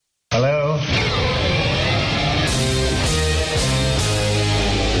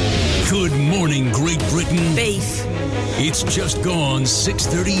morning, Great Britain. Beef. It's just gone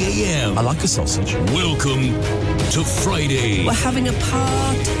 6:30 a.m. I like a sausage. Welcome to Friday. We're having a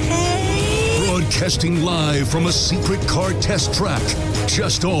party. Broadcasting live from a secret car test track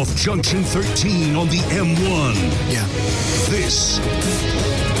just off Junction 13 on the M1. Yeah. This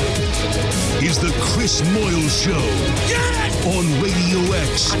is the Chris Moyles Show. Yes! On Radio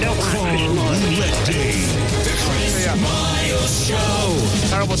X. I don't like Car Chris Moyles. Roulette Day. The Chris Moyles Show.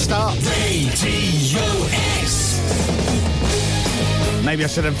 Terrible start. Radio X. Maybe I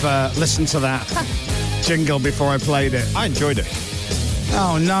should have listened to that jingle before I played it. I enjoyed it.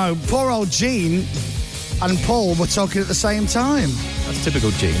 Oh, no. Poor old Gene and Paul were talking at the same time. That's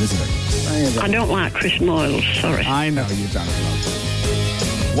typical Gene, isn't it? There you go. I don't like Chris Moyles, sorry. I know you don't,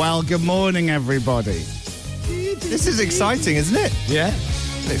 love. Well, good morning, everybody. This is exciting, isn't it? Yeah.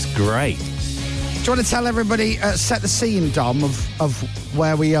 It's great. Do you want to tell everybody, set the scene, Dom, of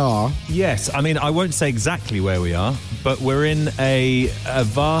where we are? Yes, I mean, I won't say exactly where we are, but we're in a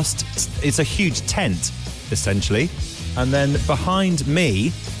vast... It's a huge tent, essentially. And then behind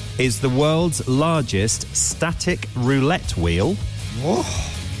me is the world's largest static roulette wheel. Whoa.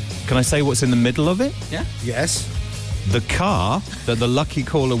 Can I say what's in the middle of it? Yeah. Yes. The car that the lucky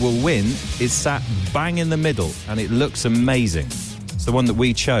caller will win is sat bang in the middle, and it looks amazing. It's the one that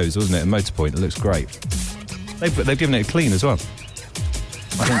we chose, wasn't it, at Motorpoint? It looks great. They've given it a clean as well.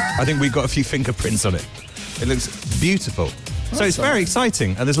 I think we've got a few fingerprints on it. It looks beautiful. So it's very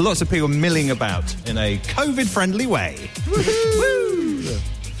exciting, and there's lots of people milling about in a COVID-friendly way. Woo!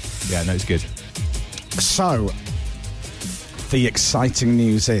 Yeah, no, it's good. So, the exciting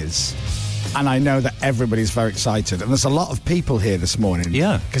news is, and I know that everybody's very excited, and there's a lot of people here this morning.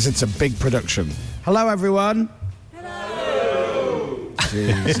 Yeah. Because it's a big production. Hello, everyone. Hello.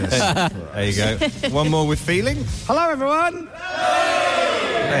 Jesus. There you go. One more with feeling. Hello, everyone.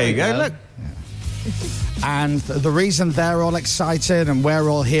 There you go, look. And the reason they're all excited and we're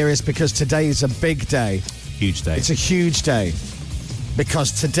all here is because today is a big day. Huge day. It's a huge day.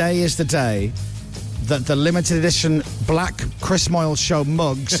 Because today is the day that the limited edition black Chris Moyles Show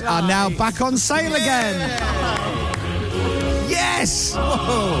mugs are now back on sale again. Yes!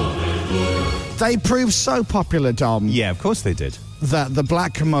 Whoa. They proved so popular, Dom, Yeah, of course they did. that the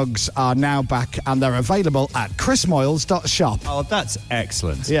black mugs are now back and they're available at chrismoyles.shop. Oh, that's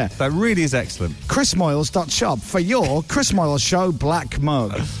excellent. Yeah. That really is excellent. chrismoyles.shop for your Chris Moyles Show black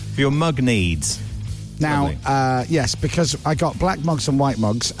mug. For your mug needs. Now, yes, because I got black mugs and white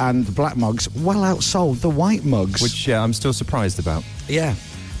mugs, and the black mugs well outsold the white mugs. Which, yeah, I'm still surprised about. Yeah.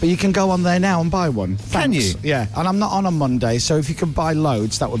 But you can go on there now and buy one. Can Thanks. you? Yeah. And I'm not on Monday, so if you could buy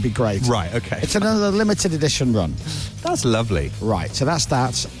loads, that would be great. Right, okay. It's another limited edition run. That's lovely. Right, so that's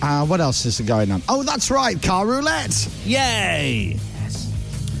that. What else is going on? Oh, that's right, car roulette. Yay!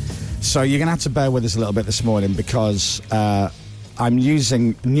 So you're going to have to bear with us a little bit this morning because I'm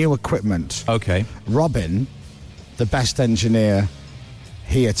using new equipment. Okay. Robin, the best engineer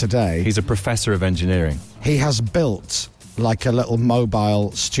here today, He's a professor of engineering. he has built like a little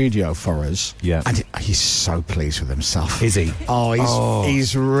mobile studio for us. Yeah. And he's so pleased with himself. Is he? Oh,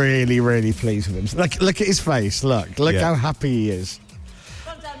 he's really, really pleased with himself. Look at his face. Look Yeah. how happy he is.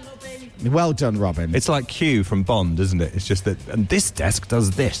 Well done, Robin. Well done, Robin. It's like Q from Bond, isn't it? It's just that, and this desk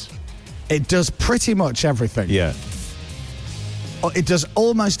does this. It does pretty much everything. Yeah. It does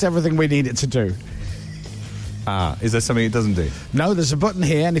almost everything we need it to do. Is there something it doesn't do? No, there's a button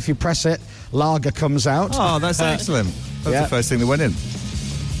here, and if you press it, lager comes out. Oh, that's excellent. That's yeah. the first thing that went in.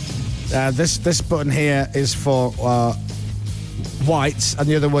 This button here is for whites, and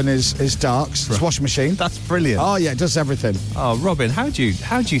the other one is darks. It's washing machine. That's brilliant. Oh yeah, it does everything. Oh, Robin, how do you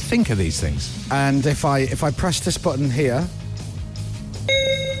think of these things? And if I press this button here,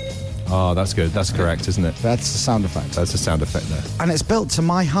 Oh, that's good. That's correct, isn't it? that's the sound effect. That's a sound effect there. And it's built to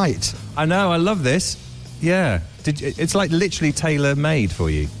my height. I know. I love this. Yeah. It's like literally tailor-made for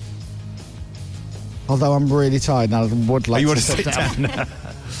you. Although I'm really tired and I would like you to want to sit sit down. down?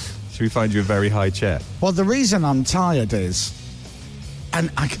 Should we find you a very high chair? Well, the reason I'm tired is,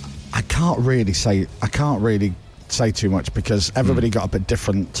 and I can't really say too much because everybody got up at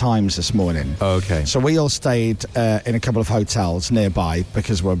different times this morning. Oh, okay. So we all stayed in a couple of hotels nearby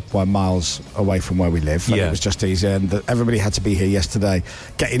because we're miles away from where we live. And Yeah. it was just easier, and everybody had to be here yesterday,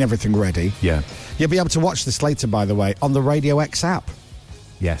 getting everything ready. Yeah. You'll be able to watch this later, by the way, on the Radio X app.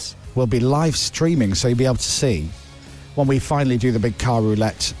 Yes. We'll be live streaming, so you'll be able to see when we finally do the big car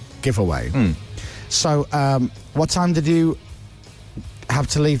roulette giveaway. So, what time did you have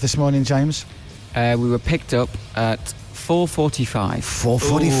to leave this morning, James? We were picked up at 4:45.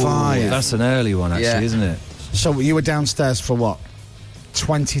 4:45. That's an early one, actually, Yeah. isn't it? So you were downstairs for what?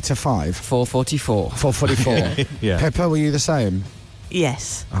 20 to 5. 4:44. 4:44. Yeah. Pippa, were you the same?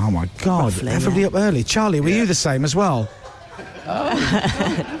 Yes. Oh my God! Roughly, Everybody yeah. up early. Charlie, were you the same as well?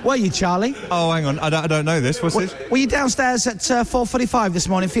 Were you, Charlie? Oh, hang on. I don't know this. What's this? Were you downstairs at 4:45 this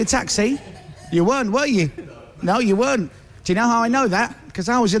morning for your taxi? You weren't, were you? No, you weren't. Do you know how I know that? Because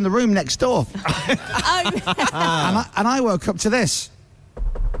I was in the room next door. and I woke up to this.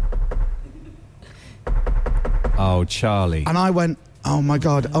 Oh, Charlie. And I went, oh my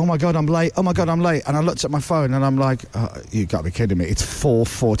God, I'm late. Oh my God, I'm late. And I looked at my phone and I'm like, you got to be kidding me. It's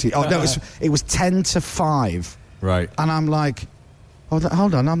 4:40. Oh, no, it was 10 to 5. Right. And I'm like,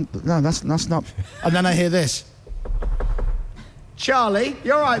 hold on, that's not. And then I hear this. Charlie,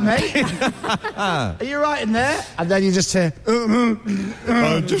 you all right, mate? Are you right in there? And then you just hear,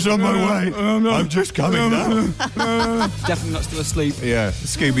 I'm just on my way. I'm just coming now. Definitely not still asleep. Yeah.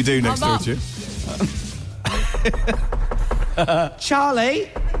 Scooby-Doo next door to you. Charlie.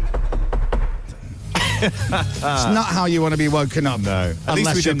 It's not how you want to be woken up. No.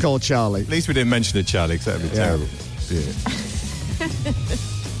 Unless you're called Charlie. At least we didn't mention it, Charlie, because that would be terrible.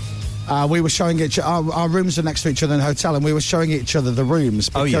 Yeah. We were showing our rooms are next to each other in the hotel, and we were showing each other the rooms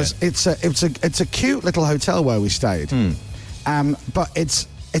because it's a cute little hotel where we stayed. But it's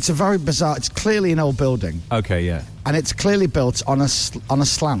a very bizarre. It's clearly an old building. Okay, yeah. And it's clearly built on a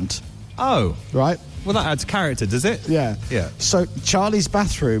slant. Oh, right. Well, that adds character, does it? Yeah. Yeah. So Charlie's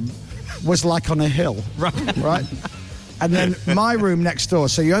bathroom was like on a hill. Right. Right. And then my room next door.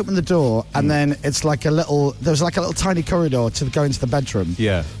 So you open the door, and then it's like there's like a little tiny corridor to go into the bedroom.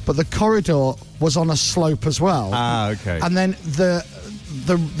 Yeah. But the corridor was on a slope as well. Ah, okay. And then the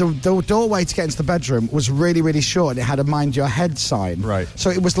doorway to get into the bedroom was really, really short, and it had a mind your head sign. Right.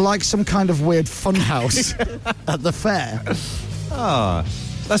 So it was like some kind of weird fun house at the fair. Ah,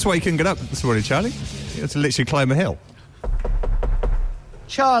 that's why you couldn't get up this morning, Charlie. You had to literally climb a hill.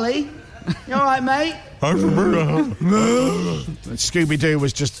 Charlie, you all right, mate? Scooby-Doo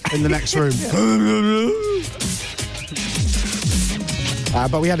was just in the next room.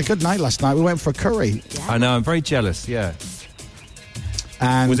 But we had a good night last night. We went for a curry. I know, I'm very jealous, yeah.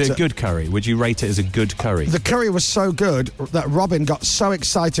 And was it a good curry? Would you rate it as a good curry? The curry was so good that Robin got so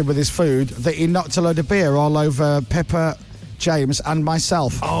excited with his food that he knocked a load of beer all over Pippa, James and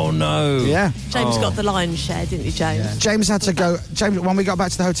myself. Oh, no. Yeah. James got the lion's share, didn't you, James? Yeah. James had to go... when we got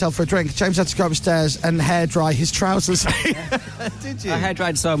back to the hotel for a drink, James had to go upstairs and hair dry his trousers. Did you? I hair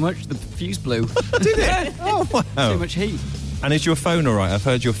dried so much, the fuse blew. Did it? Oh, wow. Too much heat. And is your phone all right? I've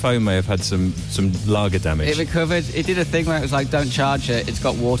heard your phone may have had some lager damage. It recovered. It did a thing where it was like, don't charge it. It's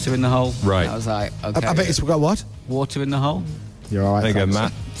got water in the hole. Right. And I was like, okay. I bet it's got what? Water in the hole. You're all right. There you go,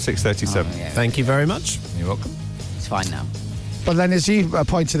 thanks. Matt. 6:37. Oh, yeah. Thank you very much. You're welcome. It's fine now. But then, as you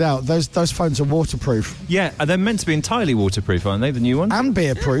pointed out, those phones are waterproof. Yeah, and they're meant to be entirely waterproof, aren't they, the new ones? And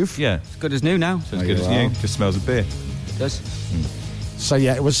beer-proof. Yeah. It's good as new now. So as good as new. Just smells of beer. It does. So,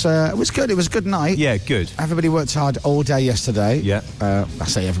 yeah, it was good. It was a good night. Yeah, good. Everybody worked hard all day yesterday. Yeah. I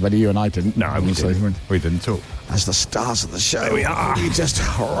say everybody, you and I didn't. No, we didn't talk. As the stars of the show, we are. We just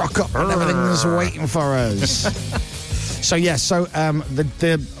rock up and everything's waiting for us. So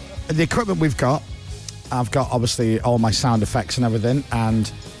the equipment we've got, I've got obviously all my sound effects and everything,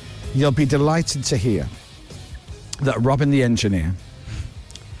 and you'll be delighted to hear that Robin the engineer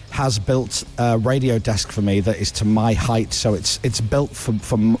has built a radio desk for me that is to my height, so it's built for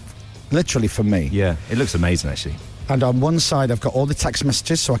literally for me. Yeah, it looks amazing actually. And on one side, I've got all the text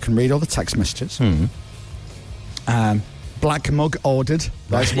messages, so I can read all the text messages. Black mug ordered.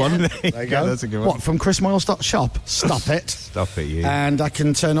 There's one. There you go. That's a good one. What, from chrismoyles.shop? Stop it. Stop it, you. And I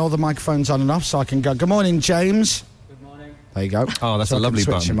can turn all the microphones on and off, so I can go, good morning, James. Good morning. There you go. Oh, that's So a I can lovely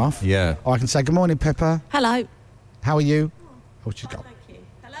switch button. him off. Yeah. Or I can say, good morning, Pippa. Hello. How are you? Oh, she's gone. Thank you.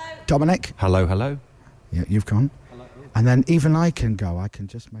 Hello. Dominic? Hello, hello. Yeah, you've gone. Hello. And then even I can go. I can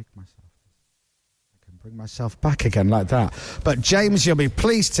just make myself... I can bring myself back again like that. But James, you'll be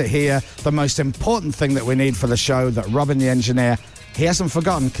pleased to hear the most important thing that we need for the show, that Robin the engineer, he hasn't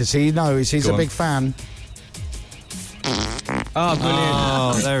forgotten because he knows he's Go a on. big fan. Oh, brilliant.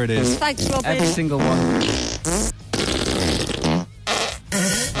 Oh, there it is. Thanks, Robin. Every single one.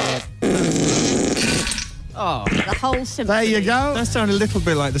 Oh, The whole symphony. There you go. That sounded a little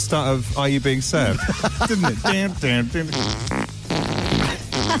bit like the start of Are You Being Served? Didn't it? Damn, damn, damn.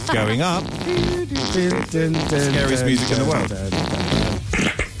 Going up. Scariest music in the world.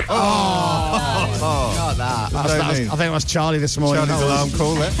 not that. I think it was Charlie this morning. Charlie's alarm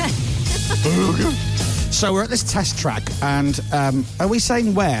call there. So we're at this test track, and are we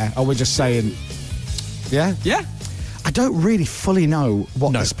saying where, or we're just saying... Yeah? Yeah. I don't really fully know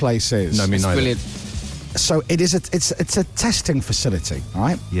what No. this place is. No, me It's neither. brilliant. So it's a testing facility, all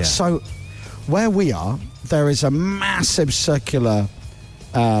right? Yeah. So where we are, there is a massive circular.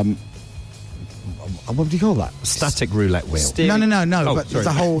 What do you call that? Static roulette wheel. No. Oh, but sorry.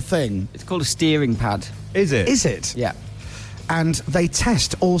 the whole thing. It's called a steering pad. Is it? Is it? Yeah. And they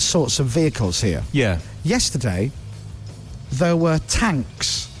test all sorts of vehicles here. Yeah. Yesterday, there were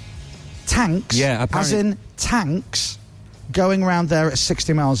tanks. Tanks, Yeah, as in tanks, going around there at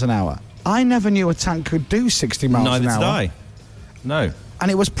 60 miles an hour. I never knew a tank could do 60 miles Neither an hour. did I. No. And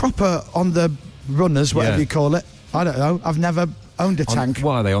it was proper on the runners, whatever Yeah. you call it. I don't know. I've never owned a On- tank.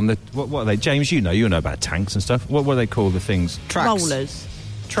 What are they on the? What are they? James, you know about tanks and stuff. What do they call the things? Tracks. Rollers.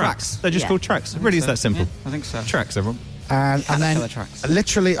 Tracks. They're just Yeah. called tracks. It really is that simple. Yeah, I think so. Tracks, everyone. And then Caterpillar tracks.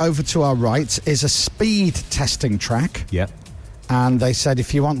 literally over to our right is a speed testing track. Yeah. And they said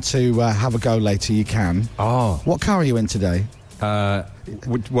if you want to have a go later, you can. Oh. What car are you in today?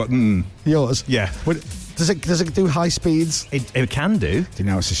 What? Yours? Yeah. Does it do high speeds? It can do. Do you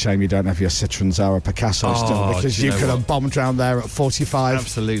know, it's a shame you don't have your Citroens or a Picasso still, Oh, because do you you know could what? have bombed around there at 45.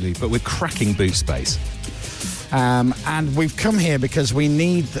 Absolutely. But with cracking boot space. And we've come here because we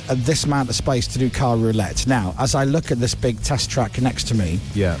need this amount of space to do car roulette. Now, as I look at this big test track next to me,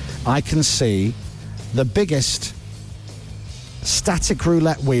 Yeah. I can see the biggest static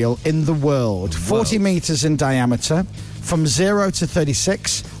roulette wheel in the world, 40 metres in diameter, from 0 to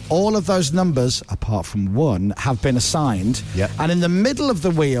 36. All of those numbers, apart from one, have been assigned. Yep. And in the middle of the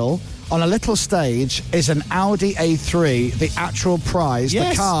wheel, on a little stage, is an Audi A3, the actual prize,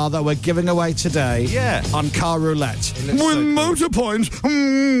 Yes. the car that we're giving away today Yeah. on car roulette. It looks so cool. motor points.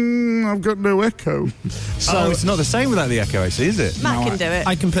 I've got no echo. So it's not the same without the Echo AC, is it? Matt can do it.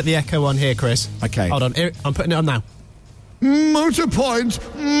 I can put the echo on here, Chris. Okay. Hold on. Here, I'm putting it on now. Motor points.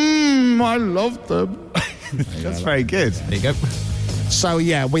 I love them. That's very good. There you go. So,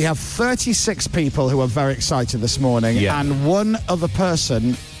 yeah, we have 36 people who are very excited this morning, Yeah. and one other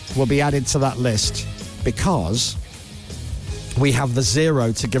person will be added to that list because we have the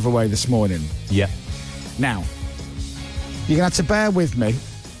 0 to give away this morning. Yeah. Now, you're going to have to bear with me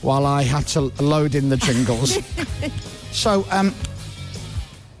while I have to load in the jingles. So, you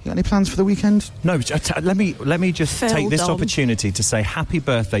got any plans for the weekend? No, let me just Phil take this Dom. opportunity to say happy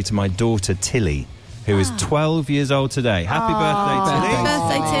birthday to my daughter Tilly, who is 12 years old today. Happy birthday, Tilly. Happy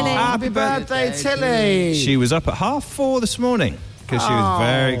birthday, Tilly. Happy birthday, Tilly! She was up at 4:30 this morning because she was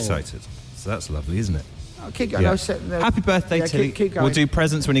very excited. So that's lovely, isn't it? Oh, keep going. Yeah. No, sit there. Happy birthday, Yeah, Tilly. keep going. We'll do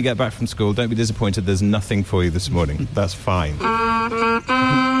presents when you get back from school. Don't be disappointed. There's nothing for you this morning. That's fine.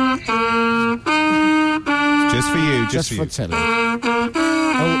 Just for you. Just for you. Tilly.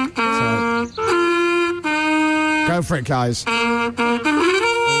 Oh, sorry. Go for it, guys.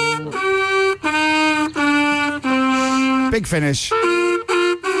 Big finish.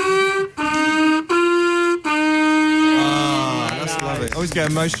 That's lovely. I always get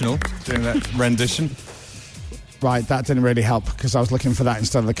emotional doing that rendition. Right, that didn't really help because I was looking for that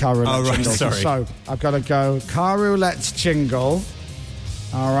instead of the car roulette Oh, right, jingle. sorry. So I've got to go car roulette jingle.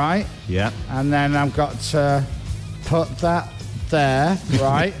 All right. Yeah. And then I've got to put that there.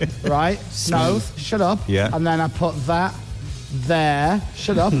 Right, right. No, shut up. Yeah. And then I put that there.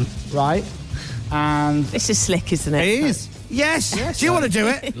 Shut up. Right. And This is slick, isn't it? It is. yes. Do you want to do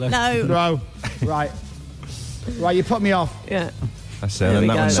it? No. No. Right. Right, you put me off. Yeah. That's it. There And we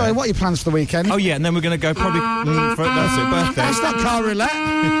that go. one Sorry, there. what are your plans for the weekend? Oh, yeah, and then we're going to go probably for that's it, birthday. It's not car roulette.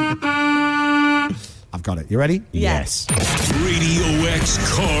 I've got it. You ready? Yes. Radio X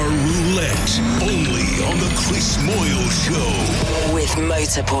Car Roulette. Only on the Chris Moyles Show. With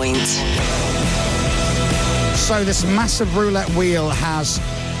Motorpoint. So this massive roulette wheel has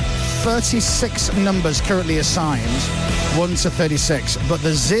 36 numbers currently assigned, 1 to 36, but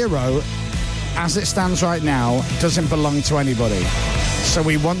the 0, as it stands right now, doesn't belong to anybody. So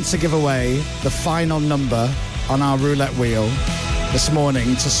we want to give away the final number on our roulette wheel this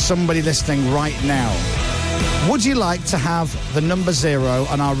morning to somebody listening right now. Would you like to have the number 0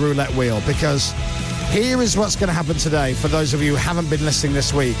 on our roulette wheel? Because here is what's going to happen today for those of you who haven't been listening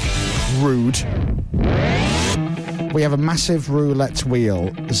this week. Rude. We have a massive roulette wheel,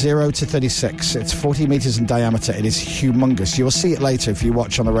 0 to 36. It's 40 metres in diameter. It is humongous. You will see it later if you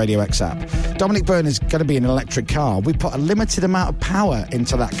watch on the Radio X app. Dominic Byrne is going to be in an electric car. We put a limited amount of power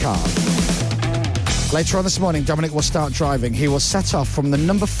into that car. Later on this morning, Dominic will start driving. He will set off from the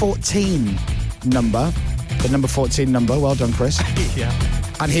number 14 number. The number 14 number. Well done, Chris. Yeah.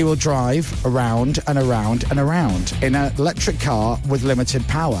 And he will drive around and around and around in an electric car with limited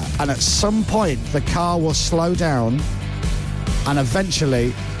power. And at some point, the car will slow down and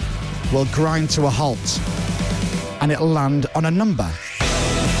eventually will grind to a halt. And it'll land on a number.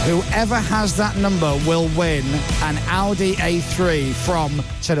 Whoever has that number will win an Audi A3 from...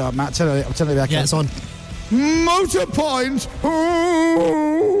 Turn it up, Matt. Turn it back Yeah, it's on. Motorpoint.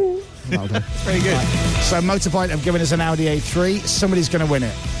 Ooh. Well done. Very good. So Motorpoint have given us an Audi A3. Somebody's going to win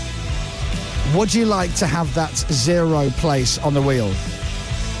it. Would you like to have that 0 place on the wheel?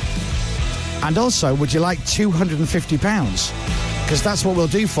 And also, would you like £250? Because that's what we'll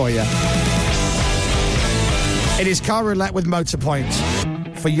do for you. It is car roulette with Motorpoint.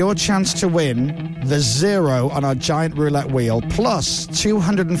 For your chance to win the 0 on our giant roulette wheel plus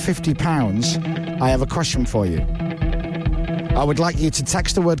 £250, I have a question for you. I would like you to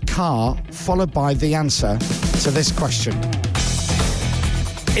text the word car followed by the answer to this question.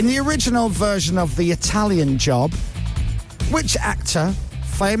 In the original version of The Italian Job, which actor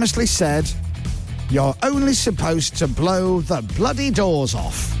famously said, "You're only supposed to blow the bloody doors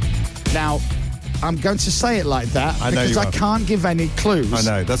off"? Now, I'm going to say it like that because I can't give any clues. I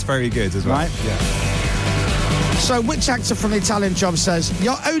know, that's very good as well. Right? Yeah. So, which actor from The Italian Job says,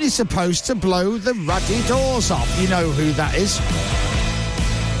 "You're only supposed to blow the ruddy doors off"? You know who that is.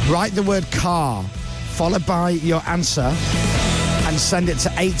 Write the word car, followed by your answer, and send it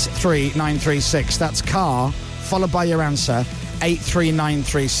to 83936. That's car, followed by your answer,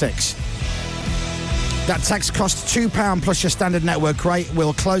 83936. That text costs £2 plus your standard network rate.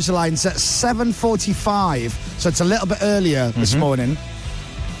 We'll close the lines at 7:45, so it's a little bit earlier this morning.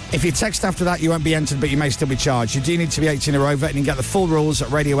 If you text after that, you won't be entered, but you may still be charged. You do need to be 18 or over, and you can get the full rules at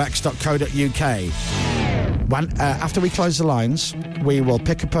radiox.co.uk. After we close the lines, we will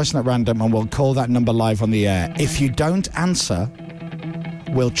pick a person at random and we'll call that number live on the air. If you don't answer,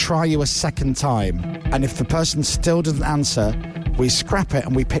 we'll try you a second time. And if the person still doesn't answer, we scrap it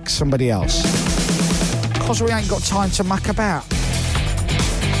and we pick somebody else. Because we ain't got time to muck about.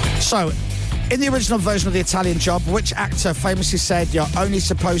 So, in the original version of The Italian Job, which actor famously said, "You're only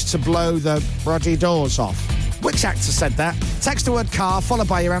supposed to blow the bloody doors off"? Which actor said that? Text the word car, followed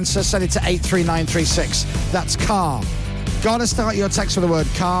by your answer, send it to 83936. That's car. Gotta start your text with the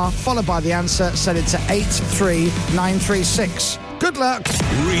word car, followed by the answer, send it to 83936. Good luck.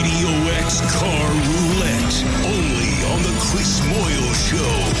 Radio X Car Roulette. Only on the Chris Moyles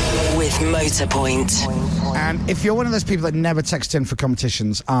Show. With Motorpoint. And if you're one of those people that never text in for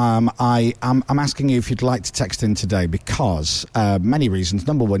competitions, I'm asking you if you'd like to text in today because many reasons.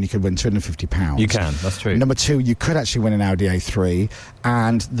 Number one, you could win £250. You can, that's true. Number two, you could actually win an Audi A3.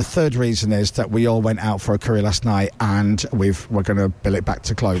 And the third reason is that we all went out for a curry last night and we're going to bill it back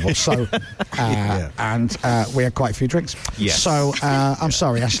to Clover. So, and we had quite a few drinks. Yes. So I'm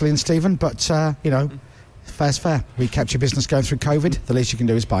sorry, Ashley and Stephen, but, fair's fair. We kept your business going through COVID. The least you can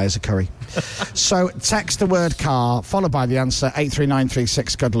do is buy us a curry. So text the word car, followed by the answer,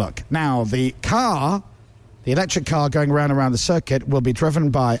 83936. Good luck. Now, the electric car going around the circuit will be driven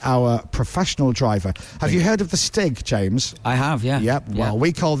by our professional driver. Have you heard of the Stig, James? I have, yeah. Yep. Well,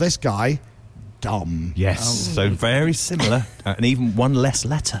 we call this guy Dom. Yes, so very similar, and even one less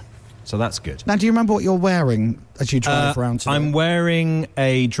letter. So that's good. Now, do you remember what you're wearing as you drive around today? I'm wearing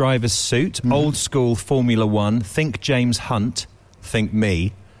a driver's suit, old school Formula One. Think James Hunt, think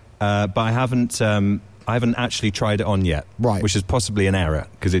me. But I haven't actually tried it on yet. Right. Which is possibly an error,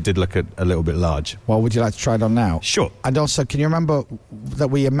 because it did look a little bit large. Well, would you like to try it on now? Sure. And also, can you remember that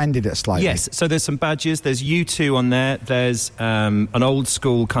we amended it slightly? Yes, so there's some badges. There's U2 on there. There's an old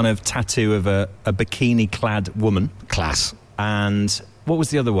school kind of tattoo of a bikini-clad woman. Class. And what was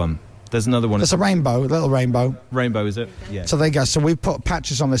the other one? There's another one. There's a rainbow, a little rainbow. Rainbow, is it? Yeah. So there you go. So we've put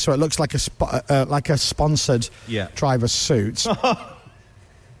patches on this so it looks like a sponsored driver's suit.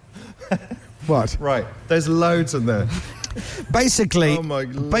 What? Right. There's loads in there. Basically, oh my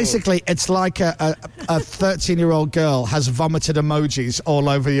Lord. Basically, it's like a 13-year-old girl has vomited emojis all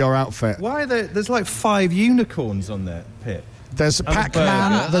over your outfit. Why are there? There's like 5 unicorns on there, Pip. There's a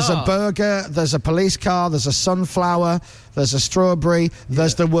Pac-Man, there's a burger, there's a police car, there's a sunflower, there's a strawberry,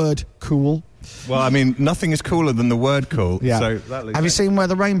 there's the word cool. Well, I mean, nothing is cooler than the word cool. Yeah. So that looks have you seen where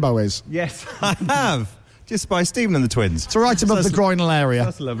the rainbow is? Yes, I have. Just by Stephen and the Twins. It's right above the groinal area.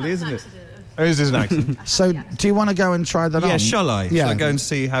 That's lovely, isn't it? Oh, is an accent? So, do you want to go and try that on? Yeah, shall I? Yeah. Shall I go and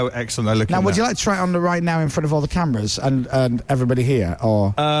see how excellent I look now, in would that? you like to try it on right now in front of all the cameras and everybody here?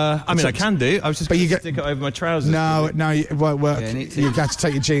 Or I mean, I can do. I was just going to stick it over my trousers. No, you won't work. Yeah, You've got to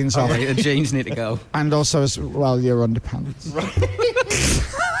take your jeans off. Okay, the jeans need to go. And also, as well, your underpants.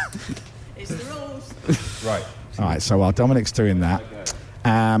 It's the rules. Right. All right, so while Dominic's doing that...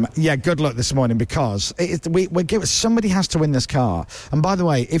 good luck this morning because somebody has to win this car. And by the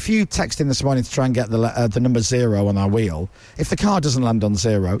way, if you text in this morning to try and get the number 0 on our wheel, if the car doesn't land on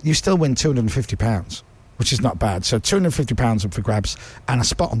 0, you still win £250. which is not bad. So £250 up for grabs and a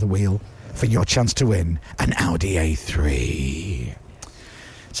spot on the wheel for your chance to win an Audi A3.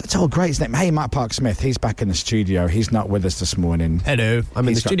 So it's all great, isn't it? Hey, Matt Park-Smith, he's back in the studio. He's not with us this morning. Hello, I'm in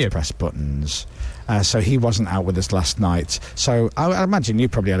the He's got studio. to press buttons. So he wasn't out with us last night. So I imagine you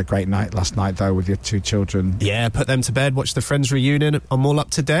probably had a great night last night, though, with your 2 children. Yeah, put them to bed, watch the Friends reunion. I'm all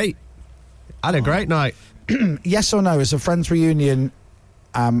up to date. I had a great night. Yes or no, is a Friends reunion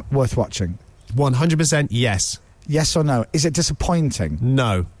worth watching? 100% yes. Yes or no? Is it disappointing?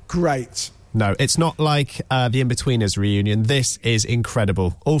 No. Great. No, it's not like the In-Betweeners reunion. This is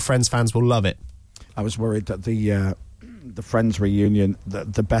incredible. All Friends fans will love it. I was worried that the Friends reunion,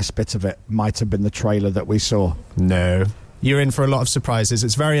 the best bit of it might have been the trailer that we saw. No. You're in for a lot of surprises.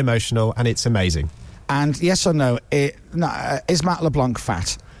 It's very emotional and it's amazing. And yes or no, is Matt LeBlanc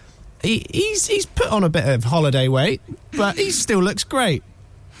fat? He's put on a bit of holiday weight, but he still looks great.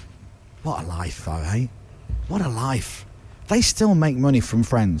 What a life, though, eh? What a life. They still make money from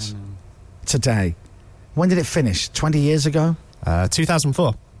Friends today. When did it finish? 20 years ago?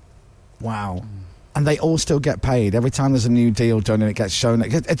 2004. Wow. And they all still get paid. Every time there's a new deal done and it gets shown.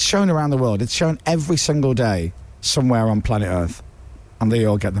 It's shown around the world. It's shown every single day somewhere on planet Earth. And they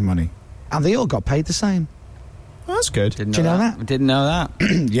all get the money. And they all got paid the same. Well, that's good. Do you know that? Didn't know that.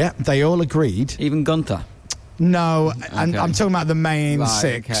 Yeah, they all agreed. Even Gunther. No, Okay. I'm talking about the main Right,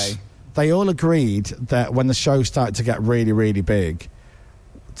 6. okay. They all agreed that when the show started to get really, really big,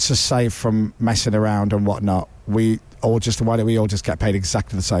 to save from messing around and whatnot, why don't we all just get paid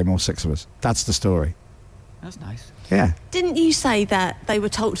exactly the same, all 6 of us? That's the story. That's nice. Yeah. Didn't you say that they were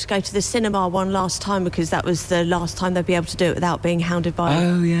told to go to the cinema one last time because that was the last time they'd be able to do it without being hounded by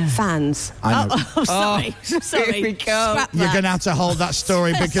fans? I know. Oh, sorry. Sorry. Here we go. Scrap You're that. going to have to hold that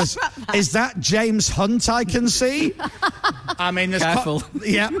story because is that James Hunt I can see? I mean, there's Careful.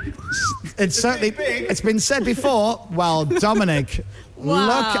 Yeah. It's certainly, it's been said before. Well, Dominic, Wow.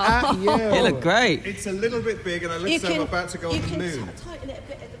 look at you. You look great. It's a little bit big, and I look as though I'm about to go on the moon. Tighten it a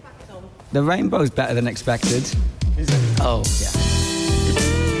bit at the back, Dom. The rainbow's better than expected. Is it? Oh, yeah.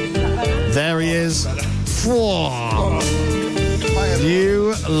 There he is. Whoa.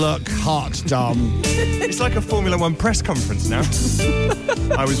 You look hot, Dom. It's like a Formula One press conference now.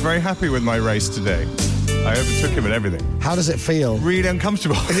 I was very happy with my race today. I overtook him and everything. How does it feel? Really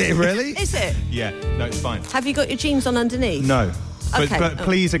uncomfortable. Is it really? Is it? Yeah, no, it's fine. Have you got your jeans on underneath? No. Okay. But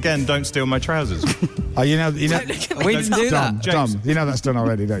please, again, don't steal my trousers. Oh, you know. We didn't do Dom, that. James. Dom, you know that's done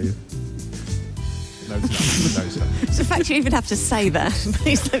already, don't you? No, it's not. No, it's not. It's the fact you even have to say that.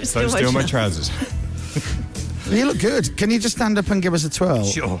 Please don't steal, Don't steal my trousers. You look good. Can you just stand up and give us a twirl?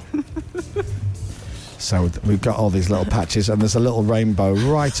 Sure. So we've got all these little patches, and there's a little rainbow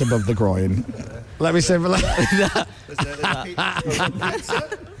right above the groin. Let me see. A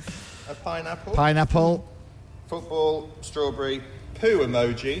pineapple. Pineapple. Football, strawberry, poo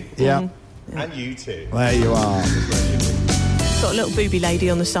emoji, Yeah. and you too. There you are. Got a little booby lady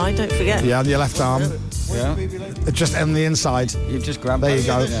on the side, don't forget. Yeah, on your left arm. Yeah. Just on the inside. You've just grabbed There you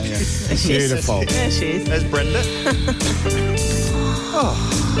go. Yeah, yeah. Beautiful. There she is. There's Brenda. Oh,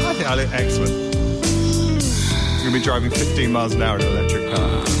 I think I look excellent. I'm going to be driving 15 miles an hour in an electric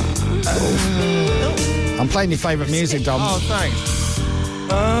car. I'm playing your favourite music, Dom. Oh, thanks.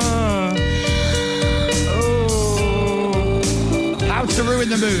 How to ruin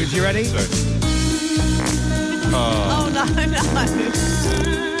the mood. You ready? Oh, no.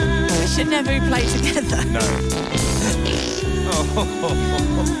 We should never play together. No.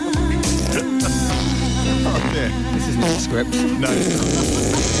 Oh, dear. This is not a script. No.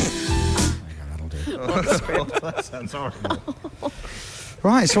 That'll do. That sounds horrible.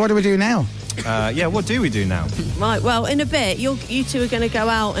 Right, so what do we do now? Yeah, what do we do now? Right, well, in a bit, you two are going to go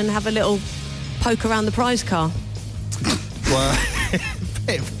out and have a little poke around the prize car. Well,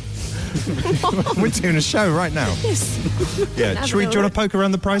 we're doing a show right now. Yes. Yeah, Have do you a want to poke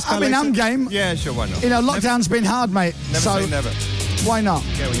around the prize car? I mean, later? I'm game. Yeah, sure, why not? You know, lockdown's been hard, mate. Never so say never. why not?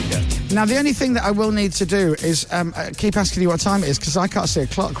 Get what you get. Now, the only thing that I will need to do is keep asking you what time it is, because I can't see a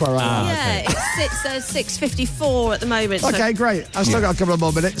clock where I am. Yeah, it's 6:54 at the moment. Okay, great. I've still got a couple of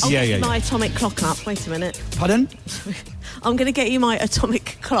more minutes. I'll Yeah, get yeah, you yeah. my atomic clock up. Wait a minute. Pardon? I'm going to get you my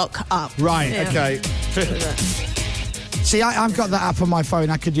atomic clock up. Right, Yeah. okay. See, I've got that app on my phone.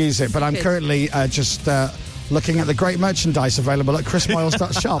 I could use it, but I'm Good. currently just looking at the great merchandise available at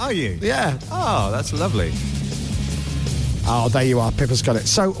chrismoyles.shop. Are you? Yeah. Oh, that's lovely. Oh, there you are. Pippa's got it.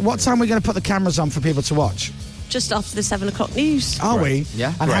 So what time are we going to put the cameras on for people to watch? Just after the 7 o'clock news. Are Great. we?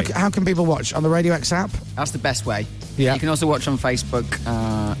 Yeah. And Great. how can people watch? On the Radio X app? That's the best way. Yeah. You can also watch on Facebook.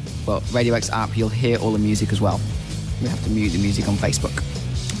 Radio X app. You'll hear all the music as well. We have to mute the music on Facebook.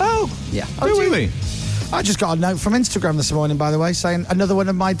 Oh, Yeah. oh really? I just got a note from Instagram this morning, by the way, saying another one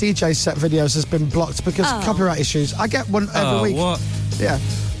of my DJ set videos has been blocked because copyright issues. I get one every week. What? Yeah.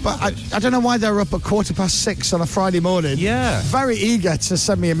 But I don't know why they're up at 6:15 on a Friday morning. Yeah. Very eager to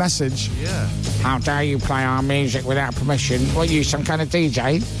send me a message. Yeah. How dare you play our music without permission? What, you some kind of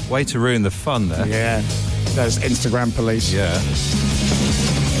DJ? Way to ruin the fun there. Yeah. There's Instagram police. Yeah.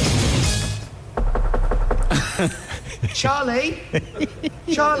 Charlie?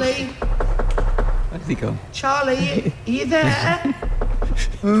 Charlie? Where's he gone? Charlie, are you there?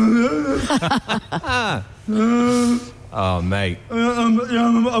 Oh, mate. I'm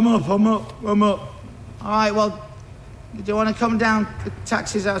up. All right, well, do you want to come down to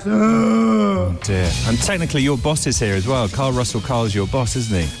Taxi's house? Oh, dear. And technically, your boss is here as well. Carl Russell Carl's your boss,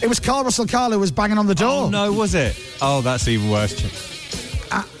 isn't he? It was Carl Russell Carl who was banging on the door. Oh, no, was it? Oh, that's even worse.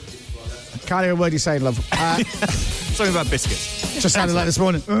 Can't hear a word you're saying, love. Something about biscuits. Just sounded like this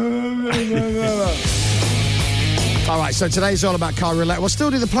morning. All right, so today's all about car roulette. We'll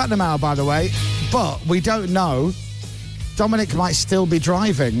still do the Platinum Hour, by the way, but we don't know. Dominic might still be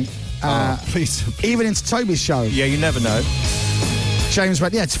driving. Please. Even into Toby's show. Yeah, you never know. James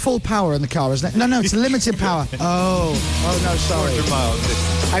went, yeah, it's full power in the car, isn't it? No, it's limited power. Oh, no, sorry. 100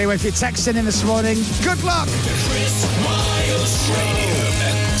 miles. Anyway, if you're texting in this morning, good luck. The Chris Miles Radio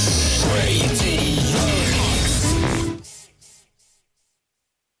X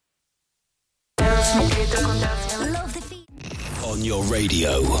on your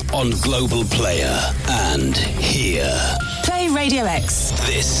radio, on Global Player, and here. Play Radio X.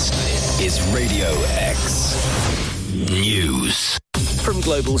 This is Radio X News. From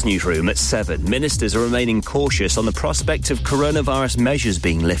Global's newsroom at 7, ministers are remaining cautious on the prospect of coronavirus measures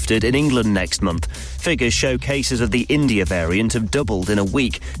being lifted in England next month. Figures show cases of the India variant have doubled in a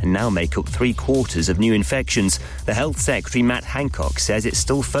week and now make up 3/4 of new infections. The Health Secretary, Matt Hancock, says it's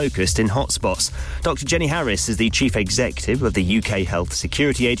still focused in hotspots. Dr Jenny Harris is the Chief Executive of the UK Health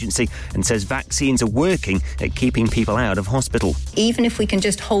Security Agency and says vaccines are working at keeping people out of hospital. Even if we can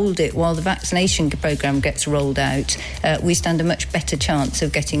just hold it while the vaccination programme gets rolled out, we stand a much better chance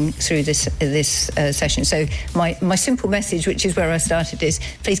of getting through this session. So my simple message, which is where I started, is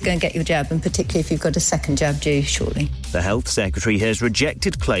please go and get your jab, and particularly if you've got a second jab due shortly. The Health Secretary has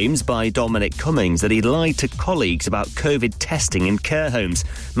rejected claims by Dominic Cummings that he lied to colleagues about COVID testing in care homes.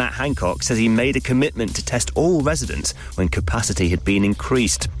 Matt Hancock says he made a commitment to test all residents when capacity had been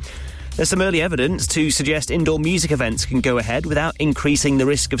increased. There's some early evidence to suggest indoor music events can go ahead without increasing the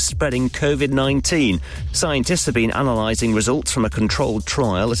risk of spreading COVID-19. Scientists have been analysing results from a controlled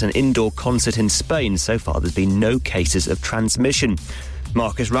trial at an indoor concert in Spain. So far, there's been no cases of transmission.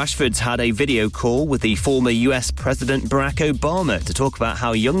 Marcus Rashford's had a video call with the former US President Barack Obama to talk about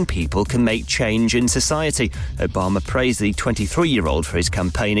how young people can make change in society. Obama praised the 23-year-old for his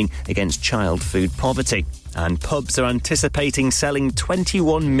campaigning against child food poverty. And pubs are anticipating selling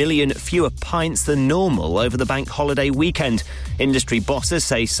 21 million fewer pints than normal over the bank holiday weekend. Industry bosses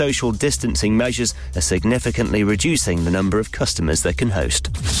say social distancing measures are significantly reducing the number of customers they can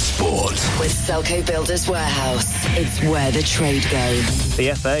host. Sport. With Selco Builders Warehouse, it's where the trade go.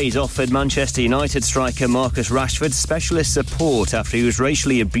 The FA's offered Manchester United striker Marcus Rashford specialist support after he was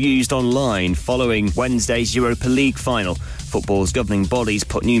racially abused online following Wednesday's Europa League final. Football's governing bodies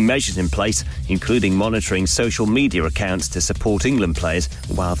put new measures in place, including monitoring social media accounts to support England players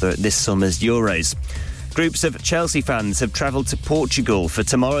while they're at this summer's Euros. Groups of Chelsea fans have travelled to Portugal for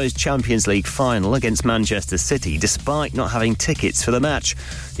tomorrow's Champions League final against Manchester City, despite not having tickets for the match.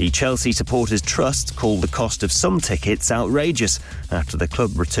 The Chelsea Supporters Trust called the cost of some tickets outrageous after the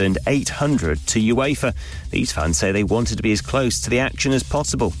club returned 800 to UEFA. These fans say they wanted to be as close to the action as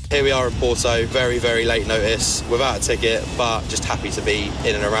possible. Here we are in Porto, very, very late notice, without a ticket, but just happy to be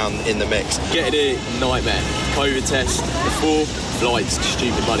in and around in the mix. Getting it, nightmare. COVID test, before, flights,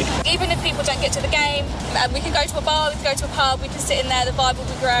 stupid money. Even if people don't get to the game, we can go to a bar, we can go to a pub, we can sit in there, the vibe will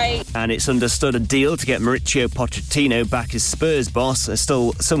be great. And it's understood a deal to get Mauricio Pochettino back as Spurs boss is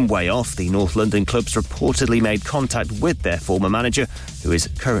still some way off. The North London clubs reportedly made contact with their former manager, who is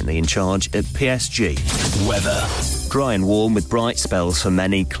currently in charge at PSG. Weather. Dry and warm with bright spells for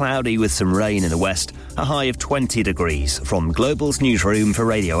many, cloudy with some rain in the west, a high of 20 degrees. From Global's newsroom for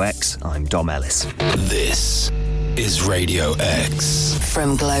Radio X, I'm Dom Ellis. This is Radio X.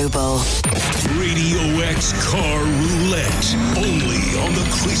 From Global. Radio X Car Roulette. Only on the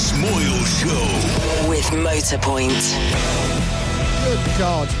Chris Moyles Show. With Motorpoint. Good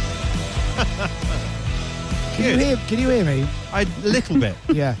God. Can you hear me? A little bit.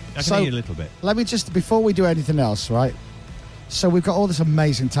 Yeah. I can hear you a little bit. Let me just, before we do anything else, right? So we've got all this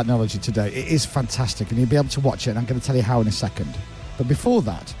amazing technology today. It is fantastic, and you'll be able to watch it, and I'm going to tell you how in a second. But before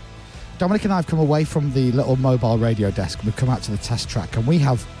that, Dominic and I have come away from the little mobile radio desk. We've come out to the test track, and we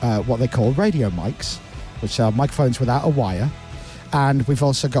have what they call radio mics, which are microphones without a wire. And we've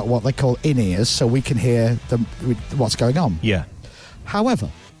also got what they call in-ears, so we can hear what's going on. Yeah. However,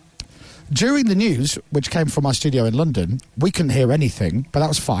 during the news, which came from our studio in London, we couldn't hear anything, but that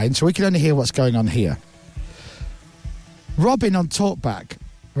was fine, so we could only hear what's going on here. Robin on Talkback,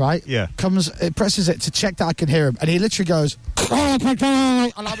 right? Yeah. Presses it to check that I can hear him, and he literally goes, and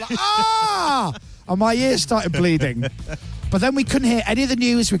I'm like, ah! And my ears started bleeding. But then we couldn't hear any of the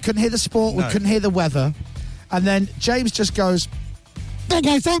news, we couldn't hear the sport, we couldn't hear the weather. And then James just goes, there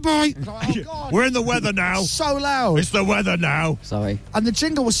goes that boy. Oh, God. We're in the weather now. So loud. It's the weather now. Sorry. And the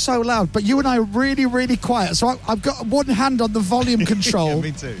jingle was so loud, but you and I are really, really quiet. So I've got one hand on the volume control. Yeah,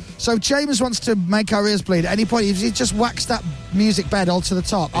 me too. So James wants to make our ears bleed at any point. If he just whacks that music bed all to the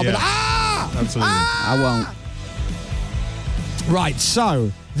top, I'll be like, ah! Absolutely. Ah! I won't. Right,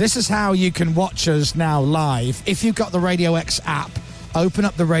 so this is how you can watch us now live. If you've got the Radio X app, open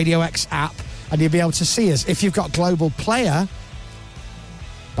up the Radio X app and you'll be able to see us. If you've got Global Player,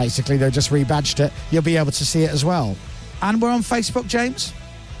 basically they've just rebadged it, you'll be able to see it as well. And we're on Facebook, James?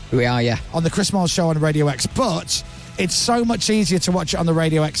 We are, yeah. On the Chris Moyles Show on Radio X. But it's so much easier to watch it on the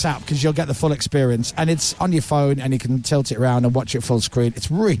Radio X app because you'll get the full experience. And it's on your phone and you can tilt it around and watch it full screen.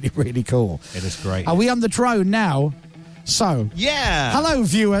 It's really, really cool. It is great. Are we on the drone now? So, yeah. Hello,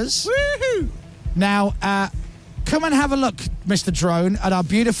 viewers. Woohoo! Now, come and have a look, Mr. Drone, at our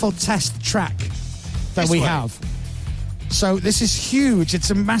beautiful test track that we have. So this is huge.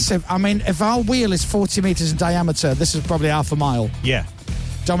 It's a massive... I mean, if our wheel is 40 metres in diameter, this is probably half a mile. Yeah.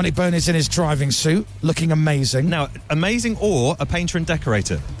 Dominic Byrne is in his driving suit, looking amazing. Now, amazing or a painter and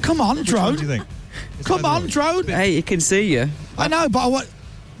decorator? Come on, Drone. What do you think? Come on, Drone. Hey, you can see you. I know, but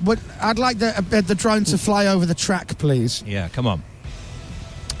I'd like the drone to fly over the track, please. Yeah, come on.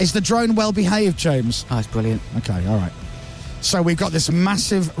 Is the drone well behaved, James? Oh, it's brilliant. Okay, all right. So we've got this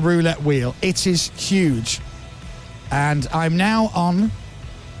massive roulette wheel. It is huge. And I'm now on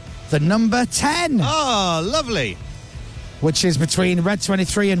the number 10. Oh, lovely. Which is between red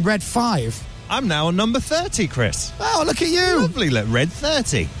 23 and red 5. I'm now on number 30, Chris. Oh, look at you. Lovely, red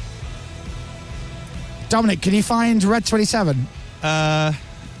 30. Dominic, can you find red 27?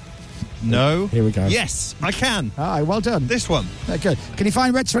 No. Here we go. Yes, I can. All right, well done. This one. Good. Can you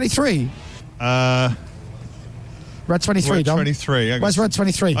find red 23? Red 23, Red Dom. 23. Where's red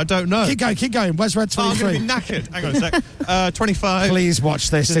 23? I don't know. Keep going. Where's red 23? Oh, I'm going to be knackered. Hang on a sec. 25. Please watch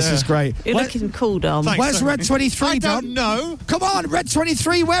this. This is great. You're looking cool, Dom. Thanks, Where's red 23, I Dom? don't know. Come on, red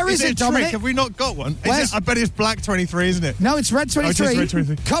 23. Where is it, a Dominic? trick? Have we not got one? Where's- I bet it's black 23, isn't it? No, it's red 23. Oh, it is red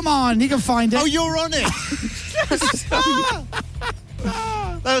 23. Come on, you can find it. Oh, you're on it.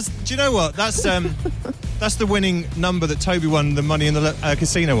 Do you know what? That's the winning number that Toby won the money in the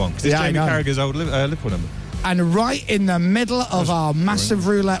casino on. Because it's Jamie Carragher's old Liverpool number. And right in the middle of our massive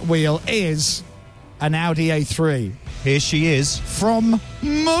roulette wheel is an Audi A3. Here she is. From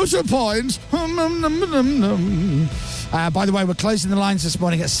Motorpoint. By the way, we're closing the lines this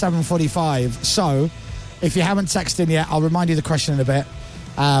morning at 7:45. So, if you haven't texted in yet, I'll remind you the question in a bit.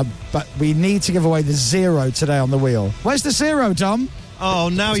 But we need to give away the 0 today on the wheel. Where's the 0, Dom? Oh,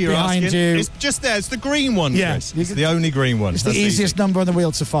 now it's you're behind asking. You. It's just there. It's the green one, yeah, Chris. It's the only green one. It's the easiest number on the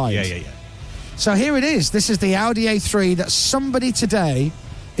wheel to find. Yeah. So here it is. This is the Audi A3 that somebody today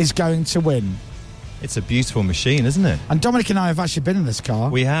is going to win. It's a beautiful machine, isn't it? And Dominic and I have actually been in this car.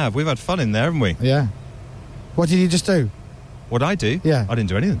 We have. We've had fun in there, haven't we? Yeah. What did you just do? What did I do? Yeah. I didn't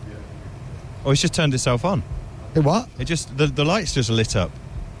do anything. Oh, it's just turned itself on. It what? It just the lights just lit up.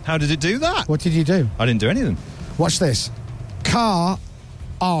 How did it do that? What did you do? I didn't do anything. Watch this. Car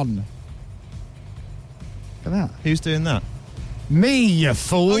on. Look at that. Who's doing that? Me, you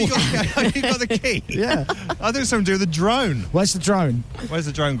fool. Oh, you got the key? Yeah. I think something to do with the drone. Where's the drone? Where's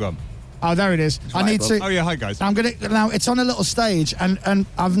the drone gone? Oh, there it is. I need to... Oh, yeah, hi, guys. I'm going to... Now, it's on a little stage, and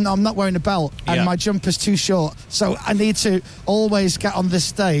I'm not wearing a belt, and my jumper's too short, so I need to always get on this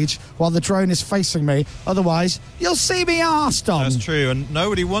stage while the drone is facing me. Otherwise, you'll see me arse, Dom. That's true, and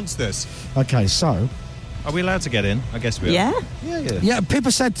nobody wants this. Okay, so... Are we allowed to get in? I guess we are. Yeah. Yeah,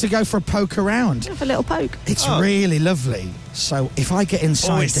 people said to go for a poke around. Have a little poke. It's really lovely. So if I get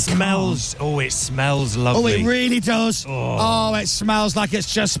inside it smells. car... Oh, it smells lovely. Oh, it really does. Oh, it smells like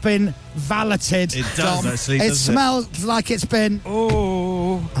it's just been valeted. It does, actually, It doesn't smells like it's been...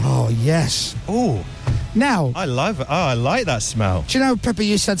 Oh, yes. Oh. Now... I love it. Oh, I like that smell. Do you know, Pippa,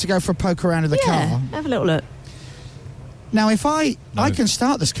 you said to go for a poke around in the car? Have a little look. Now, if I can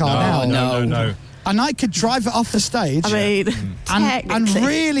start this car now. No. And I could drive it off the stage. I mean, and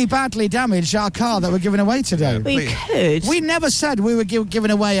really badly damage our car that we're giving away today. We could. We never said we were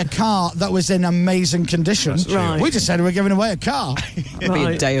giving away a car that was in amazing condition. Right. We just said we were giving away a car. It'd be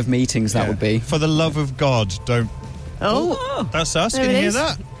a day of meetings, that would be. For the love of God, don't... Oh. That's us. There Can you it hear is.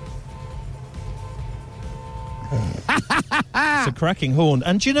 that? It's a cracking horn.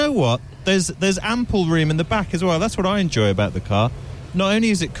 And do you know what? There's ample room in the back as well. That's what I enjoy about the car. Not only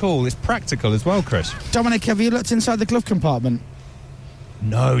is it cool, it's practical as well, Chris. Dominic, have you looked inside the glove compartment?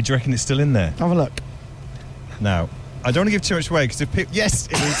 No, do you reckon it's still in there? Have a look. Now, I don't want to give too much away because if people... Yes,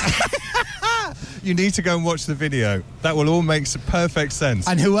 it is. You need to go and watch the video. That will all make perfect sense.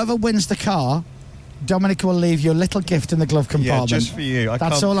 And whoever wins the car, Dominic will leave you a little gift in the glove compartment. Yeah, just for you.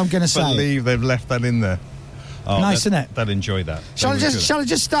 That's all I'm going to say. I can't believe they've left that in there. Oh, nice, isn't it? They'll enjoy that. Shall I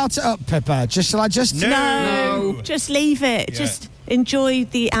just start it up, Pippa? No. Just leave it. Yeah. Just enjoy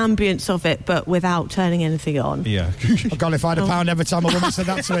the ambience of it, but without turning anything on. Yeah. Oh, God, if I had a pound every time a woman said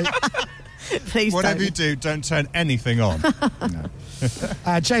that to me. Please Whatever don't. you do, don't turn anything on.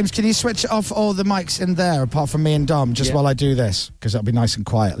 James, can you switch off all the mics in there, apart from me and Dom, just while I do this? Because that'll be nice and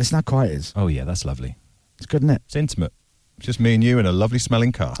quiet. Listen how quiet it is. Oh, yeah, that's lovely. It's good, isn't it? It's intimate. Just me and you in a lovely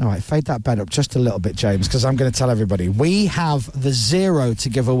smelling car. All right, fade that bed up just a little bit, James, because I'm going to tell everybody. We have the 0 to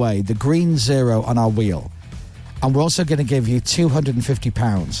give away, the green 0 on our wheel. And we're also going to give you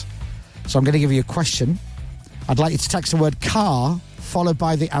 £250. So I'm going to give you a question. I'd like you to text the word car followed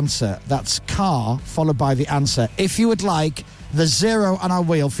by the answer. That's car followed by the answer. If you would like the 0 on our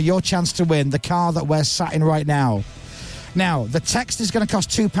wheel for your chance to win the car that we're sat in right now. Now, the text is going to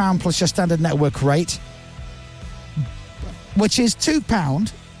cost £2 plus your standard network rate, which is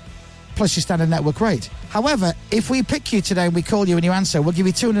 £2 plus your standard network rate. However, if we pick you today and we call you and you answer, we'll give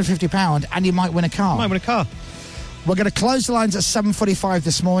you £250 and you might win a car. Might win a car. We're going to close the lines at 7:45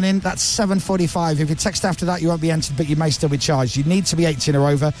 this morning. That's 7:45. If you text after that, you won't be entered, but you may still be charged. You need to be 18 or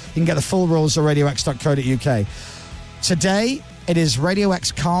over. You can get the full rules at radiox.co.uk. Today, it is Radio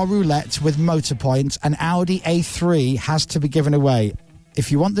X Car Roulette with Motorpoint. An Audi A3 has to be given away.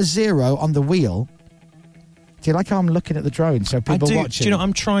 If you want the 0 on the wheel... Do you like how I'm looking at the drone so people watching? Do you know,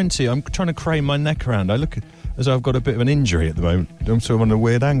 I'm trying to crane my neck around. I look as though I've got a bit of an injury at the moment. I'm sort of on a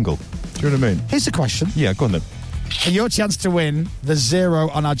weird angle. Do you know what I mean? Here's the question. Yeah, go on then. And your chance to win the 0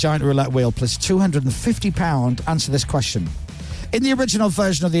 on our giant roulette wheel plus £250. Answer this question. In the original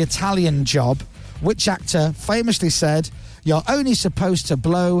version of The Italian Job, which actor famously said, "You're only supposed to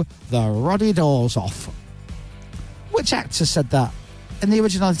blow the ruddy doors off"? Which actor said that in the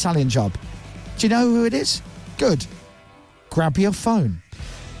original Italian Job? Do you know who it is? Good. Grab your phone.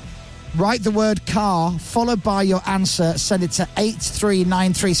 Write the word car, followed by your answer. Send it to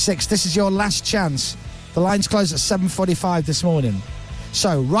 83936. This is your last chance. The lines close at 7:45 this morning.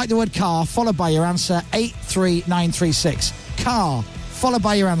 So, write the word car, followed by your answer, 83936. Car, followed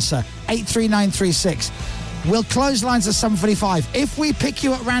by your answer, 83936. We'll close lines at 7:45. If we pick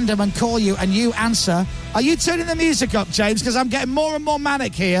you at random and call you and you answer... Are you turning the music up, James? Because I'm getting more and more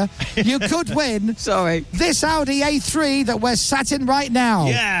manic here. You could win... Sorry. ...this Audi A3 that we're sat in right now.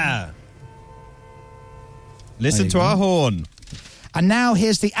 Yeah. Listen to our horn. And now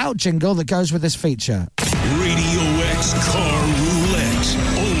here's the out jingle that goes with this feature. Radio X Car Roulette,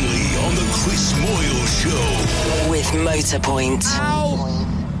 only on the Chris Moyles Show. With Motorpoint. Ow!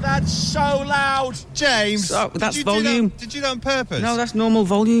 That's so loud. James, that's volume. Did you do that on purpose? No, that's normal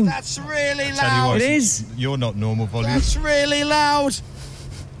volume. That's really Tell you loud. what, It is. You're not normal volume. That's really loud. Do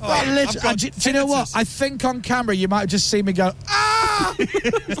you know what? tinnitus. I think on camera you might have just seen me go, ah!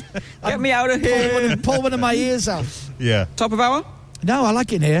 Get me out of here. Pull one of my ears out. Yeah. Top of hour? No, I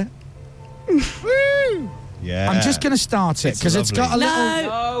like it in here. Woo! Yeah. I'm just going to start it because it's got a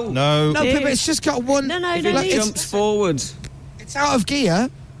little... No. No, Pippa, it's just got one... No, If it jumps forward. It's out of gear.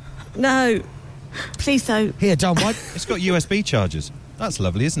 No. Please don't. Here, Dom, what? It's got USB chargers. That's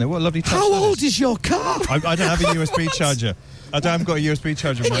lovely, isn't it? What a lovely touch. How that old is your car? I don't have a USB charger. I haven't got a USB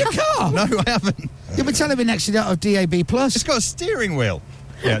charger In your car? No, I haven't. You've been telling me next to that of DAB+. It's got a steering wheel.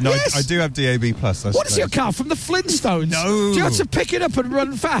 Yeah, no, Yes. I do have DAB+. That's What is your car, from the Flintstones? No. Do you have to pick it up and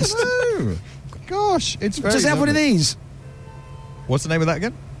run fast? No. Gosh, it's very Does it have one of lovely. these? What's the name of that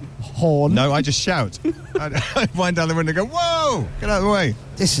again? Horn. No, I just shout. I wind down the window and go, whoa, get out of the way.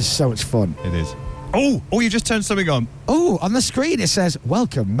 This is so much fun. It is. Oh, you just turned something on. Oh, on the screen it says,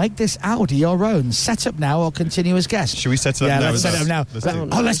 "Welcome, make this Audi your own. Set up now or continue as guest." Should we set it up yeah, now? let's set it up now. Let's do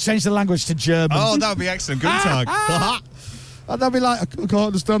it. Let's change the language to German. Oh, that would be excellent. Good talk. And they'll be like, "I can't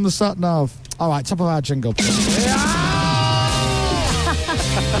understand the sat nav." All right, top of our jingle. Good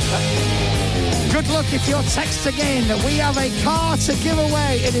Good luck if you're texting in. We have a car to give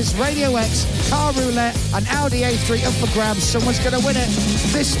away. It is Radio X Car Roulette, an Audi A3 up for grabs. Someone's going to win it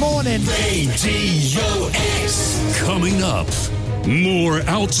this morning. Radio X. Coming up, more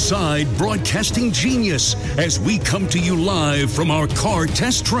outside broadcasting genius as we come to you live from our car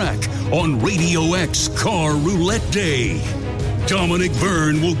test track on Radio X Car Roulette Day. Dominic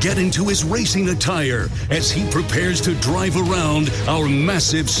Byrne will get into his racing attire as he prepares to drive around our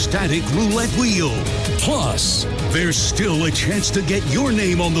massive static roulette wheel. Plus, there's still a chance to get your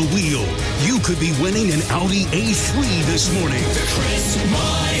name on the wheel. You could be winning an Audi A3 this morning. The Chris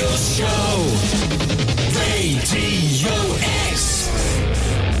Miles Show. Radio X.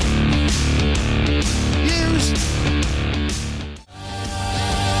 News.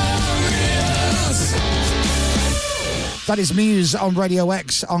 That is Muse on Radio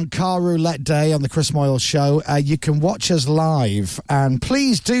X on Car Roulette Day on the Chris Moyles Show. You can watch us live, and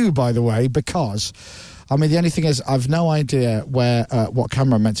please do, by the way, because, I mean, the only thing is I've no idea where what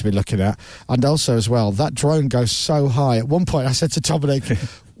camera I'm meant to be looking at, and also as well, that drone goes so high. At one point I said to Dominic,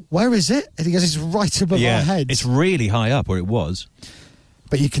 where is it? And he goes, it's right above our heads. It's really high up, or it was.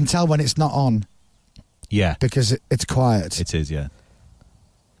 But you can tell when it's not on. Yeah. Because it's quiet. It is, yeah.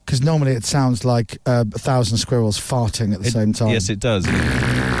 Because normally it sounds like 1,000 squirrels farting at the same time. Yes, it does.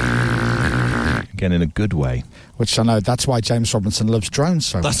 Again, in a good way. Which I know, that's why James Robinson loves drones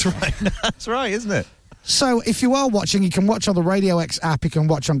so much. That's right. That's right, isn't it? So if you are watching, you can watch on the Radio X app, you can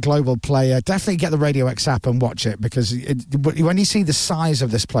watch on Global Player. Definitely get the Radio X app and watch it, because when you see the size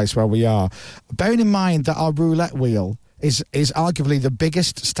of this place where we are, bearing in mind that our roulette wheel is arguably the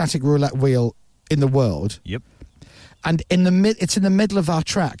biggest static roulette wheel in the world. Yep. And it's in the middle of our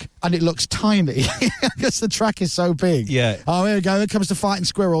track, and it looks tiny because the track is so big. Yeah. Oh, here we go. Here comes the fighting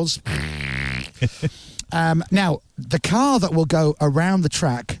squirrels. Now, the car that will go around the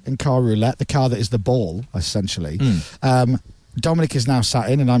track in Car Roulette, the car that is the ball, essentially, Dominic is now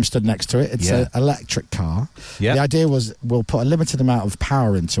sat in, and I'm stood next to it. It's an electric car. Yeah. The idea was we'll put a limited amount of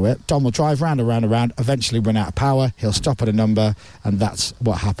power into it. Dom will drive round, eventually run out of power. He'll stop at a number, and that's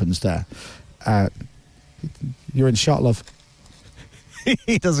what happens there. You're in shot, love.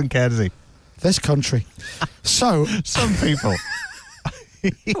 He doesn't care, does he? This country. So some people.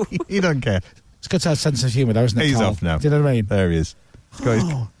 He don't care. It's good to have a sense of humour, though, isn't it? He's Carl? off now. Do you know what I mean? There he is.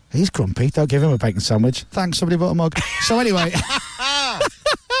 He's grumpy. Don't give him a bacon sandwich. Thanks, somebody bought a mug. So anyway.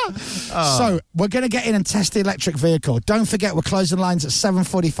 So we're going to get in and test the electric vehicle. Don't forget, we're closing lines at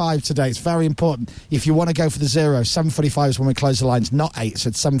 7:45 today. It's very important. If you want to go for the 0, 7:45 is when we close the lines, not 8, so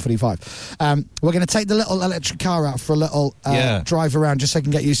it's 7:45. We're going to take the little electric car out for a little drive around, just so I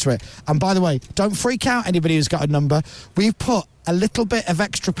can get used to it. And by the way, don't freak out, anybody who's got a number. We've put a little bit of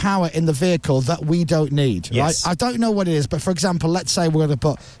extra power in the vehicle that we don't need, yes. right? I don't know what it is, but for example, let's say we're going to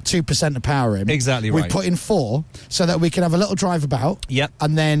put 2% of power in. Exactly right. We put in 4 so that we can have a little drive about. Yep.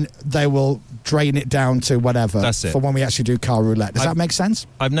 And then they will drain it down to whatever. That's it. For when we actually do car roulette. Does that make sense?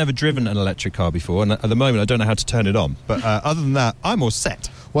 I've never driven an electric car before, and at the moment I don't know how to turn it on. But other than that, I'm all set.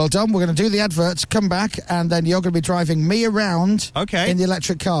 Well done. We're going to do the adverts, come back, and then you're going to be driving me around in the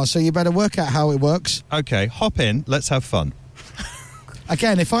electric car. So you better work out how it works. Okay, hop in. Let's have fun.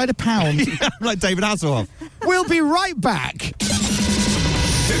 Again, if I had a pound... like David Hasselhoff. We'll be right back.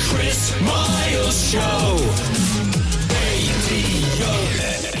 The Chris Miles Show.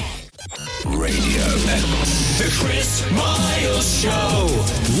 Radio X. The Chris Miles Show.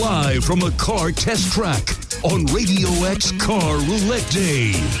 Live from a car test track on Radio X Car Roulette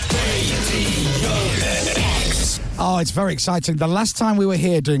Day. Radio X. Oh, it's very exciting. The last time we were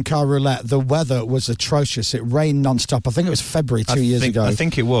here doing car roulette, the weather was atrocious. It rained non-stop. I think it was February 2 years ago. I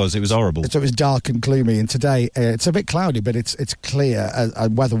think it was. It was horrible. So it was dark and gloomy. And today, it's a bit cloudy, but it's clear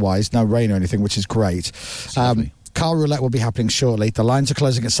weather-wise. No rain or anything, which is great. Car roulette will be happening shortly. The lines are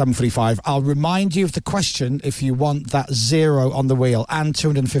closing at 7:45. I'll remind you of the question if you want that 0 on the wheel and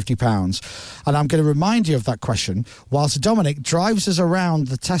 £250. And I'm going to remind you of that question whilst Dominic drives us around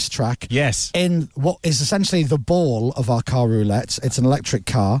the test track. Yes. In what is essentially the ball of our car roulette. It's an electric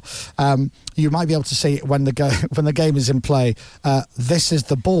car. You might be able to see when the game is in play. This is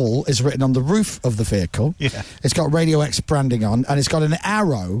the ball is written on the roof of the vehicle. Yeah. It's got Radio X branding on, and it's got an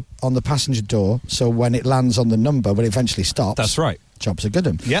arrow on the passenger door. So when it lands on the number, when it eventually stops, that's right. Job's a good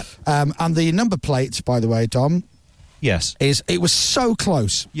one. Yep. And the number plate, by the way, Dom. Yes. It was so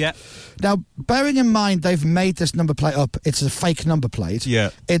close. Yeah. Now, bearing in mind they've made this number plate up, it's a fake number plate.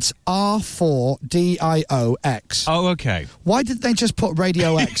 Yeah. It's R4DIOX. Oh, okay. Why didn't they just put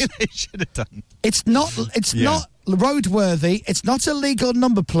Radio X? They should have done. It's not roadworthy. It's not a legal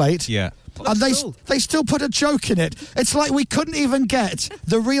number plate. Yeah. And they still put a joke in it. It's like we couldn't even get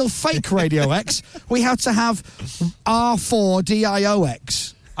the real fake Radio X. We had to have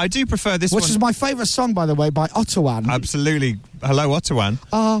R4DIOX. I do prefer this one. Which is my favourite song, by the way, by Ottawan. Absolutely. Hello, Ottawan.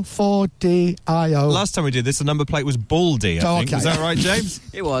 R4DIO. Last time we did this, the number plate was Baldy, I think. Okay. Was that right, James?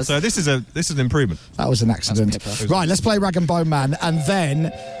 It was. So this is an improvement. That was an accident. Right, let's play Rag and Bone Man, and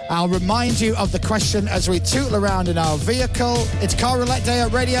then I'll remind you of the question as we tootle around in our vehicle. It's Car Roulette Day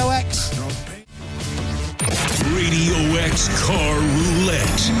at Radio X. Radio X Car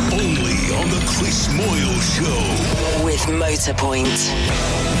Roulette, only on the Chris Moyles Show. With Motorpoint.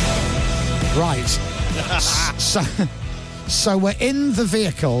 Right. So we're in the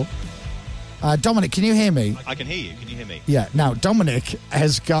vehicle. Dominic, can you hear me? I can hear you. Can you hear me? Yeah. Now, Dominic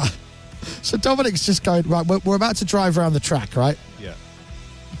has got... So Dominic's just going, right, we're about to drive around the track, right? Yeah.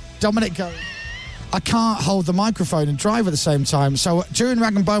 Dominic goes, I can't hold the microphone and drive at the same time. So during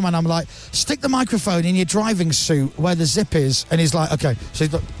Rag and Bone Man, I'm like, stick the microphone in your driving suit where the zip is. And he's like, okay. So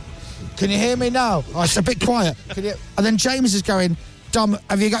he's like, can you hear me now? Oh, it's a bit quiet. And then James is going, Dom,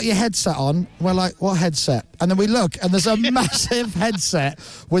 have you got your headset on? We're like, what headset? And then we look, and there's a massive headset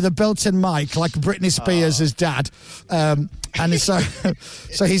with a built-in mic, like Britney Spears' dad. And so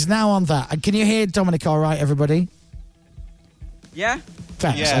he's now on that. And can you hear Dominic all right, everybody? Yeah?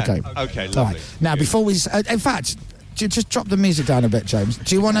 Thanks. Yeah. Okay. Okay, lovely. All right. Now, before we... in fact, just drop the music down a bit, James.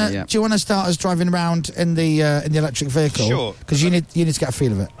 Do you want to start us driving around in the electric vehicle? Sure. Because you need to get a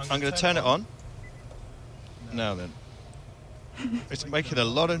feel of it. I'm going to turn it on. Now then. It's making a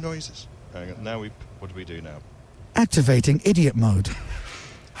lot of noises. Now what do we do now? Activating idiot mode.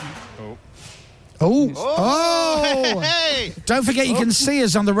 Oh! Hey! Don't forget you can see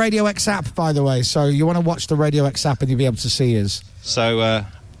us on the Radio X app, by the way. So you want to watch the Radio X app and you'll be able to see us. So,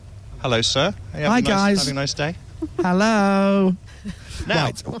 hello, sir. Hey, hi, guys. Having a nice day. Hello. Now,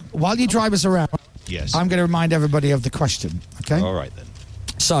 right. While you drive us around, yes, I'm going to remind everybody of the question. Okay. All right then.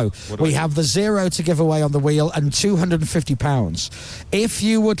 So we have the 0 to give away on the wheel and £250. If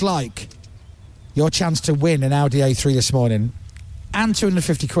you would like your chance to win an Audi A3 this morning and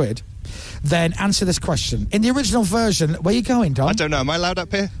 250 quid, then answer this question. In the original version, where are you going, Dom? I don't know. Am I allowed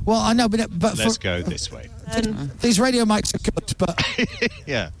up here? Well, I know, but let's go this way. These radio mics are good, but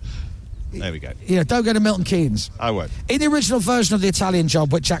yeah. There we go. Don't go to Milton Keynes. I won't. In the original version of The Italian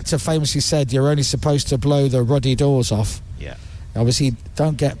Job, which actor famously said you're only supposed to blow the ruddy doors off? Yeah. Obviously,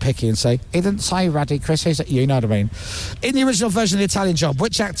 don't get picky and say, he didn't say ruddy, Chris, you know what I mean. In the original version of The Italian Job,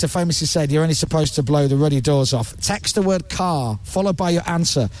 which actor famously said you're only supposed to blow the ruddy doors off? Text the word car, followed by your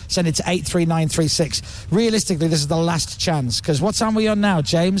answer. Send it to 83936. Realistically, this is the last chance, because what time are we on now,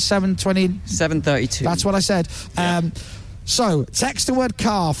 James? 7:20? 7:32. That's what I said. Yeah. So, text the word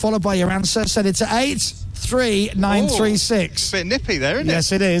car, followed by your answer. Send it to 83936. Bit nippy there, isn't it?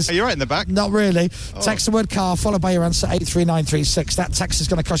 Yes, it is. Are you right in the back? Not really. Text the word car, followed by your answer, 83936. That text is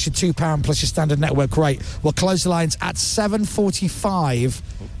going to cost you £2 plus your standard network rate. We'll close the lines at 7:45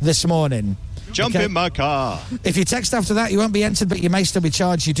 this morning. Jump in my car. If you text after that, you won't be entered, but you may still be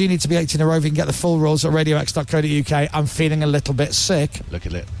charged. You do need to be 18 or over. You can get the full rules at radiox.co.uk. I'm feeling a little bit sick. Look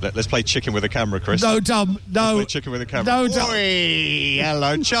at it. Let's play chicken with a camera, Chris. No, Dom. No. Let's play chicken with a camera. No, Dom. Oi,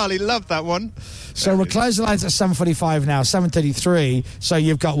 hello, Charlie. Love that one. So we'll close the lines at 7:45 now, 7:33. So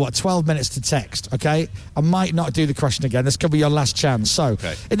you've got, 12 minutes to text, okay? I might not do the question again. This could be your last chance. So,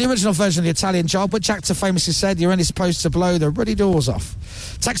 in the original version of The Italian Job, which actor famously said you're only supposed to blow the ruddy doors off?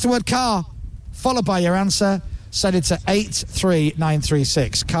 Text the word car, followed by your answer. Send it to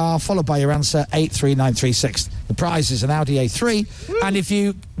 83936. Car, followed by your answer, 83936. The prize is an Audi A3. Woo. And if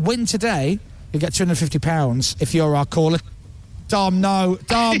you win today, you get £250 if you're our caller. Dom, no.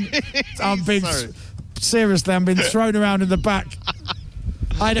 Dom, I'm being... Seriously, I'm being thrown around in the back.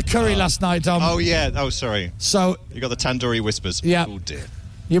 I had a curry last night, Dom. Oh, yeah. Oh, sorry. So... You got the tandoori whispers. Yeah. Oh, dear.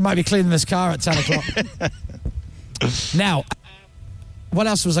 You might be cleaning this car at 10 o'clock. Now, what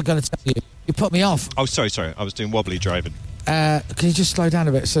else was I going to tell you? You put me off. Oh, sorry. I was doing wobbly driving. Can you just slow down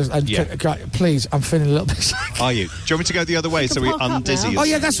a bit? Please, I'm feeling a little bit sick. Are you? Do you want me to go the other way so we undizzy? Oh,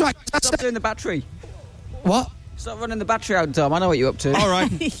 yeah, that's right. Stop doing the battery. What? Stop running the battery out, Dom. I know what you're up to. All right.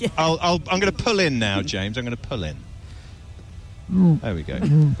 Yeah. I'm going to pull in now, James. I'm going to pull in. There we go.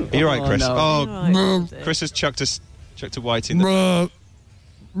 Are you right, Chris? No. Oh, Chris has chucked a white in the...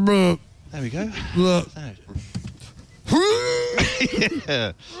 There we go.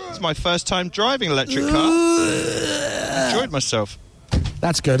 Yeah. It's my first time driving an electric car. Enjoyed myself.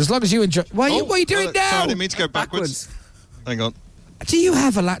 That's good. As long as you enjoy... What are you doing now? Sorry, I didn't mean to go backwards. Hang on. Do you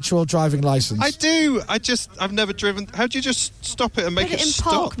have a lateral driving licence? I do. I've never driven. How do you just stop it and make Put it in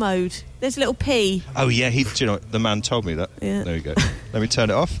stop? park mode. There's a little P. Oh, yeah. Do you know what? The man told me that. Yeah. There we go. Let me turn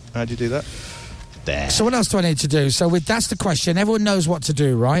it off. How do you do that? There. So what else do I need to do? So that's the question. Everyone knows what to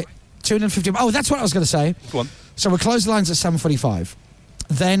do, right? 250. Oh, that's what I was going to say. Go on. So we'll close the lines at 7:45.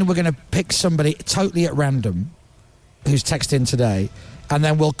 Then we're going to pick somebody totally at random who's texted in today, and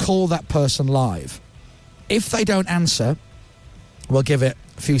then we'll call that person live. If they don't answer, we'll give it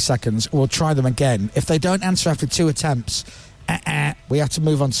a few seconds. We'll try them again. If they don't answer after 2 attempts, we have to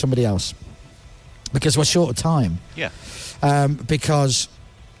move on to somebody else because we're short of time. Yeah. Because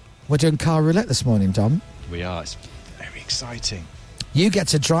we're doing car roulette this morning, Dom. We are. It's very exciting. You get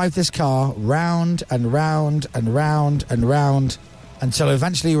to drive this car round and round and round and round until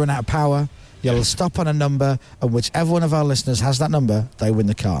eventually you run out of power. You'll stop on a number, and whichever one of our listeners has that number, they win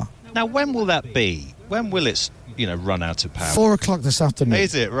the car. Now, when will that be? When will it, run out of power? 4 o'clock this afternoon.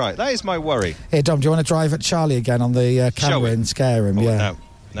 Is it? Right. That is my worry. Here, Dom, do you want to drive at Charlie again on the camera and scare him? Yeah.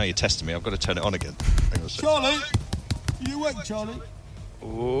 Now you're testing me. I've got to turn it on again. Hang on a second. Charlie! You awake, Charlie?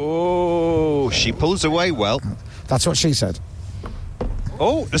 Oh, she pulls away well. That's what she said.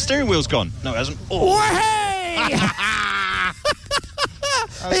 Oh, the steering wheel's gone. No, it hasn't. Oh. Hey!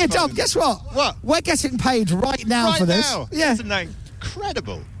 Hey, Dom, guess what? What? We're getting paid right now for this. Now? Yeah. Isn't that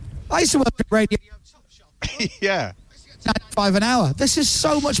incredible? I used to work at radio. Yeah. 95 an hour. This is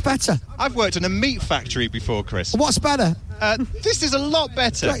so much better. I've worked in a meat factory before, Chris. What's better? This is a lot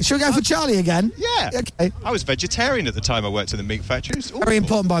better. Right, shall we go for Charlie again? Yeah. Okay. I was vegetarian at the time I worked in the meat factory. Very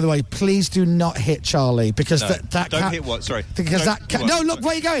important, by the way. Please do not hit Charlie because No, that don't hit what? Sorry. Because Don't that cat. what? No, look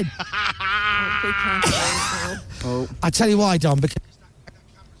where you're going. Oh. I tell you why, Dom. Because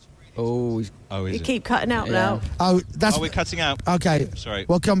is You it? keep cutting out now. that's. We're cutting out. Okay. Sorry.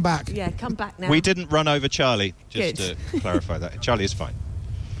 We'll come back. Yeah, come back now. We didn't run over Charlie, just Good. to clarify that. Charlie is fine.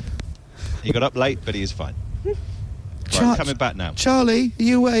 He got up late, but he is fine. Right, coming back now. Charlie, are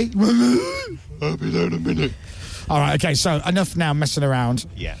you awake? I'll be there in a minute. All right, okay, so enough now messing around.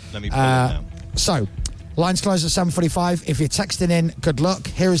 Yeah, let me pull it now. So, lines close at 7:45. If you're texting in, good luck.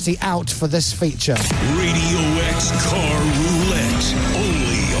 Here is the out for this feature. Radio X Car Roulette,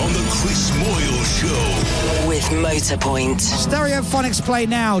 only on the Chris Moyles Show. With Motorpoint. Stereophonics play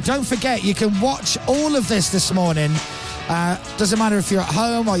now. Don't forget, you can watch all of this morning. Doesn't matter if you're at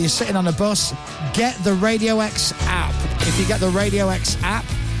home or you're sitting on a bus. Get the Radio X app. If you get the Radio X app,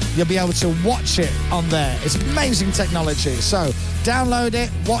 you'll be able to watch it on there. It's amazing technology. So download it,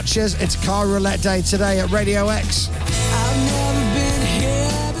 watch us. It's Car Roulette Day today at Radio X. I've never been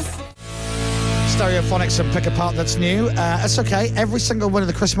here before. Stereophonics and Pick Apart That's New. That's okay. Every single one of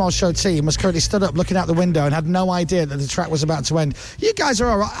the Chris Moyles Show team was currently stood up looking out the window and had no idea that the track was about to end. You guys are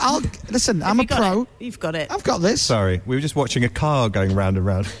all right. Listen, I'm a pro. You've got it. I've got this. Sorry, we were just watching a car going round and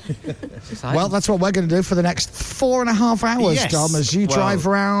round. Well, that's what we're going to do for the next 4.5 hours, Yes. Dom, as you drive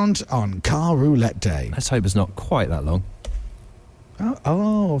round on Car Roulette Day. Let's hope it's not quite that long.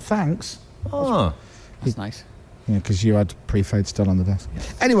 Oh, thanks. Oh. That's nice. Yeah, because you had pre-fade still on the desk.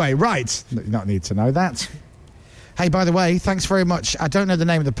 Anyway, right. You don't need to know that. Hey, by the way, thanks very much. I don't know the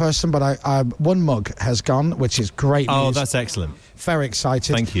name of the person, but one mug has gone, which is great news. Oh, that's excellent. Very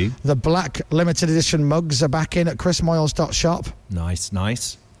excited. Thank you. The black limited edition mugs are back in at chrismoyles.shop. Nice,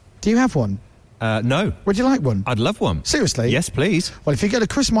 nice. Do you have one? No. Would you like one? I'd love one. Seriously? Yes, please. Well, if you go to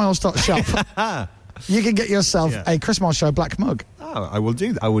chrismoyles.shop, you can get yourself a Chris Moyles Show black mug. Oh, I will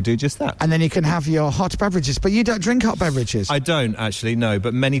do that. I will do just that. And then you can have your hot beverages. But you don't drink hot beverages. I don't, actually, no.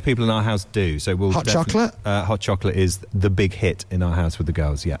 But many people in our house do. So we'll Hot chocolate? Hot chocolate is the big hit in our house with the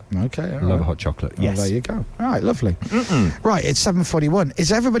girls, yeah. Okay, all Love right. a hot chocolate, Well, yes. there you go. All right, lovely. Right, it's 7:41.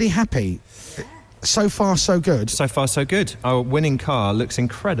 Is everybody happy? So far, so good. So far, so good. Our winning car looks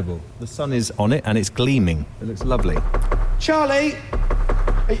incredible. The sun is on it and it's gleaming. It looks lovely. Charlie,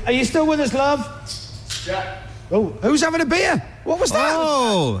 are you still with us, love? Yeah. Oh, who's having a beer? What was that?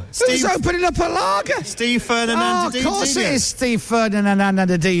 Oh, who's opening up a lager? Steve Ferdinand. Oh, of course it is Steve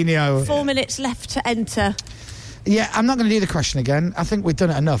Ferdinand. 4 minutes left to enter. Yeah, I'm not going to do the question again. I think we've done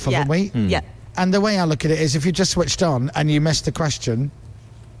it enough, haven't we? Yeah. And the way I look at it is if you just switched on and you missed the question,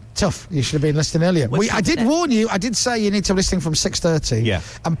 tough. You should have been listening earlier. I did warn you. I did say you need to be listening from 6:30. Yeah.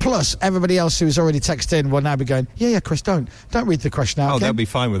 And plus, everybody else who's already texted in will now be going, yeah, Chris, don't read the question out. Oh, okay? they'll be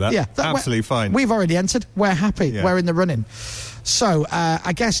fine with that. Yeah. Absolutely fine. We've already entered. We're happy. Yeah. We're in the running. So,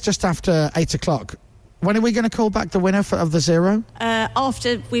 I guess just after 8 o'clock, when are we going to call back the winner of the zero?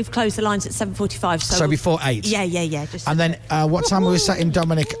 After we've closed the lines at 7:45. So before 8? Yeah. Just And then what time are we setting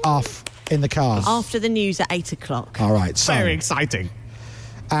Dominic off in the car? after the news at 8 o'clock. All right. So, Very exciting.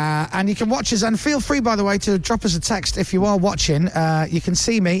 And you can watch us, and feel free, by the way, to drop us a text if you are watching. You can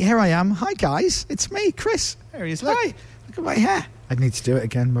see me. Here I am. Hi, guys. It's me, Chris. There he is. Hi. Look at my hair. I need to do it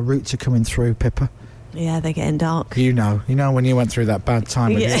again. My roots are coming through, Pippa. Yeah, they're getting dark. You know when you went through that bad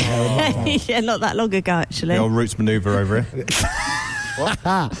time with your hair. Yeah, not that long ago, actually. The old roots manoeuvre over here.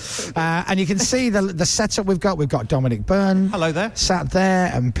 And you can see the setup we've got. We've got Dominic Byrne. Hello there. Sat there,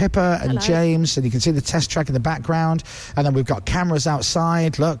 and Pippa and Hello. James, and you can see the test track in the background. And then we've got cameras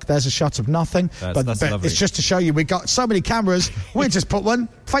outside. Look, there's a shot of nothing. That's lovely. It's just to show you we've got so many cameras, we just put one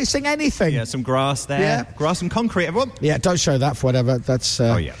facing anything. Yeah, some grass there. Yeah. Grass and concrete, everyone. Yeah, don't show that for whatever. That's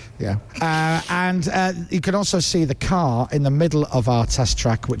yeah. And you can also see the car in the middle of our test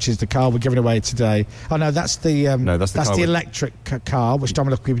track, which is the car we're giving away today. Oh no, that's the that's the electric car which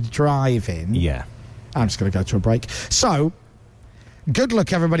Dominic will be driving. Yeah. I'm just going to go to a break. So, good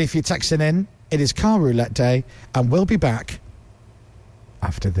luck everybody if you're texting in. It is Car Roulette Day, and we'll be back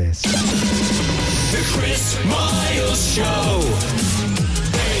after this. The Chris Miles Show.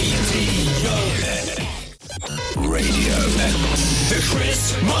 Radio X. The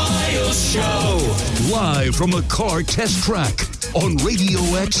Chris Miles Show. Live from a car test track on Radio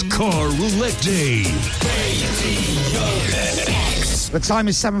X Car Roulette Day. The time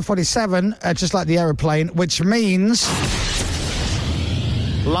is 7:47, just like the aeroplane, which means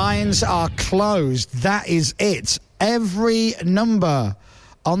lines are closed. That is it. Every number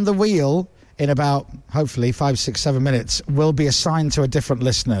on the wheel in about, hopefully, 5, 6, 7 minutes will be assigned to a different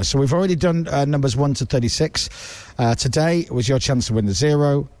listener. So we've already done numbers 1 to 36. Today was your chance to win the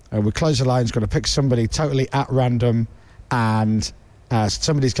 0. We close the lines, going to pick somebody totally at random, and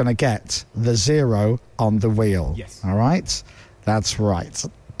somebody's going to get the 0 on the wheel. Yes. All right? That's right.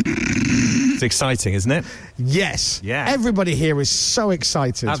 It's exciting, isn't it? Yes. Yeah. Everybody here is so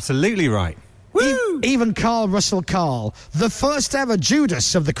excited. Absolutely right. Woo! Even Carl Russell Carl, the first ever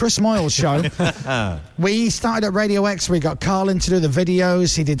Judas of the Chris Moyles Show. We started at Radio X. We got Carl in to do the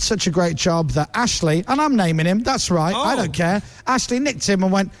videos. He did such a great job that Ashley, and I'm naming him, that's right, I don't care. Ashley nicked him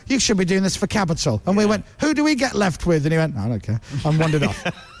and went, you should be doing this for Capital. And we went, who do we get left with? And he went, I don't care. And wandered off.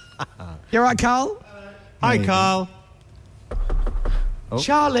 You all right, Carl? Hi, Carl. Oh.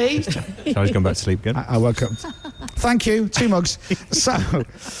 Charlie. Charlie's gone back to sleep again. I woke up. Thank you. 2 mugs. So,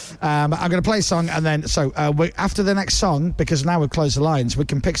 I'm going to play a song, and then, after the next song, because now we've closed the lines, we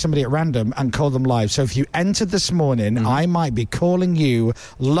can pick somebody at random and call them live. So if you entered this morning, I might be calling you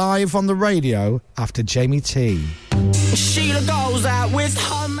live on the radio after Jamie T. Sheila goes out with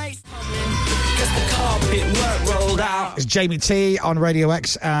her mates because the carpet weren't rolled out. It's Jamie T on Radio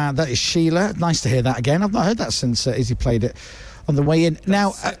X. That is Sheila. Nice to hear that again. I've not heard that since Izzy played it on the way in.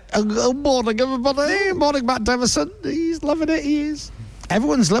 Now, good morning, everybody. Morning, Matt Devison. He's loving it. He is.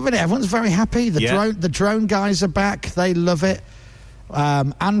 Everyone's loving it. Everyone's very happy. The drone guys are back. They love it.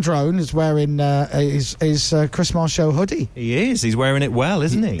 Androne is wearing his Chris Moyles Show hoodie. He is. He's wearing it well,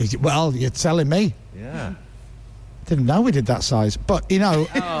 isn't he? Well, you're telling me. Yeah. Didn't know we did that size. But,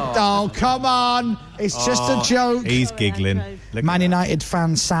 oh come on. It's just a joke. He's giggling. Man United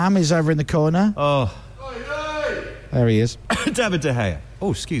fan Sam is over in the corner. Oh. There he is. David De Gea.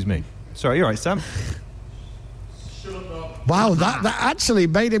 Oh, excuse me. Sorry, you're right, Sam. Wow, that actually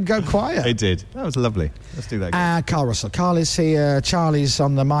made him go quiet. It did. That was lovely. Let's do that again. Carl Russell. Carl is here. Charlie's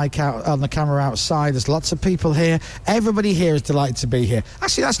on the mic on the camera outside. There's lots of people here. Everybody here is delighted to be here.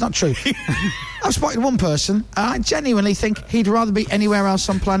 Actually, that's not true. I've spotted one person, and I genuinely think he'd rather be anywhere else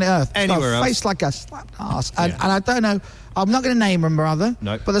on planet Earth. Anywhere else. Face like a slapped arse. And I don't know. I'm not going to name him, rather.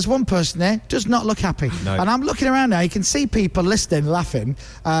 No. But there's one person there does not look happy. No. And I'm looking around now. You can see people listening, laughing.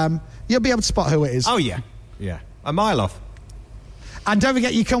 You'll be able to spot who it is. Oh, yeah. Yeah. A mile off. And don't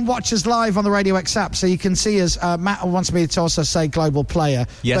forget, you can watch us live on the Radio X app, so you can see us. Matt wants me to also say Global Player.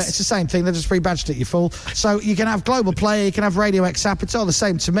 Yes. But it's the same thing. They just rebadged it, you fool. So you can have Global Player, you can have Radio X app. It's all the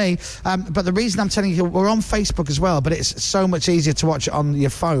same to me. But the reason I'm telling you, we're on Facebook as well, but it's so much easier to watch it on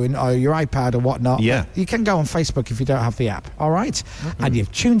your phone or your iPad or whatnot. Yeah. But you can go on Facebook if you don't have the app, all right? Mm-hmm. And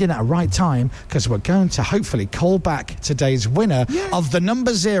you've tuned in at the right time, because we're going to hopefully call back today's winner of the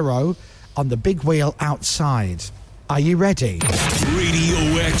number 0 on the big wheel outside. Are you ready? Radio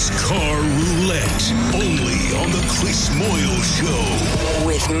X Car Roulette, only on the Chris Moyles Show.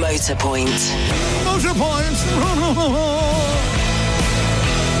 With Motorpoint.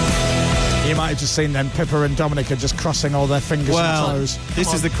 You might have just seen then Pippa and Dominic are just crossing all their fingers and toes.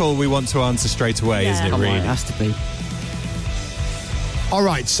 This is the call we want to answer straight away, isn't it, really? It has to be. All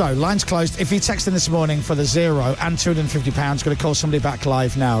right, so lines closed. If you text in this morning for the 0 and £250, going to call somebody back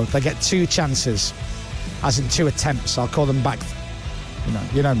live now. They get 2 chances. As in 2 attempts. I'll call them back.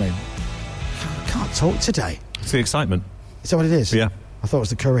 You know me. I can't talk today. It's the excitement. Is that what it is? Yeah. I thought it was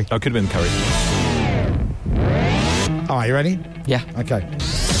the curry. Oh, it could have been curry. All right, you ready? Yeah. Okay.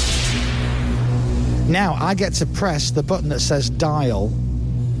 Now, I get to press the button that says dial,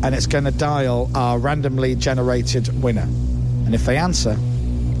 and it's going to dial our randomly generated winner. And if they answer,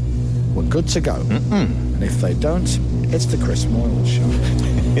 we're good to go. And if they don't, it's the Chris Moyles Show.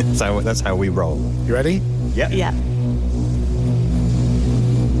 That's how we roll. You ready? Yeah. Yeah.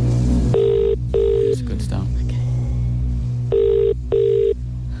 It's a good start.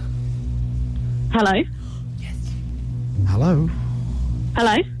 Hello. Hello.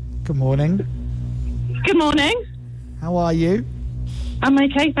 Hello. Good morning. Good morning. How are you? I'm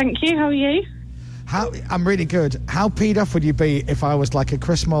okay, thank you. How are you? I'm really good. How peed off would you be if I was like a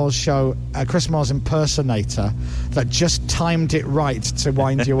Chris Moyles show, a Chris Moyles impersonator that just timed it right to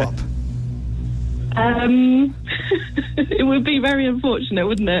wind you up? It would be very unfortunate,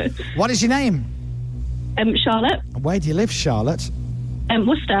 wouldn't it? What is your name? Charlotte. Where do you live, Charlotte?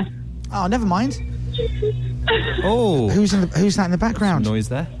 Worcester. Oh, never mind. Oh. Who's that in the background? Some noise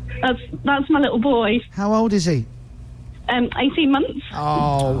there. That's my little boy. How old is he? 18 months.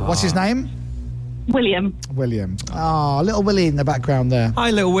 Oh, what's his name? William. Oh, little Willie in the background there.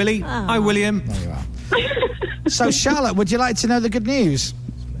 Hi, little Willie. Hi, William. There you are. So, Charlotte, would you like to know the good news?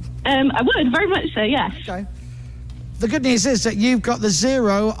 I would, very much so, yes. Okay. The good news is that you've got the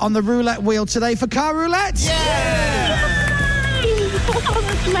 0 on the roulette wheel today for car roulette. Yeah! Oh,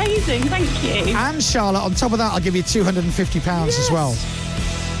 that's amazing, thank you. And Charlotte, on top of that, I'll give you £250 as well.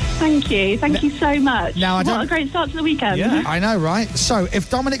 Thank you so much. Now, what a great start to the weekend. Yeah. I know, right? So, if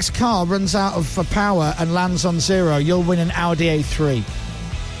Dominic's car runs out of power and lands on 0, you'll win an Audi A3.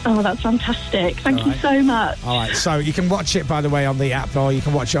 Oh, that's fantastic. Thank you so much. All right, so you can watch it, by the way, on the app, or you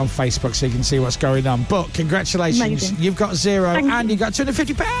can watch it on Facebook so you can see what's going on. But congratulations, Amazing. You've got 0 and you got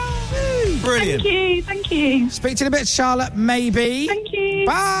 £250. Brilliant. Thank you. Speak to you in a bit, Charlotte, maybe. Thank you.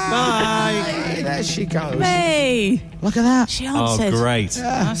 Bye. There she goes. Hey. Look at that. She answered. Oh, great.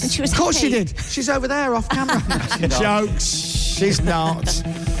 Yeah. And she was Of course happy. she did. She's over there off camera. Jokes. She's not.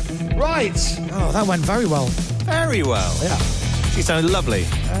 Right. Oh, that went very well. Very well. Yeah. She sounded lovely.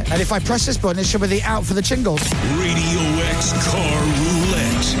 And if I press this button, it should be the out for the jingles. Radio X Car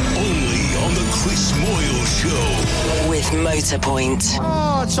Roulette. Only on the Chris Moyles Show. With Motorpoint.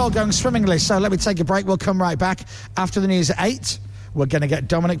 Oh, it's all going swimmingly. So let me take a break. We'll come right back. After the news at 8, we're going to get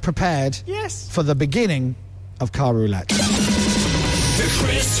Dominic prepared for the beginning of Car Roulette. The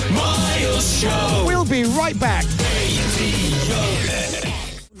Chris Moyles Show. We'll be right back.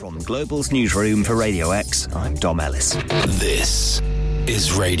 From Global's newsroom for Radio X, I'm Dom Ellis. This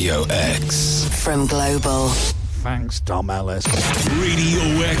is Radio X. From Global. Thanks, Dom Ellis. Radio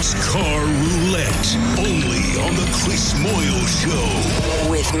X Car Roulette. Only on the Chris Moyles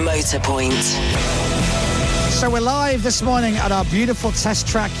Show. With Motorpoint. So we're live this morning at our beautiful test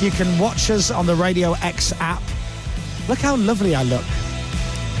track. You can watch us on the Radio X app. Look how lovely I look.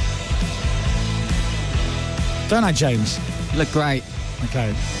 Don't I, James? You look great.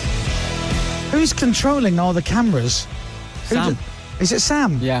 Okay. Who's controlling all the cameras? Sam. Is it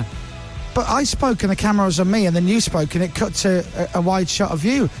Sam? Yeah. But I spoke and the camera was on me, and then you spoke and it cut to a wide shot of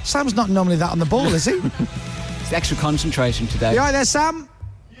you. Sam's not normally that on the ball, is he? It's extra concentration today. You all right there, Sam?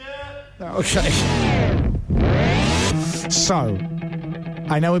 Yeah. Okay. So,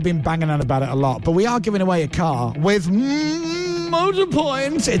 I know we've been banging on about it a lot, but we are giving away a car with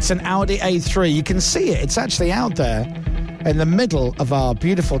Motorpoint. It's an Audi A3. You can see it. It's actually out there in the middle of our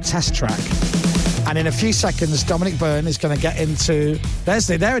beautiful test track. And in a few seconds, Dominic Byrne is going to get into...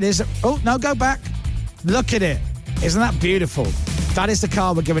 There it is. Oh, no, go back. Look at it. Isn't that beautiful? That is the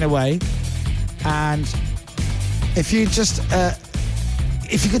car we're giving away. And if you just...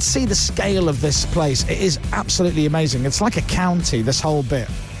 if you could see the scale of this place, it is absolutely amazing. It's like a county, this whole bit.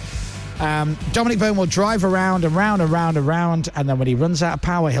 Dominic Byrne will drive around and round and round and round, and then when he runs out of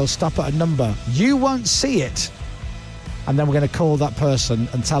power, he'll stop at a number. You won't see it. And then we're going to call that person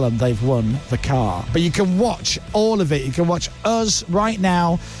and tell them they've won the car. But you can watch all of it. You can watch us right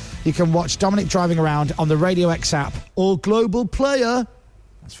now. You can watch Dominic driving around on the Radio X app or Global Player.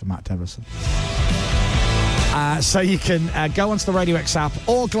 That's for Matt Deverson. So you can go onto the Radio X app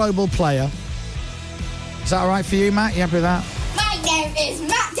or Global Player. Is that all right for you, Matt? You happy with that? My name is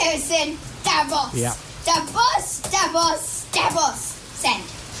Matt Deverson. Davos. Yeah. Davos. Send.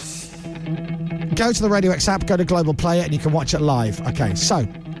 Go to the Radio X app, go to Global Player, and you can watch it live. Okay, so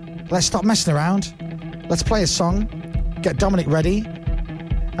let's stop messing around. Let's play a song, get Dominic ready,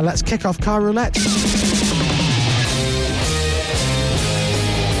 and let's kick off Car Roulette.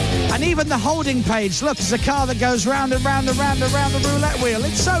 And And even the holding page, look, there's a car that goes round and round and round and round the roulette wheel.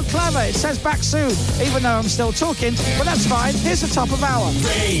 It's so clever. It says back soon, even though I'm still talking, but that's fine. Here's the top of hour.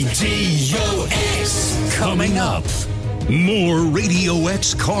 Radio X coming up. More Radio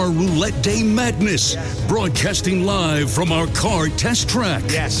X Car Roulette Day madness. Broadcasting live from our car test track.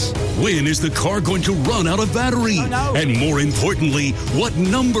 Yes. When is the car going to run out of battery? Oh, no. And more importantly, what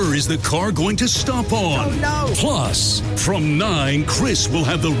number is the car going to stop on? Oh, no. Plus, from 9, Chris will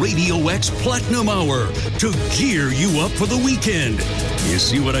have the Radio X Platinum Hour to gear you up for the weekend. You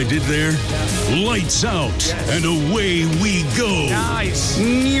see what I did there? Lights out, and away we go. Nice.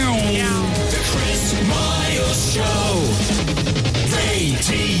 The Chris Moyles Show.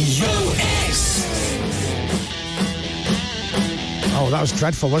 Radio X. Oh, that was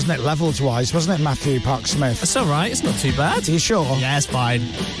dreadful, wasn't it? Levels-wise, wasn't it, Matthew Park-Smith? It's all right. It's not too bad. Are you sure? Yeah, it's fine.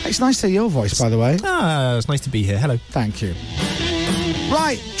 It's nice to hear your voice, by the way. Ah, it's nice to be here. Hello. Thank you.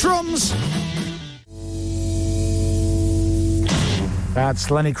 Right, drums.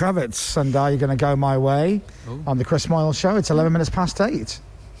 That's Lenny Kravitz, and Are You Going to Go My Way on the Chris Moyles Show. It's 11 minutes past 8.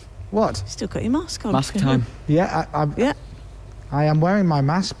 What? Still got your mask on. Mask time. Yeah, I am wearing my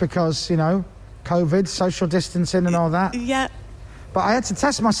mask because, you know, COVID, social distancing and all that. Yeah. But I had to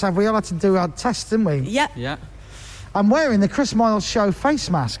test myself. We all had to do our test, didn't we? Yeah. Yeah. I'm wearing the Chris Moyles Show face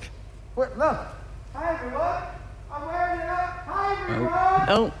mask. Wait, look. Hi, everyone. I'm wearing it up. Hi, everyone.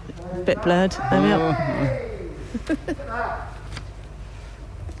 Oh, bit blurred. There we are.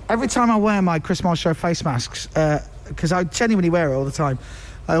 Every time I wear my Chris Moyles Show face masks, because I genuinely wear it all the time,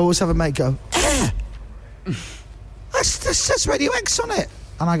 I always have a mate go, that says Radio X on it.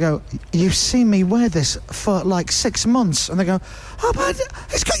 And I go, you've seen me wear this for like 6 months. And they go, oh, but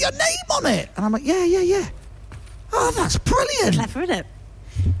it's got your name on it. And I'm like, yeah. Oh, that's brilliant. Clever, isn't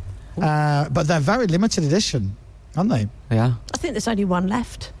it? But they're very limited edition, aren't they? Yeah. I think there's only one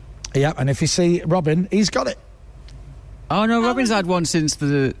left. Yeah, and if you see Robin, he's got it. Oh no, Robin's had one since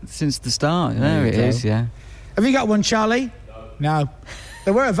the start. There it is. Yeah. Have you got one, Charlie? No. They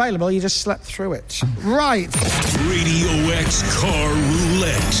were available, you just slept through it. Right. Radio X Car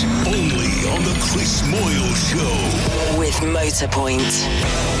Roulette. Only on the Chris Moyles Show. With Motorpoint.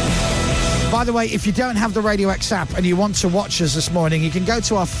 By the way, if you don't have the Radio X app and you want to watch us this morning, you can go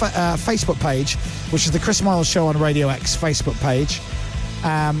to our Facebook page, which is the Chris Moyles Show on Radio X Facebook page.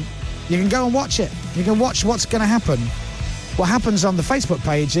 You can go and watch it. You can watch what's going to happen. What happens on the Facebook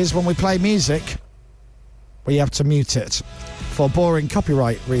page is when we play music, we have to mute it for boring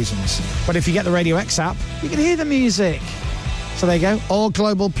copyright reasons. But if you get the Radio X app, you can hear the music. So there you go. All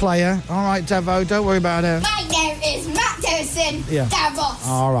global player. All right, Devo, don't worry about it. My name is Matt Dawson, Davos.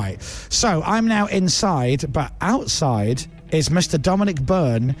 All right. So I'm now inside, but outside is Mr. Dominic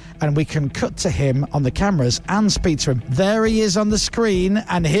Byrne, and we can cut to him on the cameras and speak to him. There he is on the screen,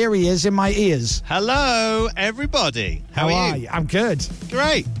 and here he is in my ears. Hello, everybody. How are you? I'm good.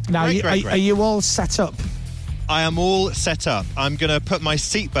 Great. Now, Great. Are you all set up? I am all set up. I'm going to put my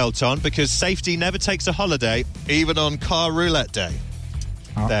seatbelt on because safety never takes a holiday, even on car roulette day.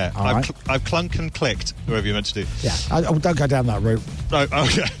 There. I've clunk and clicked, whoever you're meant to do. Yeah. Don't go down that route. Oh,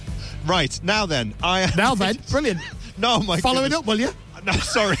 okay. Right. Now then. Brilliant. No, my Follow it goodness. up, will you? No,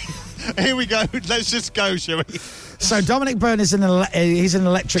 sorry. Here we go. Let's just go, shall we? So Dominic Byrne is he's an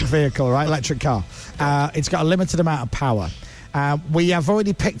electric vehicle, right? Electric car. It's got a limited amount of power. We have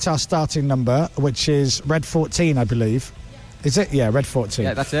already picked our starting number, which is Red 14, I believe. Is it? Yeah, Red 14.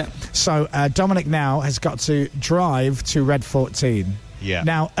 Yeah, that's it. So Dominic now has got to drive to Red 14. Yeah.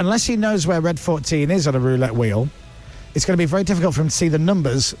 Now, unless he knows where Red 14 is on a roulette wheel, it's going to be very difficult for him to see the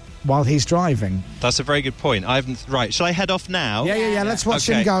numbers while he's driving. That's a very good point. Right, shall I head off now? Yeah. Let's watch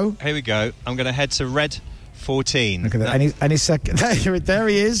him go. Here we go. I'm going to head to Red 14. Look at that. Any second. There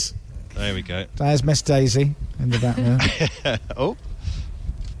he is. There we go. There's Miss Daisy in the back there.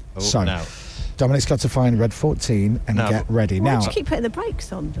 So, now. Dominic's got to find Red 14 and get ready. Why now, do you keep putting the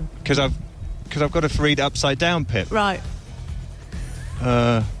brakes on? Because I've got to read upside down, Pip. Right.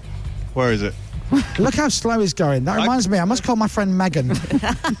 Where is it? Look how slow he's going. That reminds me, I must call my friend Megan.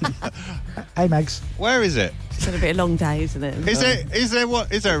 Hey, Megs. Where is it? It's going to be a long day, isn't it? Is there a Red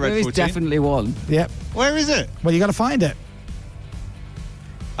 14? There is definitely one. Yep. Where is it? Well, you got to find it.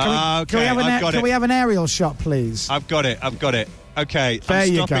 Okay, Can we have an aerial shot, please? I've got it. Okay, there I'm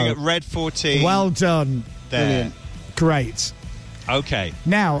you stopping go. at Red 14. Well done. There. Brilliant. Great. Okay.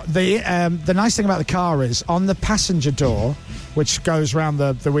 Now, the nice thing about the car is on the passenger door, which goes round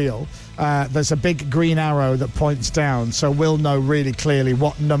the wheel, there's a big green arrow that points down, so we'll know really clearly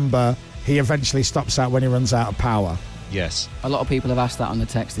what number he eventually stops at when he runs out of power. Yes. A lot of people have asked that on the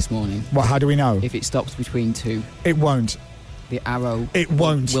text this morning. Well, how do we know? If it stops between 2. It won't. the arrow It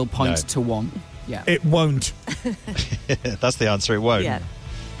won't. will point No. to 1. Yeah. It won't. That's the answer. It won't. Yeah.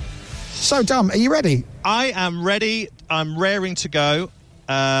 So, Dom, are you ready? I am ready. I'm raring to go.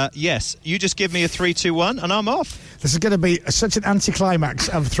 Yes. You just give me a 3, 2, 1, and I'm off. This is going to be such an anticlimax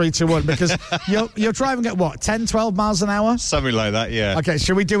of 3, 2, 1 because you're driving at what, 10, 12 miles an hour? Something like that. Yeah. Okay,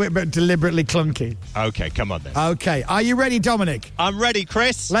 shall we do it but deliberately clunky? Okay. Come on then. Okay, are you ready, Dominic? I'm ready,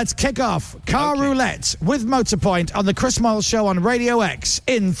 Chris. Let's kick off Car Roulette with Motorpoint on the Chris Moyles Show on Radio X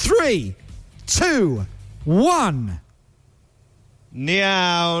in 3, 2, 1.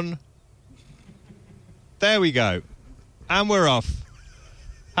 Nyan. There we go. And we're off.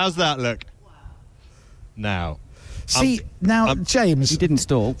 How's that look? Now. See, James... You didn't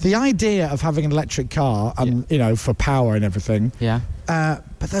stall. The idea of having an electric car, and for power and everything... Yeah.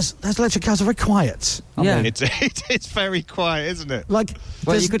 But those electric cars are very quiet. Yeah. It's very quiet, isn't it? Like,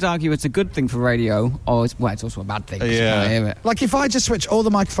 well, you could argue it's a good thing for radio, or it's also a bad thing. 'Cause you can't hear it. Like, if I just switch all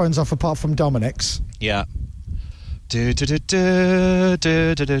the microphones off apart from Dominic's... Yeah.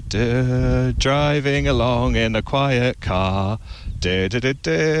 Driving along in a quiet car. Boom.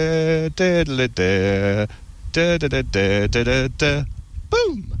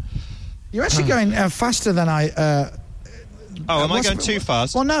 You're actually going faster than I... am I going too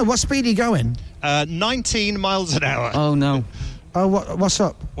fast? Well, no. What speed are you going? 19 miles an hour. Oh, no. Oh, what's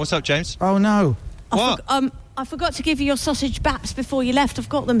up? What's up, James? Oh, no. What? I forgot to give you your sausage baps before you left. I've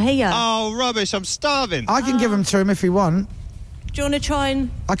got them here. Oh, rubbish. I'm starving. I can give them to him if you want. Do you want to try and...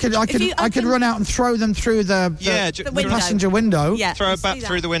 I could run out and throw them through the passenger window. Yeah, throw it back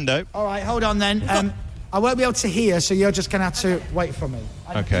through the window. All right, hold on then. I won't be able to hear, so you're just going to have to wait for me.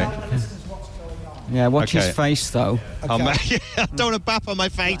 Okay. Yeah, watch his face, though. Okay. I don't want a bap on my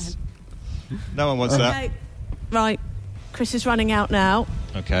face. No one wants that. Right. Chris is running out now.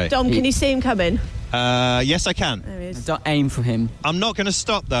 Okay. Dom, can you see him coming? Yes, I can. There he is. Don't aim for him. I'm not going to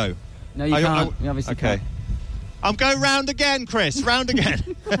stop, though. No, you can't. You obviously can't. I'm going round again, Chris. Round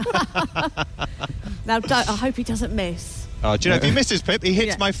again. Now, I hope he doesn't miss. Oh, do you know, if he misses, Pip, he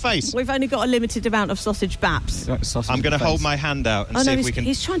hits my face. We've only got a limited amount of sausage baps. I'm going to hold my hand out and see if we can...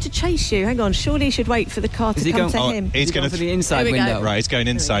 He's trying to chase you. Hang on. Surely he should wait for the car to come to him. He's going for the inside window. Right, he's going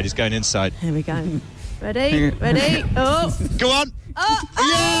inside. He's going inside. Here we go. Ready? Ready? Oh. Go on.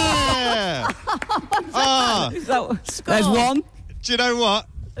 Yeah! There's one. Do you know what?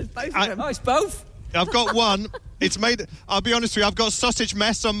 There's both of them. Oh, it's both. I've got one. It's made... I'll be honest with you, I've got sausage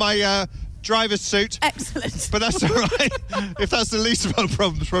mess on my driver's suit. Excellent. But that's all right. If that's the least of our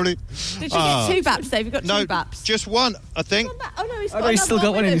problems, probably. Did you get 2 baps, Dave? You've got 2 baps. Just one, I think. Oh, no, he's still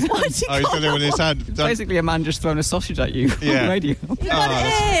got one in his hand. He's he's got one in his hand. Basically, a man just throwing a sausage at you on the radio. You got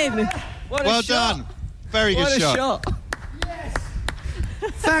it in. Well done. Very good shot. Yes.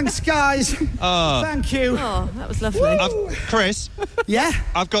 Thanks, guys. Thank you. Oh, that was lovely. Chris? Yeah?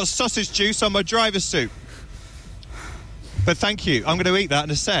 I've got sausage juice on my driver's suit. But thank you. I'm going to eat that in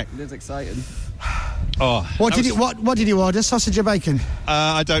a sec. It is exciting. Oh, what did you order? Sausage or bacon?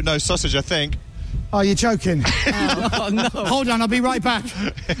 I don't know. Sausage, I think. Oh, you're joking. Oh, no. Hold on, I'll be right back.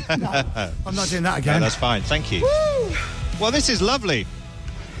 No, I'm not doing that again. No, that's fine. Thank you. Woo. Well, this is lovely.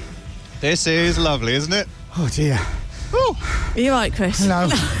 This is lovely, isn't it? Oh, dear. Woo. Are you right, Chris? No.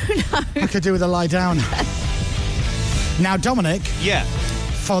 I could do with a lie down. Now, Dominic. Yeah.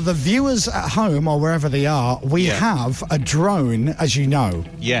 For the viewers at home or wherever they are, we have a drone, as you know.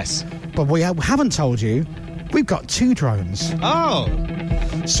 Yes. But we haven't told you, we've got 2 drones. Oh.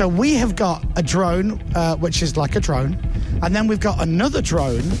 So we have got a drone, which is like a drone, and then we've got another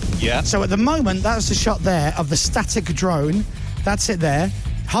drone. Yeah. So at the moment, that's the shot there of the static drone. That's it there,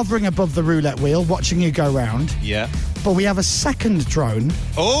 hovering above the roulette wheel, watching you go round. Yeah. But we have a second drone.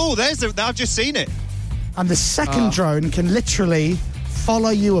 Oh, I've just seen it. And the second drone can literally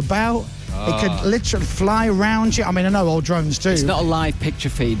follow you about. It could literally fly around you. I mean, I know all drones do. It's not a live picture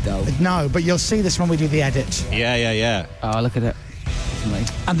feed, though. No, but you'll see this when we do the edit. Yeah. Oh, look at it.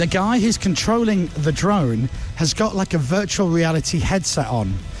 And the guy who's controlling the drone has got like a virtual reality headset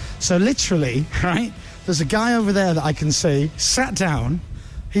on. So literally, right, there's a guy over there that I can see, sat down.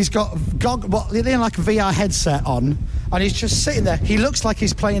 He's got like a VR headset on, and he's just sitting there. He looks like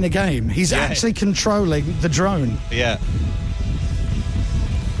he's playing a game. He's actually controlling the drone. Yeah.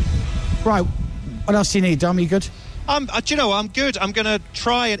 Right. What else do you need, Dom? You good? Do you know what? I'm good. I'm going to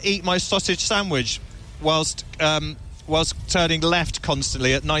try and eat my sausage sandwich whilst turning left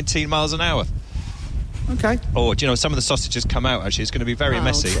constantly at 19 miles an hour. Okay. Oh, do you know, some of the sausages come out, actually. It's going to be very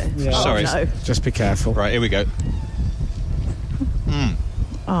messy. Yeah. Sorry. Oh, no. Just be careful. Right, here we go.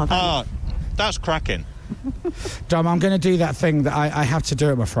 Oh, that's cracking. Dom, I'm going to do that thing that I have to do,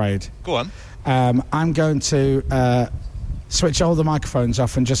 I'm afraid. Go on. I'm going to switch all the microphones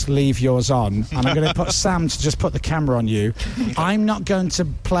off and just leave yours on. And I'm going to put Sam to just put the camera on you. I'm not going to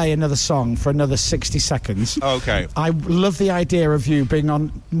play another song for another 60 seconds. Okay. I love the idea of you being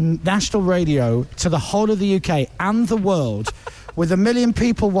on national radio to the whole of the UK and the world with 1 million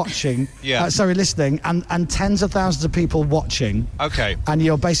people watching, listening, and tens of thousands of people watching. Okay. And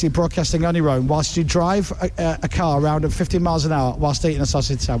you're basically broadcasting on your own whilst you drive a car around at 50 miles an hour whilst eating a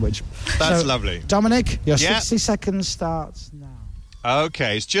sausage sandwich. That's lovely. Dominic, your 60 seconds starts now.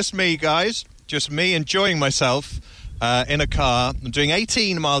 Okay, it's just me, guys. Just me enjoying myself in a car. I'm doing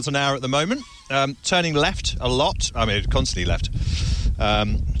 18 miles an hour at the moment, turning left a lot. I mean, constantly left.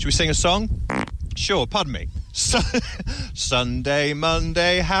 Should we sing a song? Sure, pardon me. Sunday,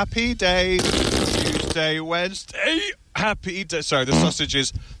 Monday, happy day. Tuesday, Wednesday, happy day. Sorry, the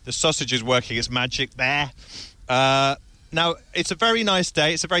sausage is working its magic there. Now, it's a very nice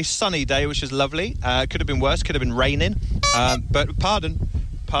day. It's a very sunny day, which is lovely. Could have been worse. Could have been raining. But pardon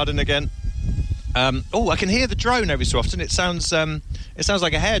again. I can hear the drone every so often. It sounds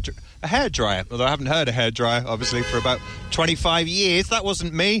like a hairdryer. Although I haven't heard a hairdryer, obviously, for about 25 years. That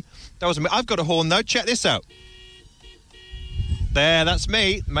wasn't me. I've got a horn though. Check this out. There, that's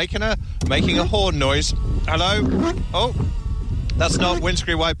me making a horn noise. Hello. Oh, that's not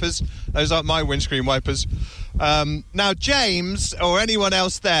windscreen wipers. Those aren't my windscreen wipers. Now, James or anyone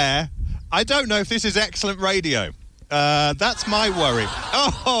else there, I don't know if this is excellent radio. That's my worry.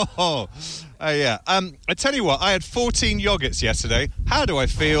 Oh yeah. I tell you what, I had 14 yogurts yesterday. How do I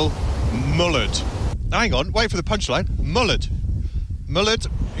feel? Mullered. Hang on, wait for the punchline. Mullered.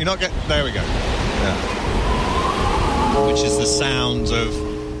 You're not getting... There we go. Yeah. Which is the sound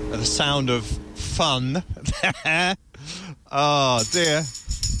of fun. Oh dear.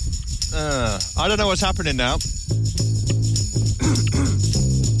 I don't know what's happening now.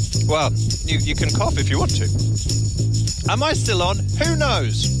 Well, you can cough if you want to. Am I still on? Who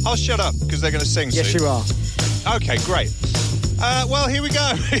knows? I'll shut up because they're going to sing soon. Yes, you are. Okay, great. Well, here we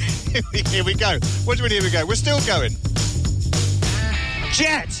go. Here we go. What do we mean, here we go? We're still going.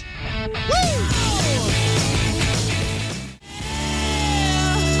 Jet! Woo!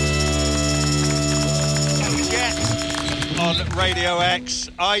 Jet on Radio X.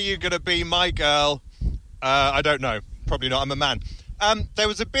 Are you going to be my girl? I don't know. Probably not. I'm a man. There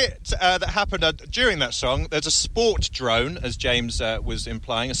was a bit that happened during that song. There's a sport drone, as James was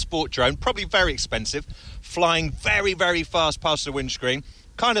implying, a sport drone, probably very expensive, flying very, very fast past the windscreen,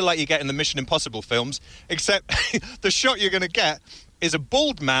 kind of like you get in the Mission Impossible films, except the shot you're going to get is a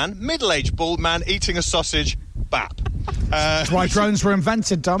bald man, middle-aged bald man, eating a sausage. Bap. That's why drones were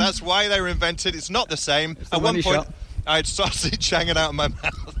invented, Dom. That's why they were invented. It's not the same. At one point, I had sausage hanging out of my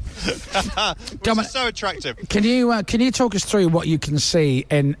mouth. Which is so attractive. Can you talk us through what you can see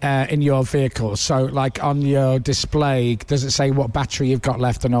in your vehicle? So, like on your display, does it say what battery you've got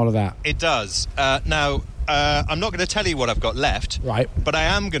left and all of that? It does. Now, I'm not going to tell you what I've got left. Right. But I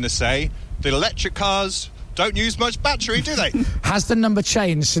am going to say the electric cars don't use much battery, do they? Has the number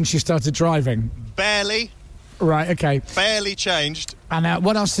changed since you started driving? Barely. Right. Okay. Barely changed. And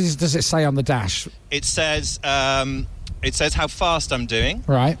what else does it say on the dash? It says how fast I'm doing.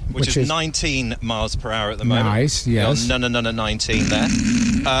 Right. Which is 19 miles per hour at the moment. Nice, yes. No, 19 there.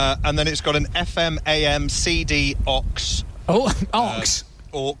 And then it's got an FM, AM, CD, aux. Oh, aux.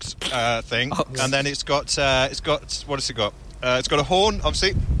 Aux thing. Aux. And then it's got, what has it got? It's got a horn,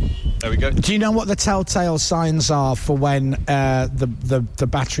 obviously. There we go. Do you know what the telltale signs are for when the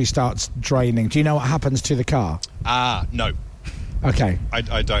battery starts draining? Do you know what happens to the car? No. Okay.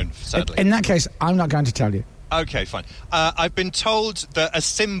 I don't, sadly. In that case, I'm not going to tell you. Okay, fine. I've been told that a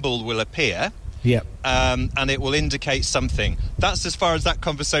symbol will appear. Yep. And it will indicate something. That's as far as that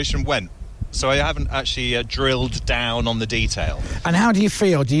conversation went. So I haven't actually drilled down on the detail. And how do you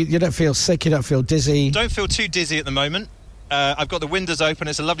feel? You don't feel sick? You don't feel dizzy? Don't feel too dizzy at the moment. I've got the windows open.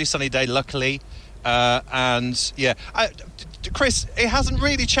 It's a lovely sunny day, luckily. And, yeah. Chris, it hasn't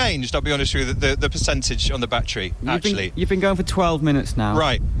really changed, I'll be honest with you, the percentage on the battery, actually. You've been going for 12 minutes now.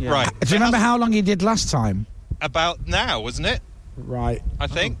 Right, yeah. Right. Do you remember how long you did last time? About now, wasn't it? Right. I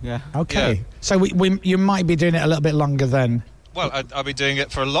think. Yeah. Okay. Yeah. So you might be doing it a little bit longer then. Well, I'll be doing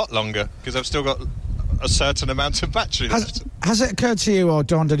it for a lot longer, because I've still got a certain amount of battery left. Has it occurred to you or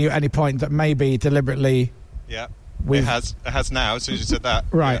dawned on you at any point that maybe deliberately... Yeah, it has now, as soon as you said that.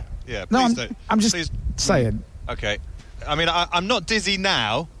 Right. Yeah, no, don't. I'm just please. saying. Okay. I mean, I'm not dizzy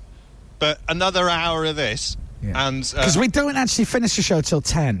now, but another hour of this, and... Because we don't actually finish the show till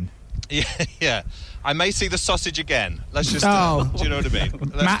 10. Yeah. I may see the sausage again. Let's just... do you know what I mean?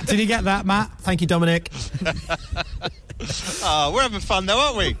 Matt, did you get that, Matt? Thank you, Dominic. We're having fun, though,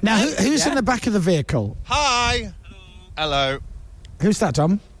 aren't we? Now, who's in the back of the vehicle? Hi. Hello. Who's that,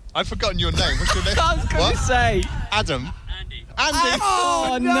 Dom? I've forgotten your name. What's your name? I was going to say. Adam. Andy.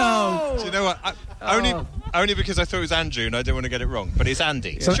 Oh, no. Do you know what? Only because I thought it was Andrew and I didn't want to get it wrong. But it's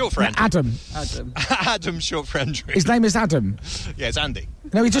Andy. So, short for Andrew. Adam. Adam, short for Andrew. His name is Adam. Yeah, it's Andy.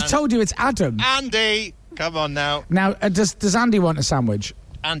 No, he just told you it's Adam. Andy! Come on now. Now, does Andy want a sandwich?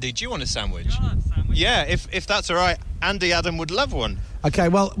 Andy, do you want a sandwich? Yeah, if that's all right. Andy Adam would love one. Okay,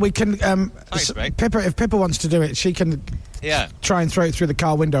 well, we can... Thanks, mate. If Pippa wants to do it, she can try and throw it through the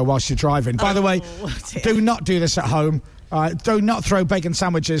car window whilst you're driving. By the way, do not do this at home. Do not throw bacon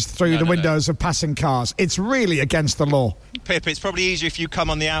sandwiches through the windows of passing cars. It's really against the law. Pip, it's probably easier if you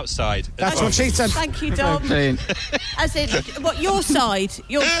come on the outside. That's what she said. Thank you, Dom. As in, what, your side?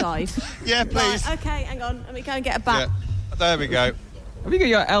 Your side? Yeah, please. Right, okay, hang on. Let me go and get a bat. Yeah. There we go. Have you got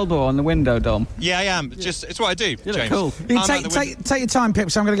your elbow on the window, Dom? Yeah, I am. It's what I do, You look James. cool. You take your time, Pip,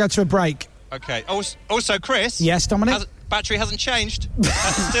 so I'm going to go to a break. Okay. Also, Chris. Yes, Dominic? Battery hasn't changed.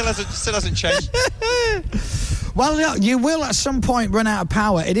 still hasn't changed. Well, you will at some point run out of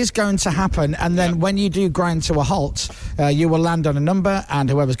power. It is going to happen, and then when you do grind to a halt, you will land on a number, and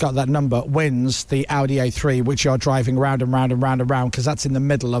whoever's got that number wins the Audi A3, which you're driving round and round and round and round, because that's in the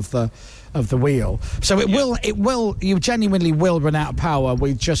middle of the wheel. So it will. You genuinely will run out of power.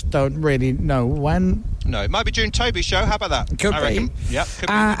 We just don't really know when. No, it might be during Toby's show. How about that? Could I be. reckon. Yep.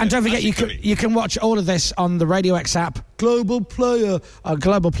 And don't forget, you can watch all of this on the Radio X app, Global Player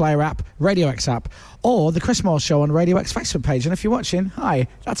app, Radio X app, or the Chris Moore Show on Radio X Facebook page. And if you're watching, hi,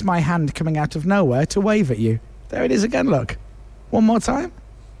 that's my hand coming out of nowhere to wave at you. There it is again. Look, one more time.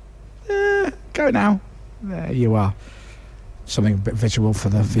 Go now. There you are. Something a bit visual for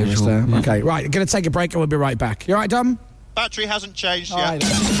the viewers there. Yeah. Okay, right. Going to take a break and we'll be right back. You all right, Dom? Battery hasn't changed yet. Right.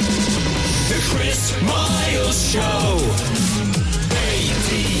 The Chris Miles Show.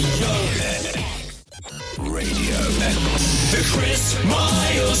 Radio X. The Chris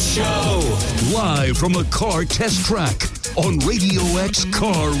Miles Show. Live from a car test track on Radio X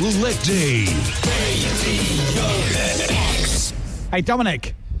Car Roulette Day. Radio X. Hey,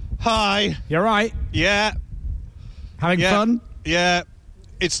 Dominic. Hi. You all right? Yeah. Having fun? Yeah.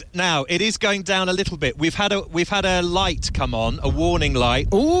 It is going down a little bit. We've had a light come on, a warning light,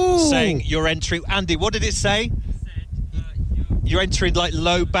 saying you're entering. Andy, what did it say? You're entering like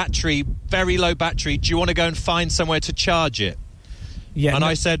low battery, very low battery. Do you want to go and find somewhere to charge it? Yeah. And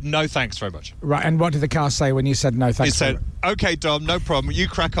I said no, thanks very much. Right. And what did the car say when you said no, thanks? It said, "Okay, Dom, no problem. You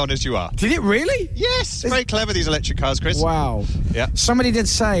crack on as you are." Did it really? Yes. Very clever, these electric cars, Chris. Wow. Yeah. Somebody did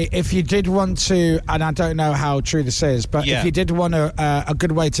say if you did want to, and I don't know how true this is, but if you did want a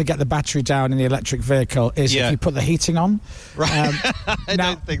good way to get the battery down in the electric vehicle is if you put the heating on. Right. I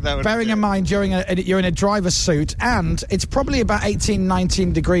don't think that would. Bearing in mind you're in a driver's suit and it's probably about 18,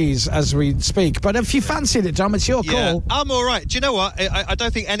 19 degrees as we speak. But if you fancied it, Dom, it's your call. I'm all right. Do you know what? I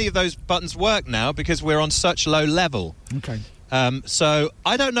don't think any of those buttons work now because we're on such low level. Okay. So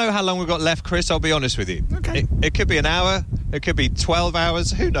I don't know how long we've got left, Chris. I'll be honest with you. Okay. It could be an hour. It could be 12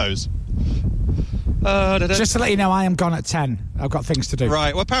 hours. Who knows? Just to let you know, I am gone at 10. I've got things to do.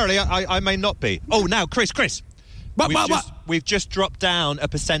 Right. Well, apparently I may not be. Oh, now, Chris. What? We've just dropped down a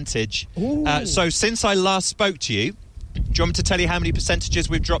percentage. So since I last spoke to you, do you want me to tell you how many percentages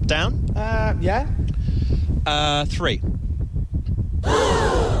we've dropped down? Yeah. 3.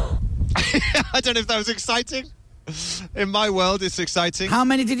 I don't know if that was exciting. In my world, it's exciting. How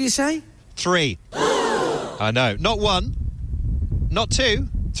many did you say? 3. I know. Not 1. Not 2.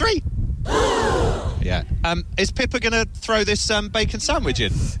 3. Yeah. Is Pippa going to throw this bacon sandwich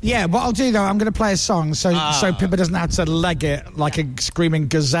in? Yeah, what I'll do, though, I'm going to play a song so Pippa doesn't have to leg it like a screaming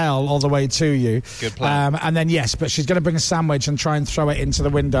gazelle all the way to you. Good plan. And then, yes, but she's going to bring a sandwich and try and throw it into the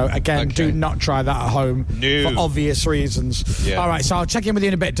window. Again, do not try that at home for obvious reasons. Yeah. All right, so I'll check in with you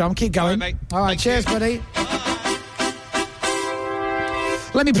in a bit, Dom. Keep going. All right, mate. All right, cheers, buddy.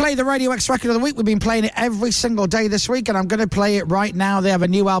 Let me play the Radio X record of the week. We've been playing it every single day this week, and I'm going to play it right now. They have a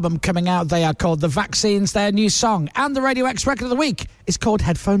new album coming out. They are called The Vaccines. Their new song and the Radio X record of the week is called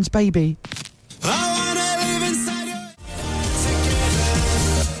Headphones Baby.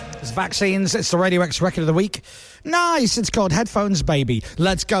 It's Vaccines. It's the Radio X record of the week. Nice. It's called Headphones Baby.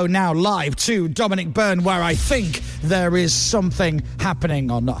 Let's go now live to Dominic Byrne, where I think there is something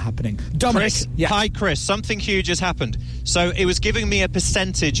happening or not happening. Dominic. Chris, Hi, Chris. Something huge has happened. So it was giving me a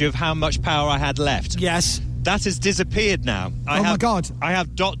percentage of how much power I had left. Yes. That has disappeared now. My God. I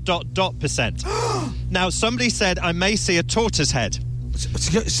have ... percent. Now, somebody said I may see a tortoise head.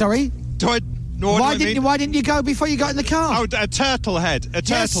 Sorry? Why didn't you go before you got in the car? Oh, a turtle head.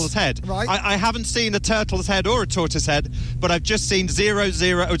 Turtle's head. Right. I haven't seen a turtle's head or a tortoise head, but I've just seen 0, it's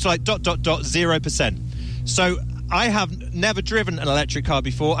like ... 0%. So I have never driven an electric car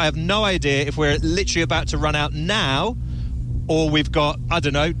before. I have no idea if we're literally about to run out now or we've got,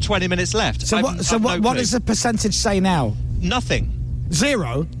 20 minutes left. So what does the percentage say now? Nothing.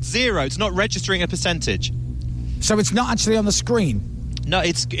 Zero? Zero. It's not registering a percentage. So it's not actually on the screen? No,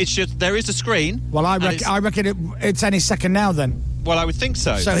 it's just, there is a screen. Well, I reckon it's any second now then. Well, I would think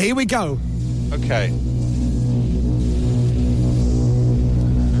so. So here we go. Okay.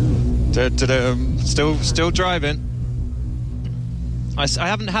 Still driving. I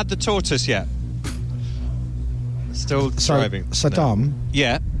haven't had the tortoise yet. Still driving. So Dom?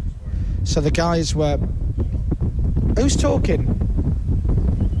 Yeah. So the guys were... Who's talking?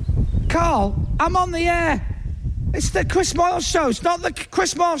 Carl, I'm on the air. It's the Chris Moyles show. It's not the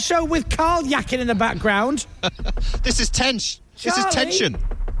Chris Moyles show with Carl yakking in the background. This is tense. This is tension.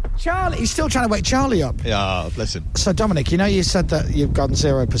 Charlie, he's still trying to wake Charlie up. Yeah, bless him. So, Dominic, you said that you've gone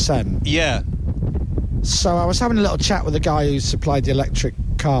 0%. Yeah. So I was having a little chat with the guy who supplied the electric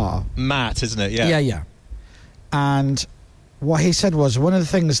car. Matt, isn't it? Yeah. Yeah. And what he said was one of the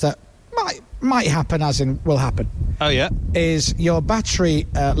things that might happen, as in will happen. Oh, yeah. Is your battery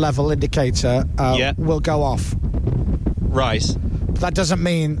level indicator will go off. Right. But that doesn't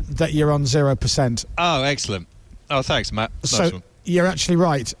mean that you're on 0%. Oh, excellent. Oh, thanks, Matt. Nice so one. You're actually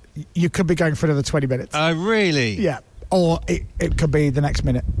right. You could be going for another 20 minutes. Oh, really? Yeah. Or it could be the next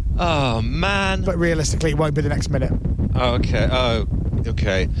minute. Oh, man. But realistically, it won't be the next minute. Oh, okay. Well,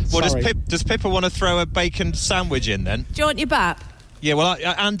 Sorry. does Pippa want to throw a bacon sandwich in, then? Do you want your bap? Yeah, well,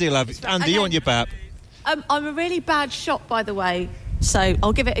 Andy will have it. Andy, you want your bap? I'm a really bad shot, by the way, so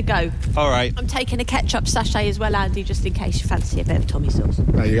I'll give it a go. All right. I'm taking a ketchup sachet as well, Andy, just in case you fancy a bit of Tommy sauce.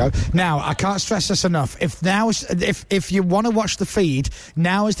 There you go. Now, I can't stress this enough. If you want to watch the feed,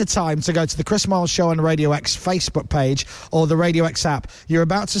 now is the time to go to the Chris Moyles Show on Radio X Facebook page or the Radio X app. You're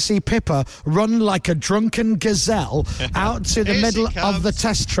about to see Pippa run like a drunken gazelle out to the middle of the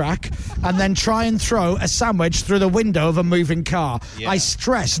test track and then try and throw a sandwich through the window of a moving car. Yeah. I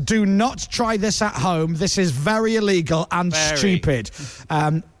stress, do not try this at home. This is very illegal and stupid.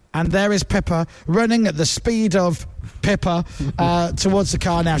 And there is Pippa running at the speed of Pippa towards the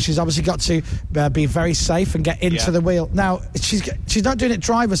car now. She's obviously got to be very safe and get into the wheel. Now, she's not doing it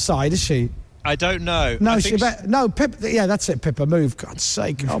driver's side, is she? I don't know. No, Pippa. Yeah, that's it, Pippa. Move. God's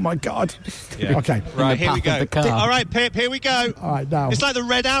sake. Oh, my God. Yeah. Okay. Right, here we go. All right, Pip, here we go. All right, now. It's like the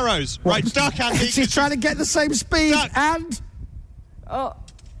red arrows. Right, duck, Andy. She's trying to get the same speed. Duck. And... Oh...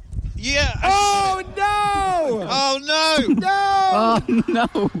 Yeah. Oh, no! Oh, no! No! Oh,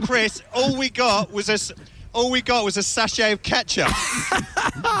 no. Chris, all we got was a sachet of ketchup.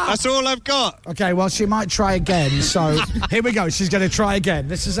 That's all I've got. Okay, well, she might try again, so here we go. She's going to try again.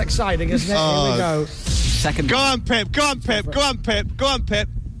 This is exciting, isn't it? Here we go. Second. Go on, Pip. Go on, Pip. Go on, Pip. Go on, Pip.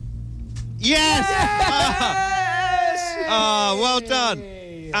 Yes! Yes! Oh, well done.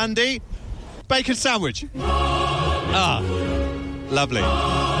 Andy, bacon sandwich. Lovely.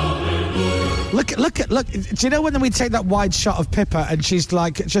 Look. Do you know when we take that wide shot of Pippa and she's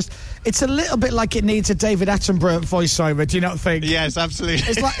like, it's a little bit like it needs a David Attenborough voiceover, do you not think? Yes, absolutely.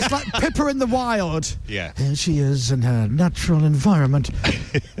 It's like Pippa in the wild. Yeah. Here she is in her natural environment,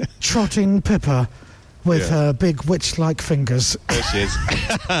 trotting Pippa with her big witch-like fingers. There she is.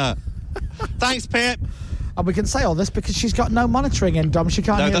 Thanks, Pip. And we can say all this because she's got no monitoring in, Dom. She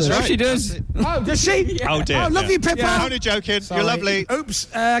can't hear that's us. right. She does. Oh, does she? Yeah. Oh, dear. Oh, love you, Pippa. Yeah. Only joking. Sorry. You're lovely. Oops.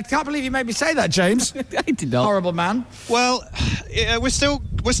 Can't believe you made me say that, James. I did not. Horrible man. Well, we're still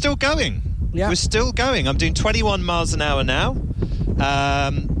going. Yeah. We're still going. I'm doing 21 miles an hour now.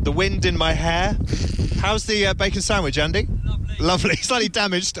 The wind in my hair. How's the bacon sandwich, Andy? Lovely. Slightly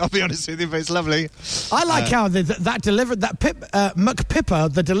damaged, I'll be honest with you, but it's lovely. I like how that delivered that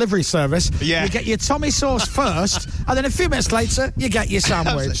McPippa, the delivery service. Yeah. You get your Tommy sauce first, and then a few minutes later, you get your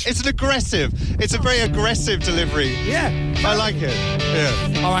sandwich. It's a very aggressive delivery. Yeah. I like it.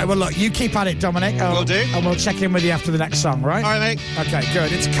 Yeah. All right, well, look, you keep at it, Dominic. Will do. And we'll check in with you after the next song, right? All right, mate. Okay,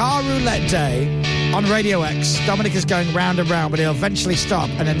 good. It's Car Roulette Day on Radio X. Dominic is going round and round, but he'll eventually stop,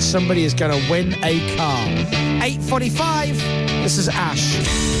 and then somebody is going to win a car. 8:45. This is Ash.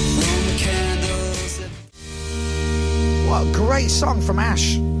 What a great song from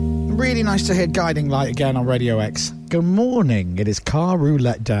Ash. Really nice to hear Guiding Light again on Radio X. Good morning. It is Car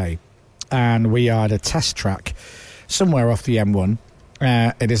Roulette Day, and we are at a test track somewhere off the M1.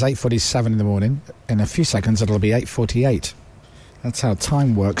 It is 8:47 in the morning. In a few seconds, it'll be 8:48. That's how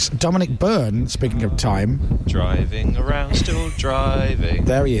time works. Dominic Byrne, speaking of time. Driving around, still driving.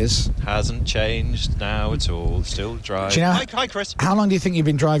 There he is. Hasn't changed now at all, still driving. Do you know, Hi, Chris. How long do you think you've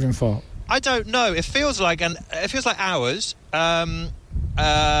been driving for? I don't know. It feels like hours.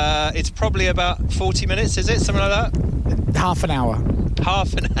 It's probably about 40 minutes, is it? Something like that? Half an hour.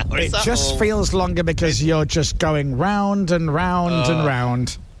 Half an hour. It just feels longer because you're just going round and round and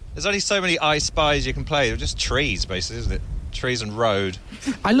round. There's only so many I Spies you can play. They're just trees, basically, isn't it? Trees and road.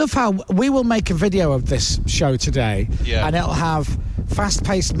 I love how we will make a video of this show today, Yeah. and it'll have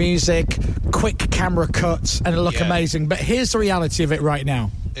fast-paced music, quick camera cuts, and it'll look amazing. But here's the reality of it right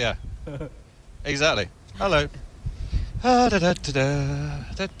now. Yeah. Exactly. Hello. How's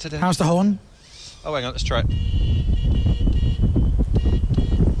the horn? Oh, hang on, let's try it.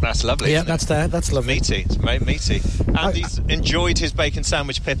 That's lovely. Yeah, that's there. That's lovely. Meaty. It's very meaty. Andy's enjoyed his bacon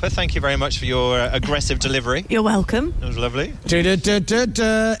sandwich, Pippa. Thank you very much for your aggressive delivery. You're welcome. That was lovely. Here it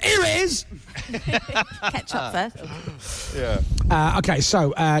is! Ketchup first. Yeah. Okay,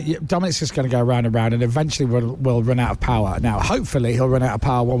 so Dominic's just going to go round and round, and eventually we'll run out of power. Now, hopefully he'll run out of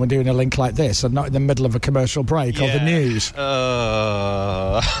power when we're doing a link like this and not in the middle of a commercial break or the news.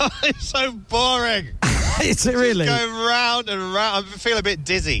 It's so boring. Is it really? Just going round and round. I feel a bit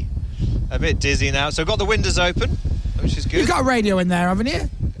dizzy. A bit dizzy now. So I've got the windows open, which is good. You've got a radio in there, haven't you?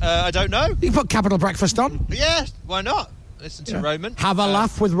 I don't know. You put Capital Breakfast on? Yeah, why not? Listen to Roman. Have a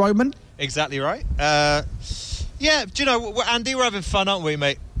laugh with Roman? Exactly right. Yeah, do you know, Andy, we're having fun, aren't we,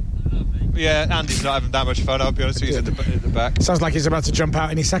 mate? Yeah, Andy's not having that much fun, I'll be honest with you. He's at the back. Sounds like he's about to jump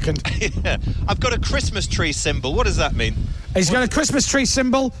out any second. Yeah. I've got a Christmas tree symbol. What does that mean? He's got a Christmas tree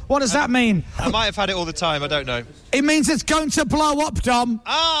symbol. What does that mean? I might have had it all the time, I don't know. It means it's going to blow up, Dom.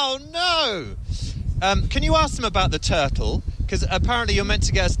 Oh, no! Can you ask them about the turtle? Because apparently you're meant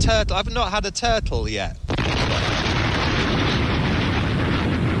to get us turtle. I've not had a turtle yet.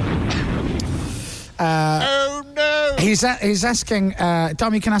 Oh, no! He's asking...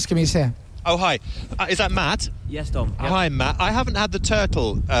 Dom, you can ask him, he's here. Oh, hi. Is that Matt? Yes, Dom. Yep. Hi, Matt. I haven't had the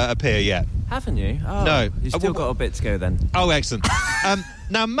turtle appear yet. Haven't you? Oh, no. You've still got a bit to go then. Oh, excellent.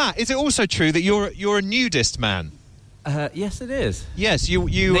 Now, Matt, is it also true that you're a nudist man? Yes, it is. Yes, you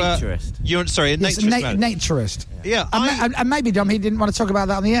naturist. You're sorry, a naturist man. Naturist. Yeah. And maybe, Dom, he didn't want to talk about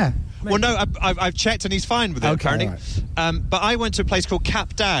that on the air. Well, no, I've checked and he's fine with it, apparently. Right. But I went to a place called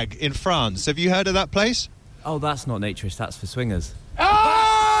Cap d'Agde in France. Have you heard of that place? Oh, that's not naturist. That's for swingers.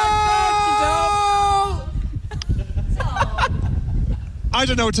 I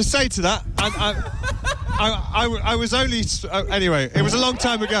don't know what to say to that. I was only... anyway, it was a long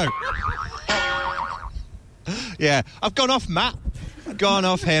time ago. Yeah, I've gone off Matt. Gone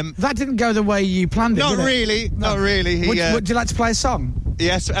off him. That didn't go the way you planned it, Not did it? really. No. Not really. Would you like to play a song?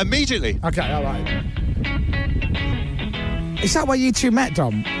 Yes, immediately. Okay, all right. Is that where you two met,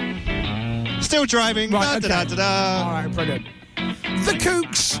 Dom? Still driving. Right, okay. Da-da-da-da. All right, brilliant. The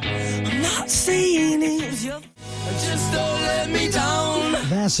Kooks. I'm not saying it's your... Just don't let me down.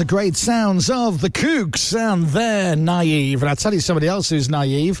 That's the great sounds of the Kooks, and they're naive. And I'll tell you somebody else who's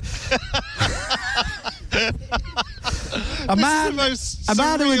naive. A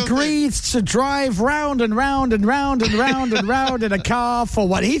man who agreed to drive round and round and round and round and round in a car for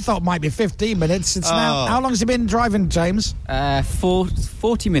what he thought might be 15 minutes. It's now... How long has he been driving, James?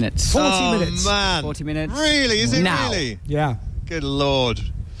 40 minutes. 40 minutes. Man. 40 minutes. Really? Is it now. really? Yeah. Good Lord.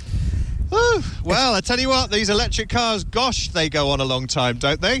 Woo. Well, I tell you what, these electric cars, gosh, they go on a long time,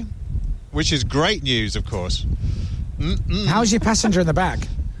 don't they? Which is great news, of course. How's your passenger in the back?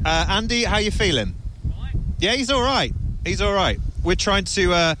 Andy, how you feeling? Yeah, he's all right. He's all right. We're trying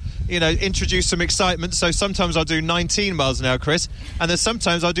to, introduce some excitement. So sometimes I'll do 19 miles an hour, Chris, and then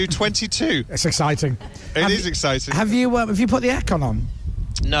sometimes I'll do 22. It's exciting. It is exciting. Have you put the aircon on?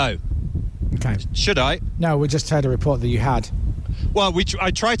 No. Okay. Should I? No, we just heard a report that you had. Well,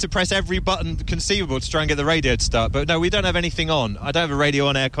 I tried to press every button conceivable to try and get the radio to start, but no, we don't have anything on. I don't have a radio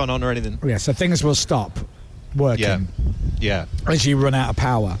on, aircon on, or anything. Yeah, so things will stop working. Yeah. As you run out of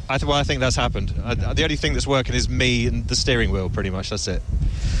power. I think that's happened. The only thing that's working is me and the steering wheel, pretty much. That's it.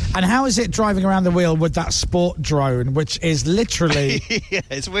 And how is it driving around the wheel with that sport drone, which is literally... Yeah,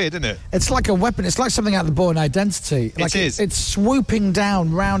 it's weird, isn't it? It's like a weapon. It's like something out of the Bourne Identity. It is. It's swooping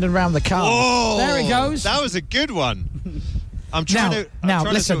down round and round the car. Whoa! There it goes. That was a good one. I'm trying to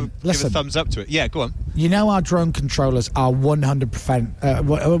listen. give a thumbs up to it. Yeah, go on. You know our drone controllers are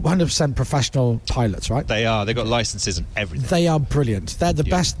 100% professional pilots, right? They are. They've got licenses and everything. They are brilliant. They're the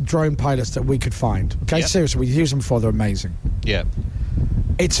best drone pilots that we could find. Okay, Yep. seriously, we use them before. They're amazing. Yeah.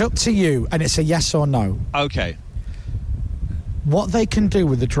 It's up to you, and it's a yes or no. Okay. What they can do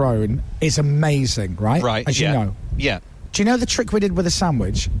with the drone is amazing, right? Right. As you know. Yeah. Do you know the trick we did with a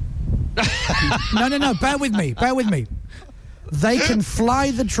sandwich? No. Bear with me. They can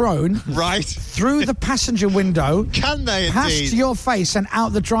fly the drone through the passenger window. Can they indeed? Past your face and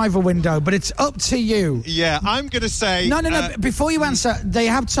out the driver window, but it's up to you. Yeah, I'm going to say... No. Before you answer, they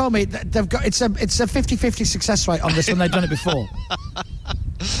have told me that they've got it's a 50-50 success rate on this when they've done it before.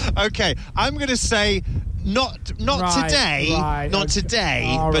 Okay, I'm going to say not today,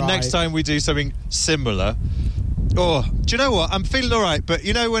 but next time we do something similar. Oh, do you know what? I'm feeling all right, but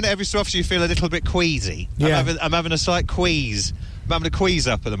you know when every so often you feel a little bit queasy? Yeah. I'm having a slight quease. I'm having a queeze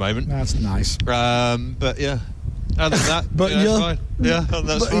up at the moment. That's nice. But yeah. Other than that, but that's fine. Yeah,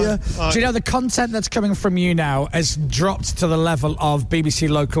 that's fine. Yeah. Right. Do you know the content that's coming from you now has dropped to the level of BBC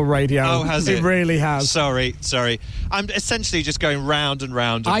local radio? Oh, has it? It really has. Sorry. I'm essentially just going round and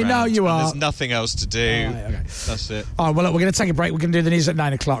round and I know round, you are. There's nothing else to do. Right, okay. That's it. Oh, well, look, we're going to take a break. We're going to do the news at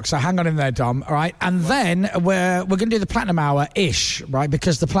 9 o'clock, so hang on in there, Dom, all right? And then we're going to do the Platinum Hour-ish, right?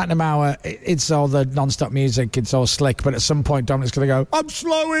 Because the Platinum Hour, it's all the non-stop music, it's all slick, but at some point, Dominic's going to go, I'm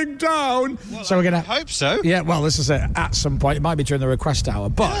slowing down. Well, so we're going to... I hope so. Yeah, well, this is it. At some point. It might be during the request hour,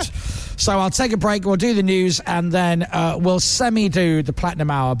 but... So I'll take a break, we'll do the news, and then we'll semi-do the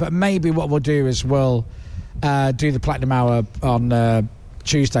Platinum Hour, but maybe what we'll do is we'll do the Platinum Hour on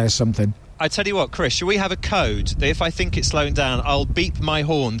Tuesday or something. I tell you what, Chris, shall we have a code that if I think it's slowing down, I'll beep my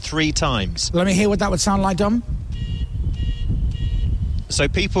horn 3 times? Let me hear what that would sound like, Dom. So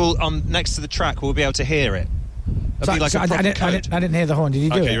people next to the track will be able to hear it. It'll be like a proper code. I didn't hear the horn. Did you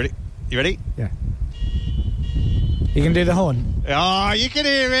do it? Okay, you ready? Yeah. You can do the horn? Oh, you can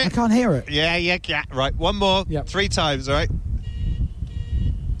hear it. I can't hear it. Yeah, you can. Right, one more. Yep. 3 times, all right?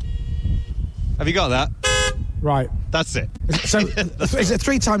 Have you got that? Right. That's it. So, is it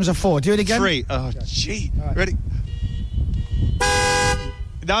 3 times or 4? Do it again? 3. Oh, gee. Right. Ready?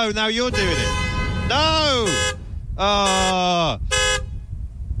 No, now you're doing it. No! Oh.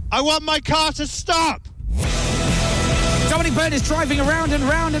 I want my car to stop! Dominic Byrne is driving around and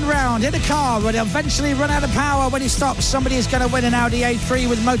round and round in a car, but he'll eventually run out of power when he stops. Somebody is going to win an Audi A3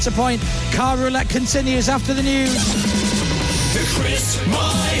 with Motorpoint. Car roulette continues after the news. The Chris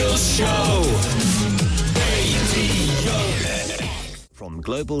Moyles Show. From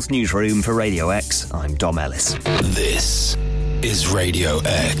Global's newsroom for Radio X, I'm Dom Ellis. This is Radio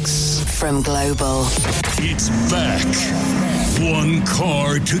X. From Global. It's back. 1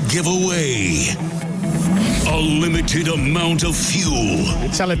 car to give away. A limited amount of fuel.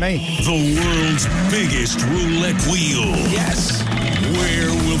 You're telling me. The world's biggest roulette wheel. Yes. Where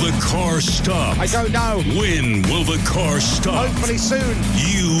will the car stop? I don't know. When will the car stop? Hopefully soon.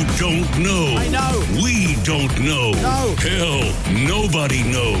 You don't know. I know. We don't know. No. Hell, nobody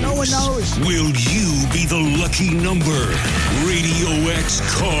knows. No one knows. Will you be the lucky number? Radio X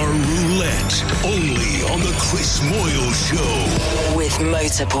Car Roulette. Only on the Chris Moyles Show. With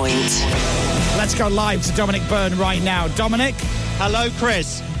Motorpoint. Let's go live to Dominic Byrne right now. Dominic? Hello,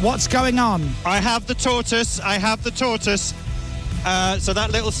 Chris. What's going on? I have the tortoise. So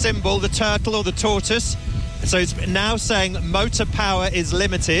that little symbol, the turtle or the tortoise, so it's now saying motor power is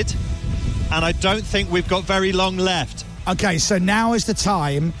limited, and I don't think we've got very long left. Okay, so now is the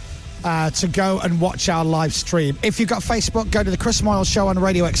time to go and watch our live stream. If you've got Facebook, go to the Chris Moyles Show on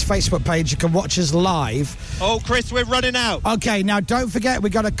Radio X Facebook page. You can watch us live. Oh, Chris, we're running out. Okay, now don't forget,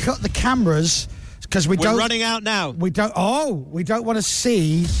 we've got to cut the cameras because we're running out now. We don't want to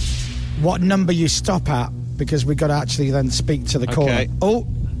see what number you stop at because we've got to actually then speak to the caller. Oh,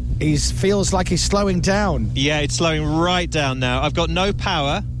 he feels like he's slowing down. Yeah, it's slowing right down now. I've got no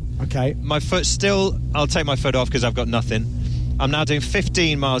power. Okay. My foot still... I'll take my foot off because I've got nothing. I'm now doing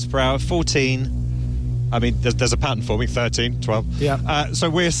 15 miles per hour, 14. I mean, there's a pattern for me, 13, 12. Yeah.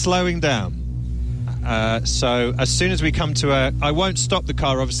 So we're slowing down. So as soon as we come to I won't stop the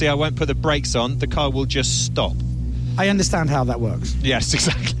car, obviously. I won't put the brakes on. The car will just stop. I understand how that works. Yes,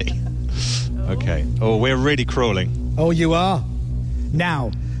 exactly. Okay. Oh, we're really crawling. Oh, you are?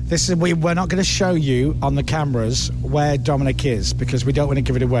 Now, we're not going to show you on the cameras where Dominic is because we don't want to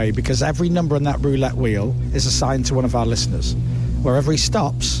give it away because every number on that roulette wheel is assigned to one of our listeners. Wherever he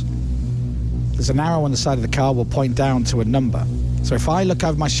stops, there's an arrow on the side of the car will point down to a number. So if I look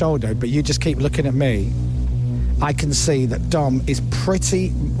over my shoulder, but you just keep looking at me, I can see that Dom is pretty...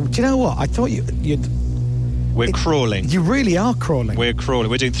 Do you know what? I thought you'd... We're crawling. You really are crawling. We're crawling.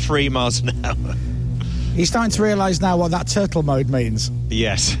 We're doing 3 miles an hour. He's starting to realise now what that turtle mode means.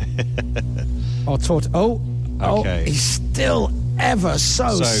 Yes. Okay. He's still ever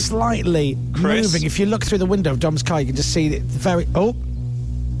so slightly Chris, moving. If you look through the window of Dom's car, you can just see it very... Oh.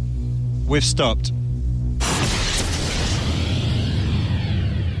 We've stopped.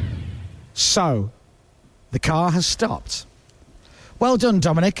 So, the car has stopped. Well done,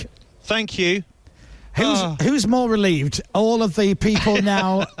 Dominic. Thank you. Who's more relieved? All of the people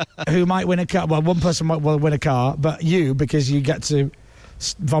now who might win a car. Well, one person will win a car, but you, because you get to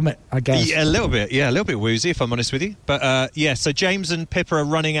vomit, I guess. Yeah, a little bit. Yeah, a little bit woozy, if I'm honest with you. But so James and Pippa are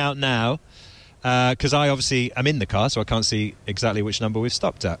running out now. Because I obviously am in the car, so I can't see exactly which number we've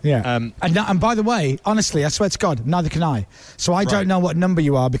stopped at. Yeah. And by the way, honestly, I swear to God, neither can I. So I don't know what number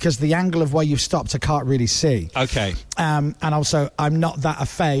you are because the angle of where you've stopped, I can't really see. Okay. And also, I'm not that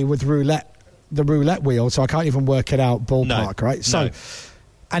affair with the roulette wheel, so I can't even work it out ballpark, right? So,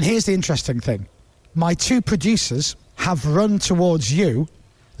 and here's the interesting thing. My two producers have run towards you,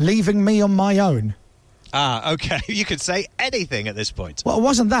 leaving me on my own. Ah, okay. You could say anything at this point. Well, it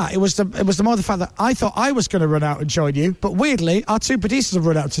wasn't that. It was the more the fact that I thought I was going to run out and join you, but weirdly, our two producers have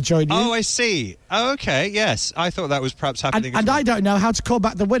run out to join you. Oh, I see. Oh, okay, yes. I thought that was perhaps happening and I don't know how to call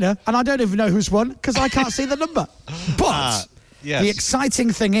back the winner, and I don't even know who's won, because I can't see the number. But the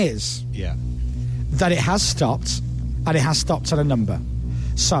exciting thing is that it has stopped, and it has stopped at a number.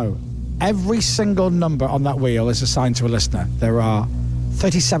 So, every single number on that wheel is assigned to a listener. There are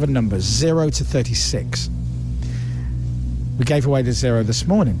 37 numbers, 0 to 36. We gave away the 0 this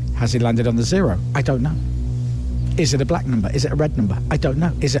morning. Has he landed on the 0? I don't know. Is it a black number? Is it a red number? I don't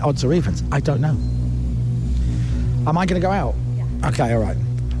know. Is it odds or evens? I don't know. Am I going to go out? Yeah. Okay, all right.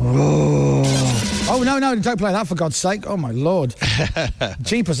 Oh, no, don't play that, for God's sake. Oh, my Lord.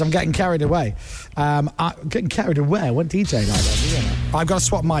 Jeepers, I'm getting carried away. Getting carried away? What DJ like that? I've got to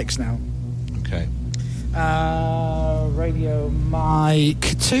swap mics now. Okay. Radio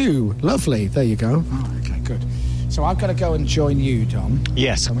mic 2. Lovely. There you go. Oh, okay, good. So I've got to go and join you, Dom.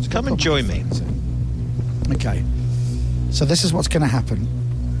 Yes, come and join me. Okay. So this is what's going to happen.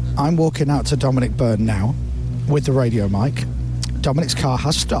 I'm walking out to Dominic Byrne now with the radio mic. Dominic's car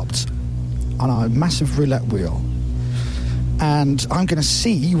has stopped on a massive roulette wheel. And I'm going to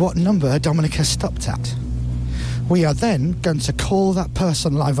see what number Dominic has stopped at. We are then going to call that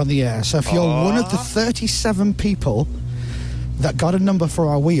person live on the air. So if you're one of the 37 people that got a number for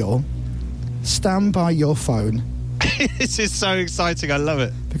our wheel, stand by your phone. This is so exciting. I love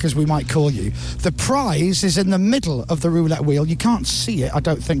it. Because we might call you. The prize is in the middle of the roulette wheel. You can't see it, I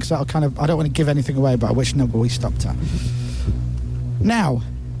don't think, so I don't want to give anything away about which number we stopped at. Now,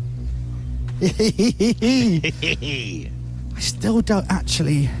 I still don't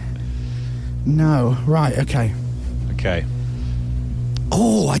actually know. Right, okay. Okay.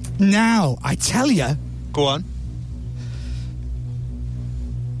 Oh, I tell you. Go on.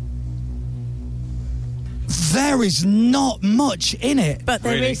 There is not much in it. But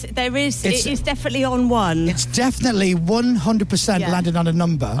there is. It is definitely on one. It's definitely 100% landed on a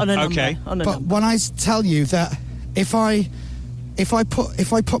number. On a number. Okay. But when I tell you that if I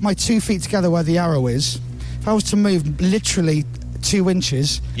put my 2 feet together where the arrow is, if I was to move literally 2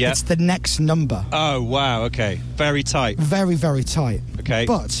 inches, it's the next number. Oh, wow, okay. Very tight. Very, very tight. Okay.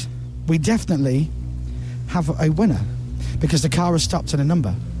 But we definitely have a winner because the car has stopped at a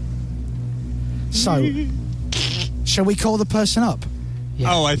number. So, shall we call the person up?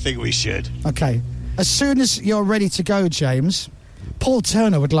 Yeah. Oh, I think we should. Okay. As soon as you're ready to go, James, Paul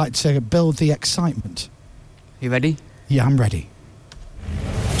Turner would like to build the excitement. You ready? Yeah, I'm ready.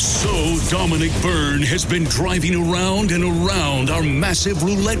 So Dominic Byrne has been driving around and around our massive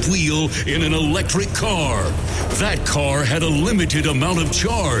roulette wheel in an electric car. That car had a limited amount of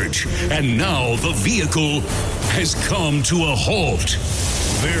charge, and now the vehicle has come to a halt.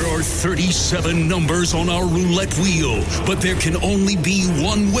 There are 37 numbers on our roulette wheel, but there can only be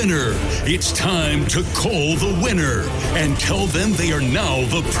one winner. It's time to call the winner and tell them they are now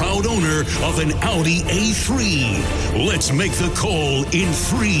the proud owner of an Audi A3. Let's make the call in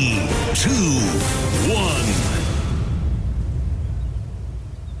 3, 2, 1.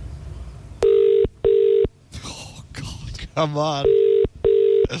 Oh, God. Come on.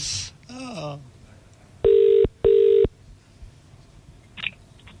 Oh.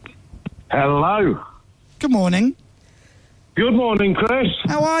 Hello. Good morning. Good morning, Chris.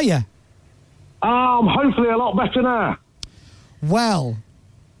 How are you? Hopefully a lot better now. Well,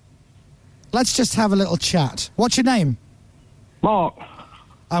 let's just have a little chat. What's your name? Mark.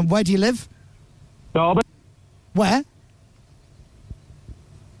 And where do you live? Derby. Where?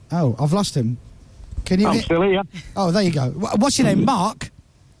 Oh, I've lost him. Can you? I'm still here. Oh, there you go. What's your name? Mark?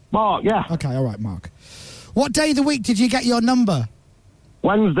 Mark, yeah. Okay, all right, Mark. What day of the week did you get your number?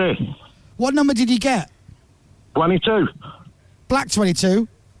 Wednesday. What number did you get? 22. Black 22?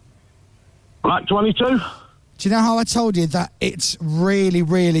 Black 22. Do you know how I told you that it's really,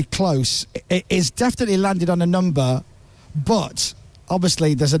 really close? It is definitely landed on a number, but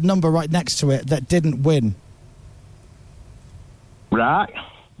obviously there's a number right next to it that didn't win. Right.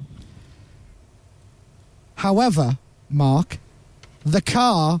 However, Mark, the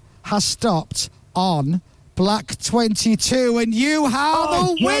car has stopped on Black 22, and you are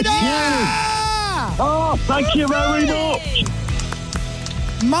the winner! Oh, thank you very much.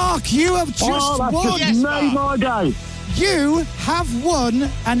 Mark, you have just won. Just made my day. You have won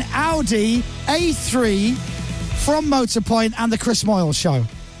an Audi A3 from Motorpoint and the Chris Moyles Show.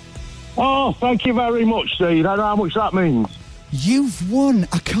 Oh, thank you very much, Steve. I don't know how much that means. You've won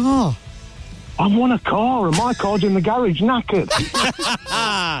a car. I've won a car, and my car's in the garage, knackered.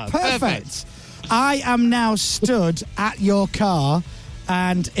 Perfect. I am now stood at your car,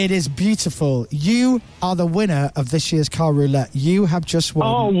 and it is beautiful. You are the winner of this year's Car Roulette. You have just won.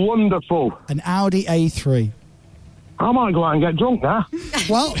 Oh, wonderful. An Audi A3. I might go out and get drunk now.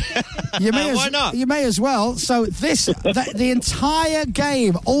 Well, you may why not? You may as well. So the entire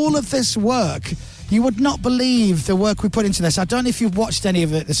game, all of this work, you would not believe the work we put into this. I don't know if you've watched any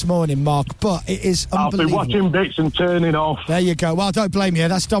of it this morning, Mark, but it is unbelievable. I've been watching bits and turning off. There you go. Well, don't blame you.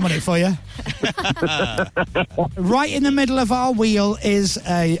 That's Dominic for you. Right in the middle of our wheel is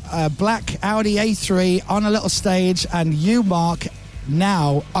a black Audi A3 on a little stage, and you, Mark,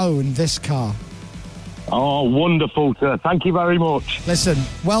 now own this car. Oh, wonderful, sir. Thank you very much. Listen,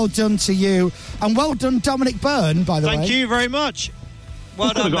 well done to you. And well done, Dominic Byrne, by the way. Thank you very much.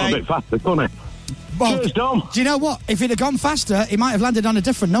 Well done, Could have gone mate. a bit faster, couldn't it? Well, cheers, Dom. Do you know what? If he'd have gone faster, he might have landed on a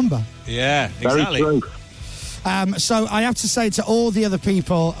different number. Yeah, exactly. Very true. So I have to say to all the other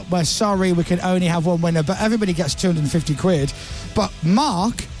people, we're sorry we can only have one winner, but everybody gets 250 quid. But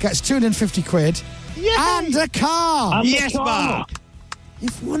Mark gets 250 quid and a car. And yes, Mark.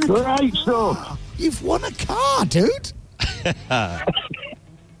 You've won a car. Great stuff. You've won a car, dude.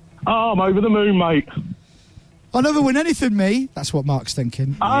 Oh, I'm over the moon, mate. I'll never win anything, me. That's what Mark's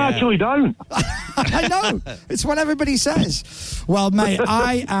thinking. I actually don't. I know. It's what everybody says. Well, mate,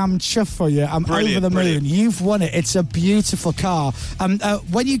 I am chuffed for you. I'm over the moon. Brilliant. You've won it. It's a beautiful car.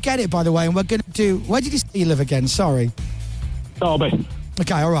 When you get it, by the way, and we're going to do... Where did you say you live again? Sorry. Derby.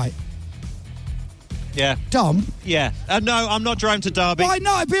 Okay, all right. Yeah. Dom? Yeah. No, I'm not driving to Derby. Why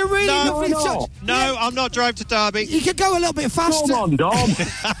not? It'd be a really lovely touch. No, I'm not driving to Derby. You could go a little bit faster. Come on, Dom.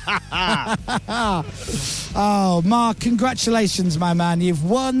 Oh, Mark, congratulations, my man. You've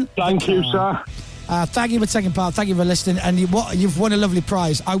won. Thank you, sir. Thank you for taking part. Thank you for listening. And you've won a lovely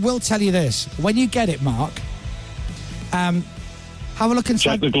prize. I will tell you this. When you get it, Mark, have a look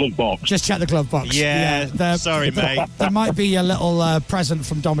inside. Check the glove box. Just check the glove box. Yeah. Sorry, mate. There might be a little present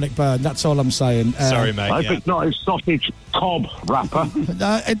from Dominic Byrne. That's all I'm saying. Sorry, mate. I hope it's not his sausage cob wrapper.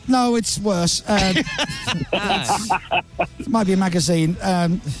 No, it's worse. It might be a magazine.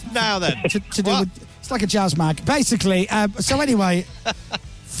 Now then. To do with, it's like a jazz mag. Basically, so anyway...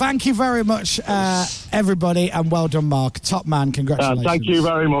 Thank you very much, everybody, and well done, Mark. Top man, congratulations. Thank you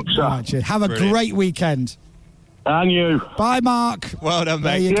very much, sir. Right, have a great weekend. And you. Bye, Mark. Well done, mate.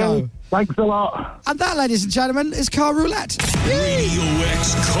 There you go. Thanks a lot. And that, ladies and gentlemen, is Car Roulette. Radio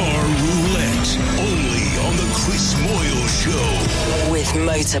X Car Roulette, only on the Chris Moyles Show. With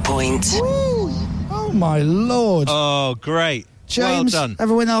Motorpoint. Woo. Oh, my Lord. Oh, great. James, well done.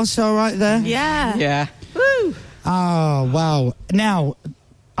 everyone else all right there? Yeah. Yeah. Woo. Oh, wow. Now...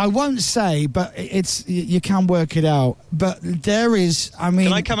 I won't say, but you can work it out. But there is, I mean...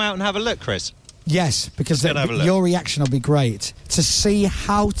 Can I come out and have a look, Chris? Yes, because Let's have a look. your reaction will be great. To see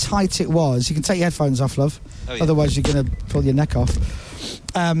how tight it was. You can take your headphones off, love. Oh, yeah. Otherwise, you're going to pull your neck off.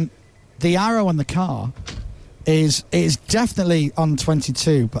 The arrow on the car is definitely on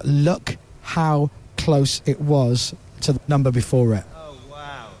 22, but look how close it was to the number before it.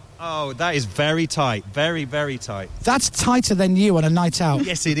 Oh, that is very tight. Very, very tight. That's tighter than you on a night out.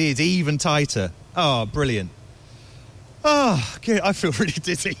 Yes, it is. Even tighter. Oh, brilliant. Oh, good. I feel really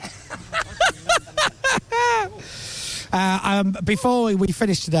dizzy. Before we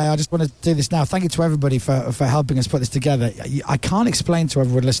finish today, I just want to do this now. Thank you to everybody for helping us put this together. I can't explain to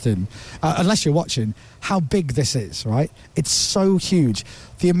everyone listening, unless you're watching, how big this is, right? It's so huge.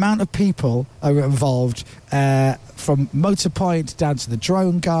 The amount of people are involved, from Motorpoint down to the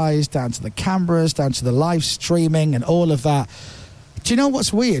drone guys, down to the cameras, down to the live streaming and all of that. Do you know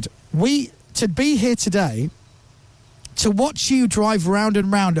what's weird? To be here today, to watch you drive round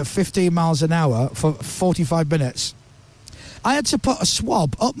and round at 15 miles an hour for 45 minutes, I had to put a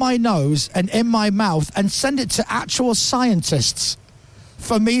swab up my nose and in my mouth and send it to actual scientists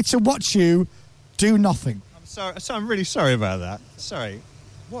for me to watch you do nothing. I'm sorry. I'm really sorry about that. Sorry.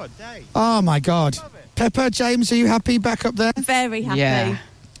 What a day. Oh, my God. Pepper, James, are you happy back up there? Very happy. Yeah.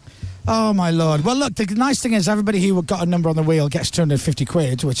 Oh, my Lord. Well, look, the nice thing is everybody who got a number on the wheel gets 250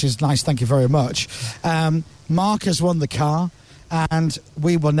 quid, which is nice. Thank you very much. Mark has won the car. and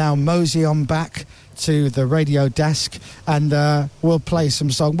we will now mosey on back to the radio desk, and we'll play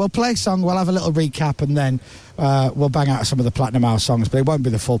some song. We'll play a song, we'll have a little recap, and then we'll bang out some of the Platinum Hour songs, but it won't be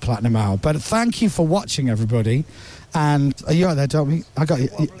the full Platinum Hour. But thank you for watching, everybody. And are you out there, Dominic? I got you.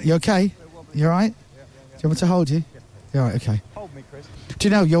 You okay? You all right? Do you want me to hold you? You're all right, okay. Hold me, Chris. Do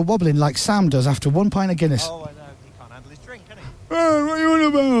you know, you're wobbling like Sam does after 1 pint of Guinness. Oh, I know. He can't handle his drink, can he? Oh, what are you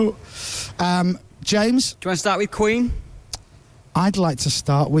on about? James? Do you want to start with Queen? I'd like to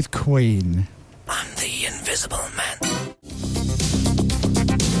start with Queen. I'm the Invisible Man.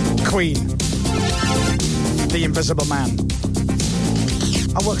 Queen. The Invisible Man.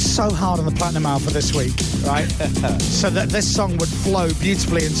 I worked so hard on the Platinum Hour for this week, right? So that this song would flow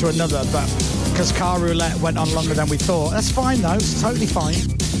beautifully into another, but because Car Roulette went on longer than we thought. That's fine, though. It's totally fine.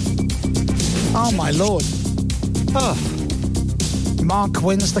 Oh, my Lord. Oh. Mark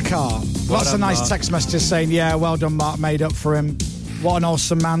wins the car. Lots of nice Mark. text messages saying, yeah, well done, Mark, made up for him. What an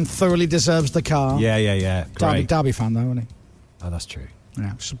awesome man. Thoroughly deserves the car. Yeah. Great. Derby fan, though, isn't he? Oh, that's true.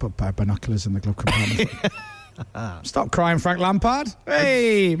 Yeah, should put binoculars in the glove compartment. Stop crying, Frank Lampard.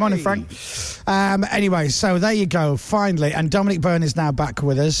 Hey, morning, Frank. Anyway, so there you go, finally. And Dominic Byrne is now back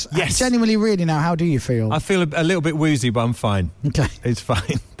with us. Yes. Genuinely, really now, how do you feel? I feel a little bit woozy, but I'm fine. Okay. It's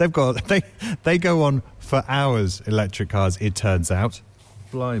fine. They go on for hours, electric cars, it turns out.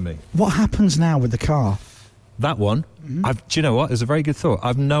 Blimey. What happens now with the car? That one, do you know what? It's a very good thought.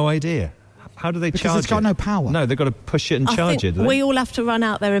 I've no idea. How do they charge it? Because it's got no power. No, they've got to push it and I charge think it. we all have to run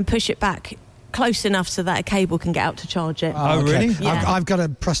out there and push it back close enough so that a cable can get out to charge it. Oh, really? Yeah. I've got to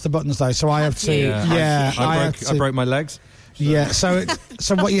press the buttons, though, so I have to... I broke my legs. Yeah, so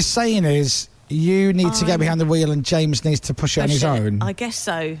what you're saying is you need to get behind the wheel and James needs to push it on his own. I guess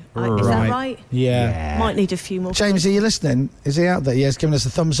so. Is that right? Yeah. Might need a few more. James, are you listening? Is he out there? Yeah, he's giving us a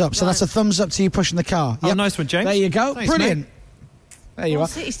thumbs up. So that's a thumbs up to you pushing the car. Oh, nice one, James. There you go. Thanks, Brilliant. mate. There you are.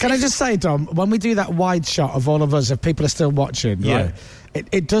 Can I just say, Dom, when we do that wide shot of all of us, if people are still watching, right,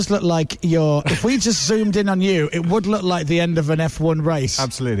 it does look like if we just zoomed in on you, it would look like the end of an F1 race.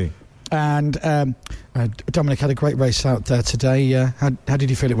 Absolutely. And Dominic had a great race out there today. How did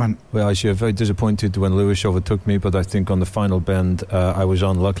you feel it went? Well, I was very disappointed when Lewis overtook me, but I think on the final bend I was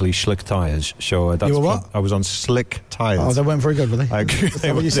on, luckily, slick tyres. So that's you were what? I was on slick tyres. Oh, they weren't very good, were they? I agree.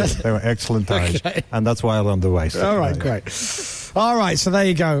 They were excellent tyres. Okay. And that's why I won the race. All right, great. All right, so there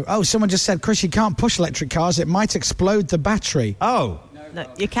you go. Oh, someone just said, Chris, you can't push electric cars. It might explode the battery. Oh. No,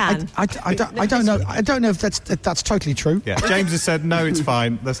 you can. I don't know. I don't know if that's totally true. Yeah, James has said, no, it's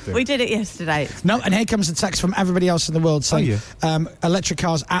fine. Let's do it. We did it yesterday. No, and here comes a text from everybody else in the world saying electric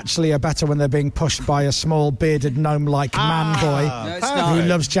cars actually are better when they're being pushed by a small, bearded, gnome-like man boy who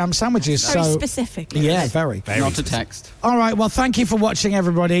loves jam sandwiches. Very specific. Yeah, very. Not a text. All right, well, thank you for watching,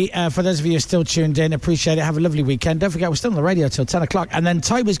 everybody. For those of you who are still tuned in, appreciate it. Have a lovely weekend. Don't forget, we're still on the radio till 10 o'clock. And then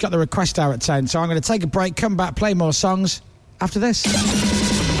Toby's got the request hour at 10, so I'm going to take a break, come back, play more songs after this.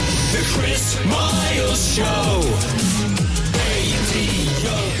 The Chris Miles Show.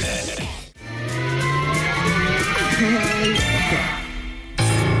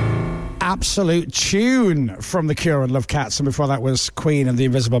 Absolute tune from The Cure and Love Cats, and before that was Queen and The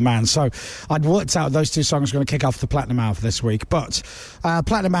Invisible Man. So I'd worked out those two songs were going to kick off the Platinum Hour for this week, but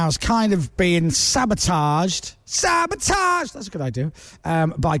Platinum Hour's kind of being sabotaged, that's a good idea,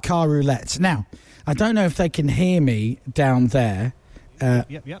 by Car Roulette. Now, I don't know if they can hear me down there.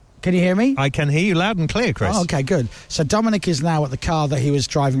 Yep. Can you hear me? I can hear you loud and clear, Chris. Oh, okay, good. So Dominic is now at the car that he was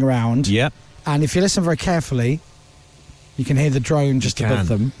driving around. Yep. And if you listen very carefully, you can hear the drone just above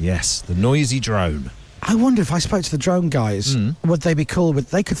them. Yes, the noisy drone. I wonder if I spoke to the drone guys, would they be cool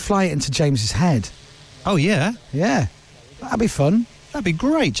with... They could fly it into James's head. Oh, yeah? Yeah. That'd be fun. That'd be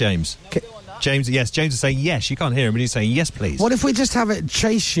great, James. James is saying yes. You can't hear him, but he's saying yes, please. What if we just have it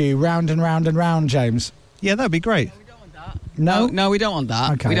chase you round and round and round, James? Yeah, that'd be great. No, we don't want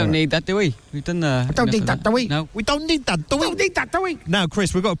that. Okay, we don't need that, do we? We've done the... We don't need that, do we? No. We don't need that, do we? Don't need that, do we? Now,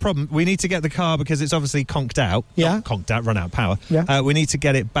 Chris, we've got a problem. We need to get the car, because it's obviously conked out. Yeah. Not conked out, run out of power. Yeah. We need to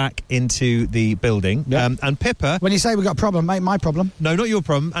get it back into the building. Yeah. And Pippa... When you say we've got a problem, mate, my problem. No, not your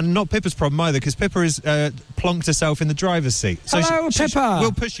problem, and not Pippa's problem either, because Pippa is plonked herself in the driver's seat. So Hello, Pippa.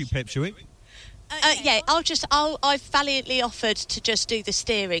 We'll push you, Pip, shall we? I've valiantly offered to just do the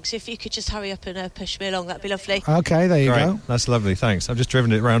steering, so if you could just hurry up and push me along, that'd be lovely. Okay, there you go. That's lovely, thanks. I've just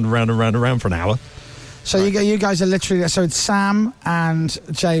driven it round and round and round and round for an hour. So you guys are literally... So it's Sam and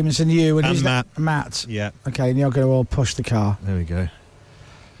James and you and who's Matt. Matt. Yeah. Okay, and you're going to all push the car. There we go.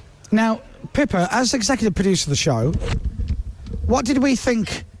 Now, Pippa, as executive producer of the show, what did we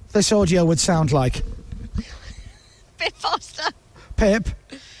think this audio would sound like? Bit faster. Pip?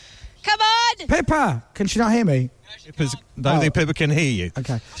 Come on! Pippa! Can she not hear me? I don't think Pippa can hear you.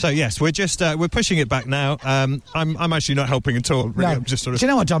 Okay. So yes, we're just we're pushing it back now. I'm actually not helping at all. Really. No. I'm just sort of. Do you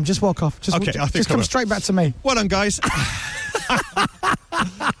know what, Dom? Just walk off. Just, Okay, I think just I come will. straight back to me. Well done, guys.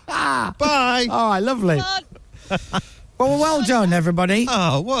 Bye. All right, lovely. Well done, everybody.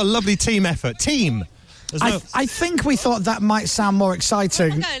 Oh, what a lovely team effort. Team. I think we thought that might sound more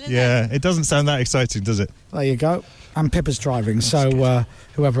exciting. Yeah, it doesn't sound that exciting, does it? There you go. And Pippa's driving, so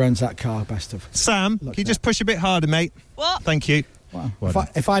whoever owns that car, best of. Sam, can you just push a bit harder, mate? What? Thank you. Well,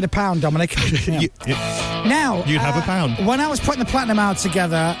 if I had a pound, Dominic. Yeah. Now, you'd have a pound. When I was putting the Platinum Hour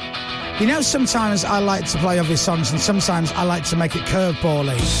together, you know, sometimes I like to play obvious songs and sometimes I like to make it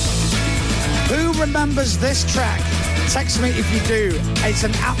curveball-y. Who remembers this track? Text me if you do. It's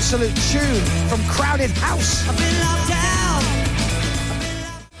an absolute tune from Crowded House. I've been locked down.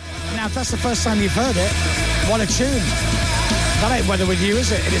 Now, if that's the first time you've heard it, what a tune. That ain't Weather With You,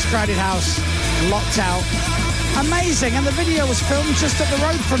 is it? It is Crowded House, Locked Out. Amazing. And the video was filmed just up the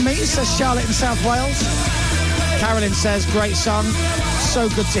road from me, says Charlotte in South Wales. Carolyn says, great song. So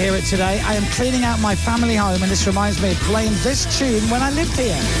good to hear it today. I am cleaning out my family home and this reminds me of playing this tune when I lived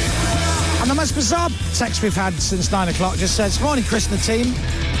here. And the most bizarre text we've had since 9 o'clock just says, morning, Chris and the team.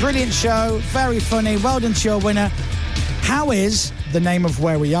 Brilliant show. Very funny. Well done to your winner. How is the name of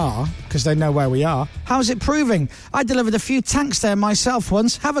where we are? Because they know where we are. How's it proving? I delivered a few tanks there myself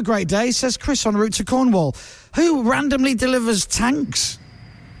once. Have a great day, says Chris en route to Cornwall. Who randomly delivers tanks?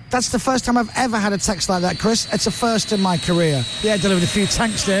 That's the first time I've ever had a text like that, Chris. It's a first in my career. Yeah, I delivered a few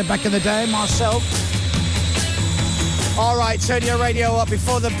tanks there back in the day myself. All right, turn your radio up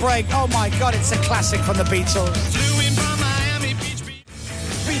before the break. Oh, my God, it's a classic from the Beatles.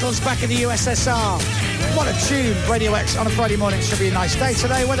 Beatles back in the USSR. What a tune. Radio X on a Friday morning. Should be a nice day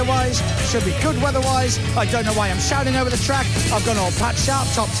today, weather-wise. Should be good weather-wise. I don't know why I'm shouting over the track. I've gone all Pat Sharp,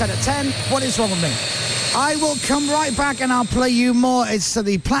 top 10 at 10. What is wrong with me? I will come right back and I'll play you more. It's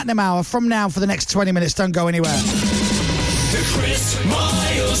the Platinum Hour from now for the next 20 minutes. Don't go anywhere. The Chris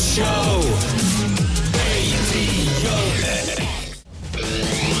Moyles Show.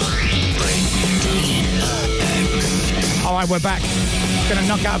 All right, we're back. Going to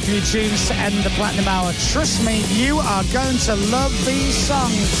knock out a few tunes to end the Platinum Hour. Trust me, you are going to love these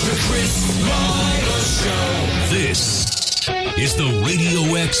songs. The Chris Moyles Show. This is the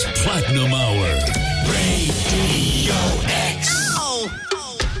Radio X Platinum Hour. Radio X.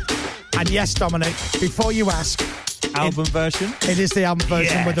 And yes, Dominic, before you ask... Album version? It is the album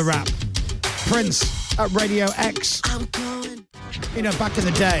version Yes. with the rap. Prince at Radio X. You know, back in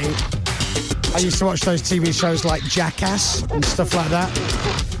the day, I used to watch those TV shows like Jackass and stuff like that.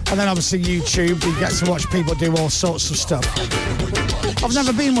 And then obviously YouTube, you get to watch people do all sorts of stuff. I've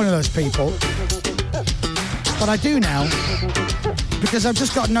never been one of those people. But I do now, because I've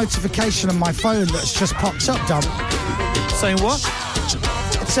just got a notification on my phone that's just popped up, Dom. Saying what?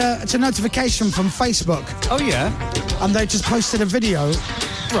 It's a notification from Facebook. Oh, yeah? And they just posted a video...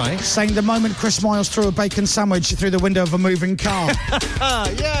 Right. Saying the moment Chris Moyles threw a bacon sandwich through the window of a moving car.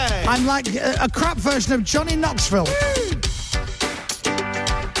 Yeah. I'm like a crap version of Johnny Knoxville.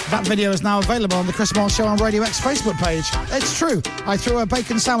 That video is now available on the Chris Moyles Show on Radio X Facebook page. It's true. I threw a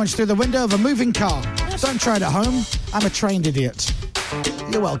bacon sandwich through the window of a moving car. Don't try it at home. I'm a trained idiot.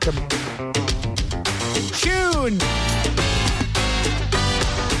 You're welcome. Tune!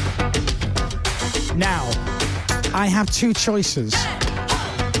 Now, I have two choices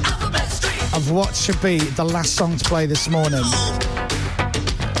of what should be the last song to play this morning.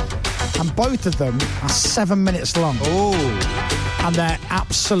 And both of them are 7 minutes long. Oh. And they're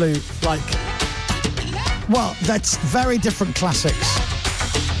absolute, that's very different classics.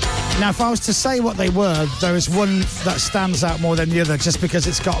 Now, if I was to say what they were, there is one that stands out more than the other just because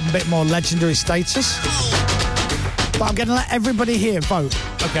it's got a bit more legendary status. But I'm going to let everybody here vote.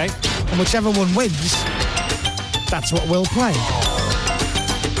 Okay. And whichever one wins, that's what we'll play.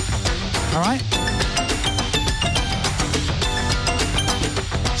 All right?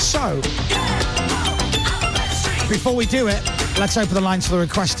 So, before we do it, let's open the lines for the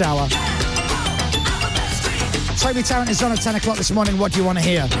request hour. Toby Tarrant is on at 10 o'clock this morning. What do you want to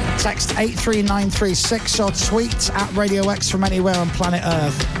hear? Text 83936 or tweet at Radio X from anywhere on planet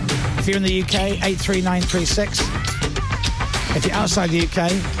Earth. If you're in the UK, 83936. If you're outside the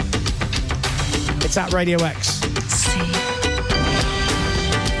UK, it's at Radio X.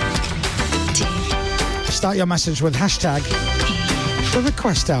 Start your message with hashtag the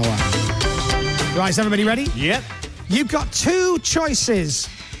request hour. Right, is everybody ready? Yep. You've got two choices,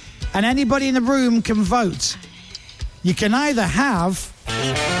 and anybody in the room can vote. You can either have...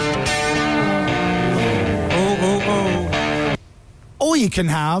 Or you can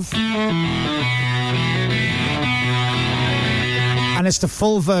have... and it's the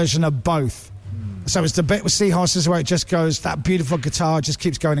full version of both. So it's the bit with Seahorses where it just goes, that beautiful guitar just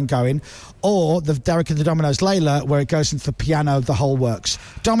keeps going and going, or the Derek and the Dominoes Layla where it goes into the piano, the whole works.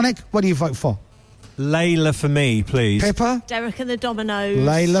 Dominic, what do you vote for? Layla for me, please. Pippa? Derek and the Dominoes.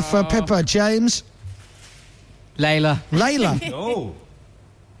 Layla for Pippa. James? Layla. Layla. Oh.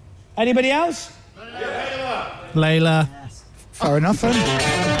 Anybody else? Layla. Fair enough, then.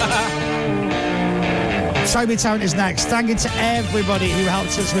 Toby Tarrant is next. Thank you to everybody who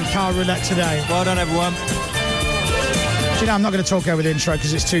helped us with Car Roulette today. Well done, everyone. Do you know, I'm not going to talk over the intro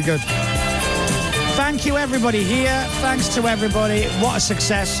because it's too good. Thank you, everybody here. Thanks to everybody. What a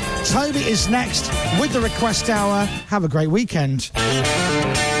success. Toby is next with the Request Hour. Have a great weekend. Good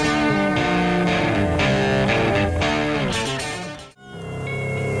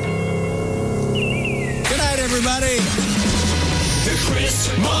night, everybody. The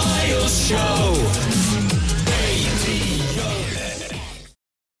Chris Miles Show.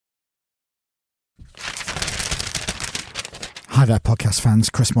 Hi there, podcast fans.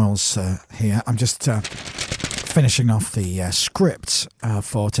 Chris Moyles here. I'm just finishing off the script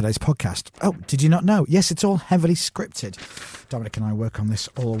for today's podcast. Oh, did you not know? Yes, it's all heavily scripted. Dominic and I work on this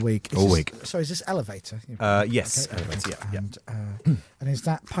all week. So is this Elevator? Yes, okay. Elevator, And is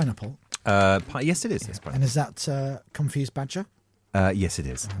that Pineapple? Yes, it is. Yes, and is that Confused Badger? Yes, it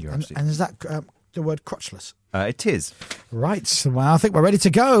is. You're absolutely. And is that the word crotchless? It is. Right. So I think we're ready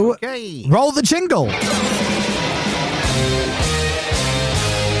to go. Okay. Roll the jingle.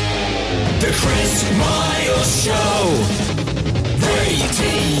 The Chris Miles Show.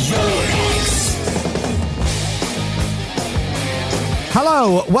 Radio X.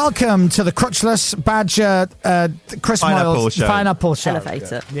 Hello, welcome to the Crotchless Badger Chris Pineapple Miles Show. Pineapple Show.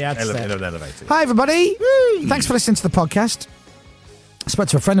 Elevator. Yeah, that's it. Elevator. Hi, everybody. Thanks for listening to the podcast. I spoke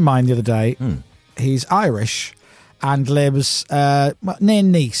to a friend of mine the other day. He's Irish and lives near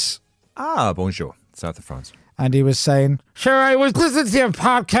Nice. Ah, bonjour. South of France. And he was saying, sure, I was listening to your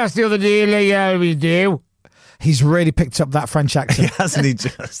podcast the other day, like you always do. He's really picked up that French accent. Hasn't he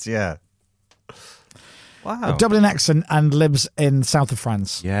just? Yeah. Wow. A Dublin accent and lives in south of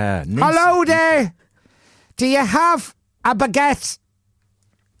France. Yeah. Hello there. Do you have a baguette?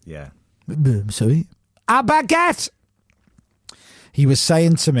 Yeah. Sorry? A baguette. He was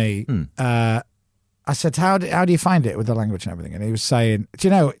saying to me, I said, how do you find it with the language and everything? And he was saying, do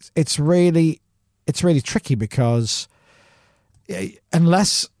you know, it's really tricky because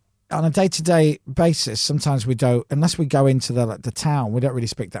unless on a day-to-day basis, sometimes we don't, unless we go into the town, we don't really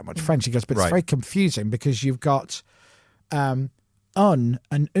speak that much French. He goes, but it's very confusing because you've got un and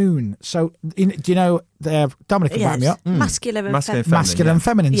un. So, do you know, Dominic can back me up? Masculine and feminine. Masculine and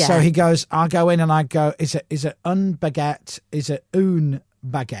feminine. Yeah. So he goes, I go in and I go, is it un baguette? Is it un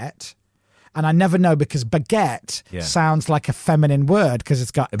baguette? And I never know because baguette sounds like a feminine word because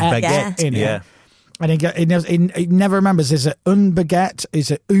it's got a baguette in it. Yeah. And he never remembers, is it un baguette?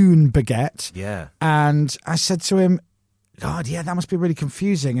 Is it un baguette? Yeah. And I said to him, God, yeah, that must be really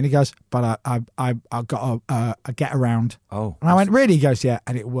confusing. And he goes, but I've got a get around. Oh. And I went, really? He goes, yeah,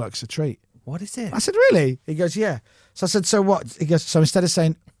 and it works a treat. What is it? I said, really? He goes, yeah. So I said, so what? He goes, so instead of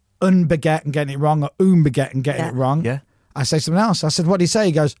saying un baguette and getting it wrong or un baguette and getting it wrong, I say something else. I said, what do you say?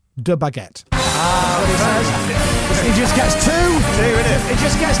 He goes, de baguette. That's what he says. He just gets two. He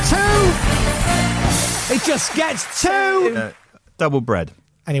just gets two. He just gets two. Double bread.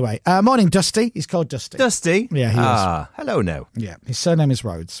 Anyway, morning, Dusty. He's called Dusty. Dusty? Yeah, he is. Hello now. Yeah, his surname is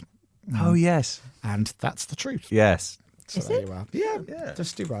Rhodes. Oh, yes. And that's the truth. Yes. So is there you are. Yeah,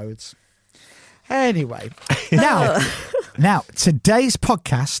 Dusty Rhodes. Anyway, now today's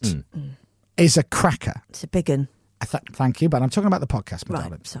podcast is a cracker. It's a big one. Thank you, but I'm talking about the podcast, my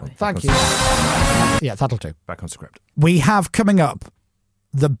darling. Sorry. Thank you. Yeah, that'll do. Back on script. We have coming up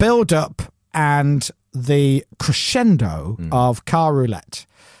the build-up and the crescendo of Car Roulette,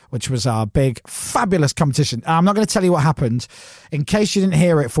 which was our big, fabulous competition. I'm not going to tell you what happened. In case you didn't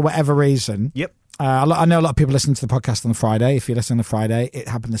hear it for whatever reason. Yep. I know a lot of people listen to the podcast on the Friday. If you listen on the Friday, it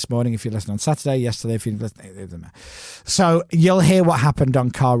happened this morning. If you listen on Saturday, yesterday, if you listen, it doesn't matter. So you'll hear what happened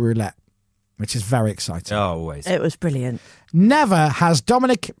on Car Roulette, which is very exciting. Oh, always. It was brilliant. Never has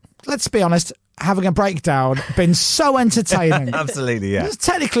Dominic, let's be honest, having a breakdown been so entertaining. Absolutely, yeah. That's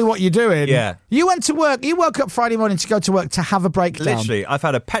technically what you're doing. Yeah. You went to work, you woke up Friday morning to go to work to have a breakdown. Literally, I've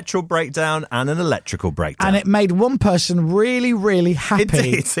had a petrol breakdown and an electrical breakdown. And it made one person really, really happy.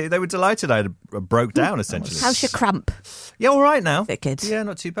 Indeed. See, they were delighted I broke down, essentially. How's your cramp? Yeah, all right now. Wicked. Yeah,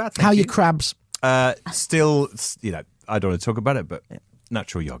 not too bad. Thank How you. your crabs? Still, I don't want to talk about it, but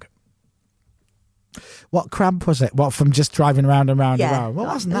natural yogurt. What cramp was it? What, from just driving around and round and Yeah. round? What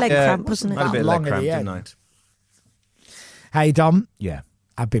wasn't that? Leg cramp, wasn't it? I had a bit of long leg at cramp, the didn't end. Hey, Dom. Yeah.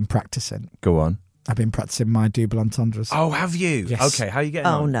 I've been practicing. Go on. I've been practicing my double entendres. Oh, have you? Yes. Okay, how are you getting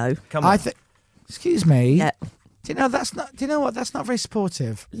on? Oh, no. Come on. Excuse me. Yeah. Do you know what? That's not very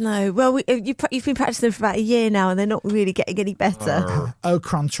supportive. No. Well, you've been practicing them for about a year now, and they're not really getting any better. Au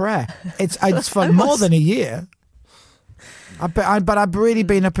contraire. It's for more than a year. But I've really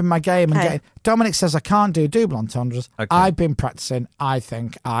been up in my game and getting. Dominic says I can't do double entendres. Okay. I've been practicing. I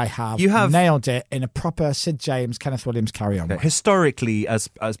think I have nailed it in a proper Sid James, Kenneth Williams carry-on. Okay. Historically, as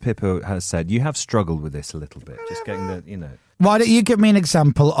Pippo has said, you have struggled with this a little bit. Just getting the, Why don't you give me an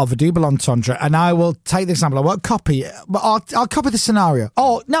example of a double entendre, and I will take the example. I won't copy it, but I'll copy the scenario.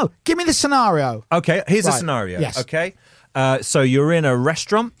 Oh no, give me the scenario. Okay, here's a scenario. Yes. Okay. So you're in a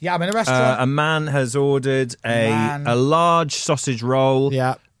restaurant. Yeah, I'm in a restaurant. A man has ordered a large sausage roll.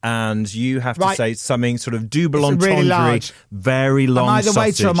 Yeah. And you have to say something sort of double entendre, really large. very long Am I the sausage.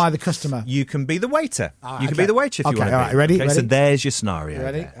 waiter or am I the customer? You can be the waiter. Right, you can be the waiter if you want to be. All right, ready? Okay, ready? so there's your scenario.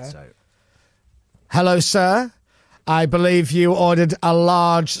 Ready? So. Hello, sir. I believe you ordered a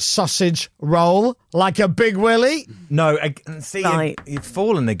large sausage roll, like a Big Willie. No, see, you've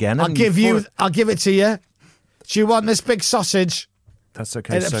fallen again. I'll give it to you. Do you want this big sausage? That's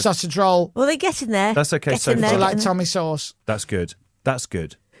okay. A sausage roll. Well, they get in there. That's okay. Do you like Tommy sauce? That's good. That's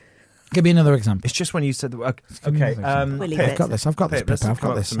good. Give me another example. It's just when you said the word. Okay. I've got this. I've got this. Let's I've come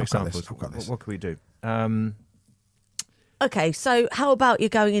got up with this. some I've got examples. this. I've got this. What can we do? Okay, so how about you're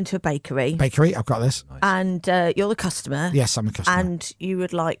going into a bakery? Bakery, I've got this. And you're the customer. Yes, I'm a customer. And you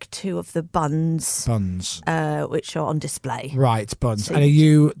would like 2 of the buns. Which are on display. Right, buns. And are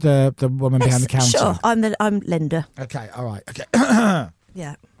you the woman behind the counter? Sure, I'm Linda. Okay, all right. Okay.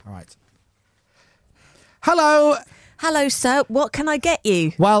 Yeah. All right. Hello. Hello, sir. What can I get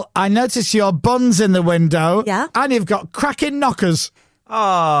you? Well, I noticed your buns in the window. Yeah. And you've got cracking knockers. Oh,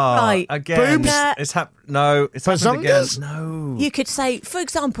 right. Again. Boobs? It's happened again. No. You could say, for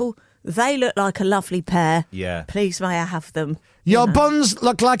example, they look like a lovely pair. Yeah. Please, may I have them? Your buns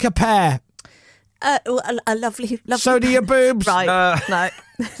look like a pear. A lovely. So do your boobs. Right. No.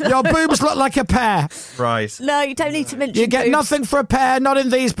 Your boobs look like a pear. Right. No, you don't need to mention. You get boobs. nothing for a pear, not in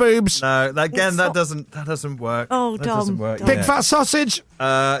these boobs. No, that doesn't work. Oh, that doesn't work. Big fat sausage.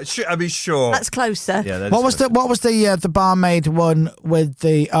 I mean, sure. That's closer. Yeah. What was the barmaid one with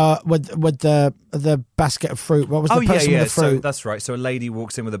the basket of fruit? What was the person with the fruit? So that's right. So a lady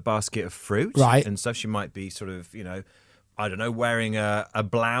walks in with a basket of fruit, right, and stuff. She might be sort of, I don't know, wearing a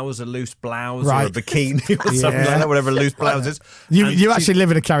loose blouse, right, or a bikini or something like that, whatever a loose blouse is. You actually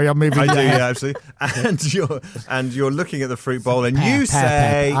live in a carry-on movie. I do, yeah, absolutely. And you're looking at the fruit bowl, and you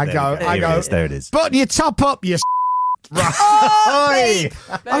say, I go. There it is. Button your top up, you. Right.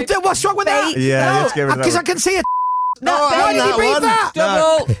 Oh, what's wrong with that? Yeah, let's get rid of that. Because I can see it. No, why did you beat that?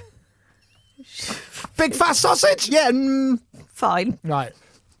 Double. Big fat sausage. Yeah. Fine. Right.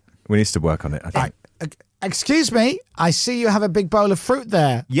 We need to work on it. I think. Right. Excuse me, I see you have a big bowl of fruit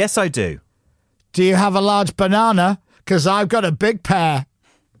there. Yes, I do. Do you have a large banana? Because I've got a big pear.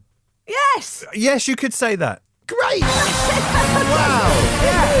 Yes. Yes, you could say that. Great. Wow.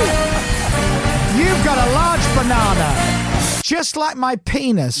 Yeah. You've got a large banana. Just like my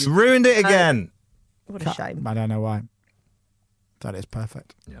penis. You ruined it again. What a shame. I don't know why. That is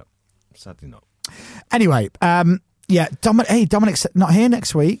perfect. Yeah. Sadly not. Anyway, Dominic's not here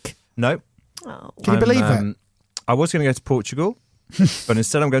next week. No. Oh. Can you believe it? I was going to go to Portugal, but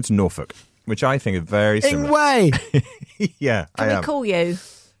instead I'm going to Norfolk, which I think is very similar. In way. Yeah, Can we call you?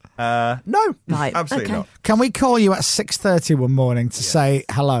 No, right. Absolutely not. Can we call you at 6:30 one morning to say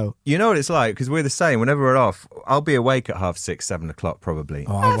hello? You know what it's like, because we're the same. Whenever we're off, I'll be awake at 6:30, 7 o'clock probably.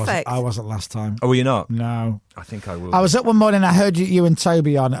 Oh, Perfect. I wasn't last time. Oh, were you not? No. I think I will. I was up one morning. I heard you and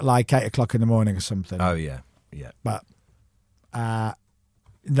Toby on at like 8 o'clock in the morning or something. Oh yeah. But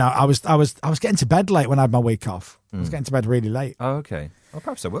no, I was getting to bed late when I had my week off. I was getting to bed really late. Oh, okay. Well,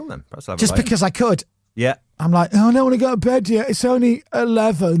 perhaps I will then. Perhaps I'll have just because I could. Yeah. I'm like, I don't want to go to bed yet. It's only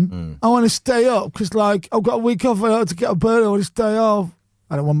 11. I want to stay up because, like, I've got a week off and I have to get to bed. I want to stay off.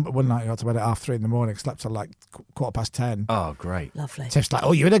 And one night I got to bed at 3:30 in the morning. Slept till like 10:15. Oh, great. Lovely. Tiff's like,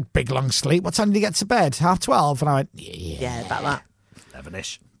 oh, you had a big long sleep. What time did you get to bed? 12:30. And I went, yeah, about that.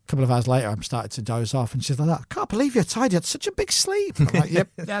 11ish. A couple of hours later, I started to doze off, and she's like, I can't believe you're tired. You had such a big sleep. I'm like, yep,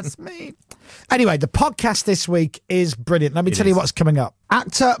 that's me. Anyway, the podcast this week is brilliant. Let me tell you what's coming up.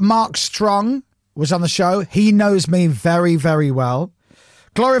 Actor Mark Strong was on the show. He knows me very, very well.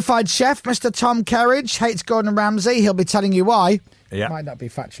 Glorified chef, Mr. Tom Kerridge, hates Gordon Ramsay. He'll be telling you why. Yeah. Might not be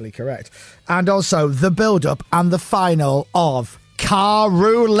factually correct. And also the build-up and the final of Car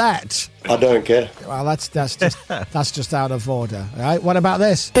Roulette. I don't care. Well, that's just out of order. All right. What about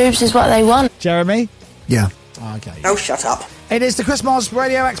this? Boobs is what they want. Jeremy? Yeah. Okay. Oh, shut up. It is the Chris Miles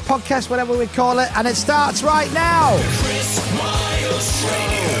Radio X podcast, whatever we call it, and it starts right now. Chris Miles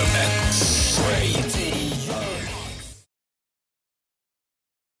Radio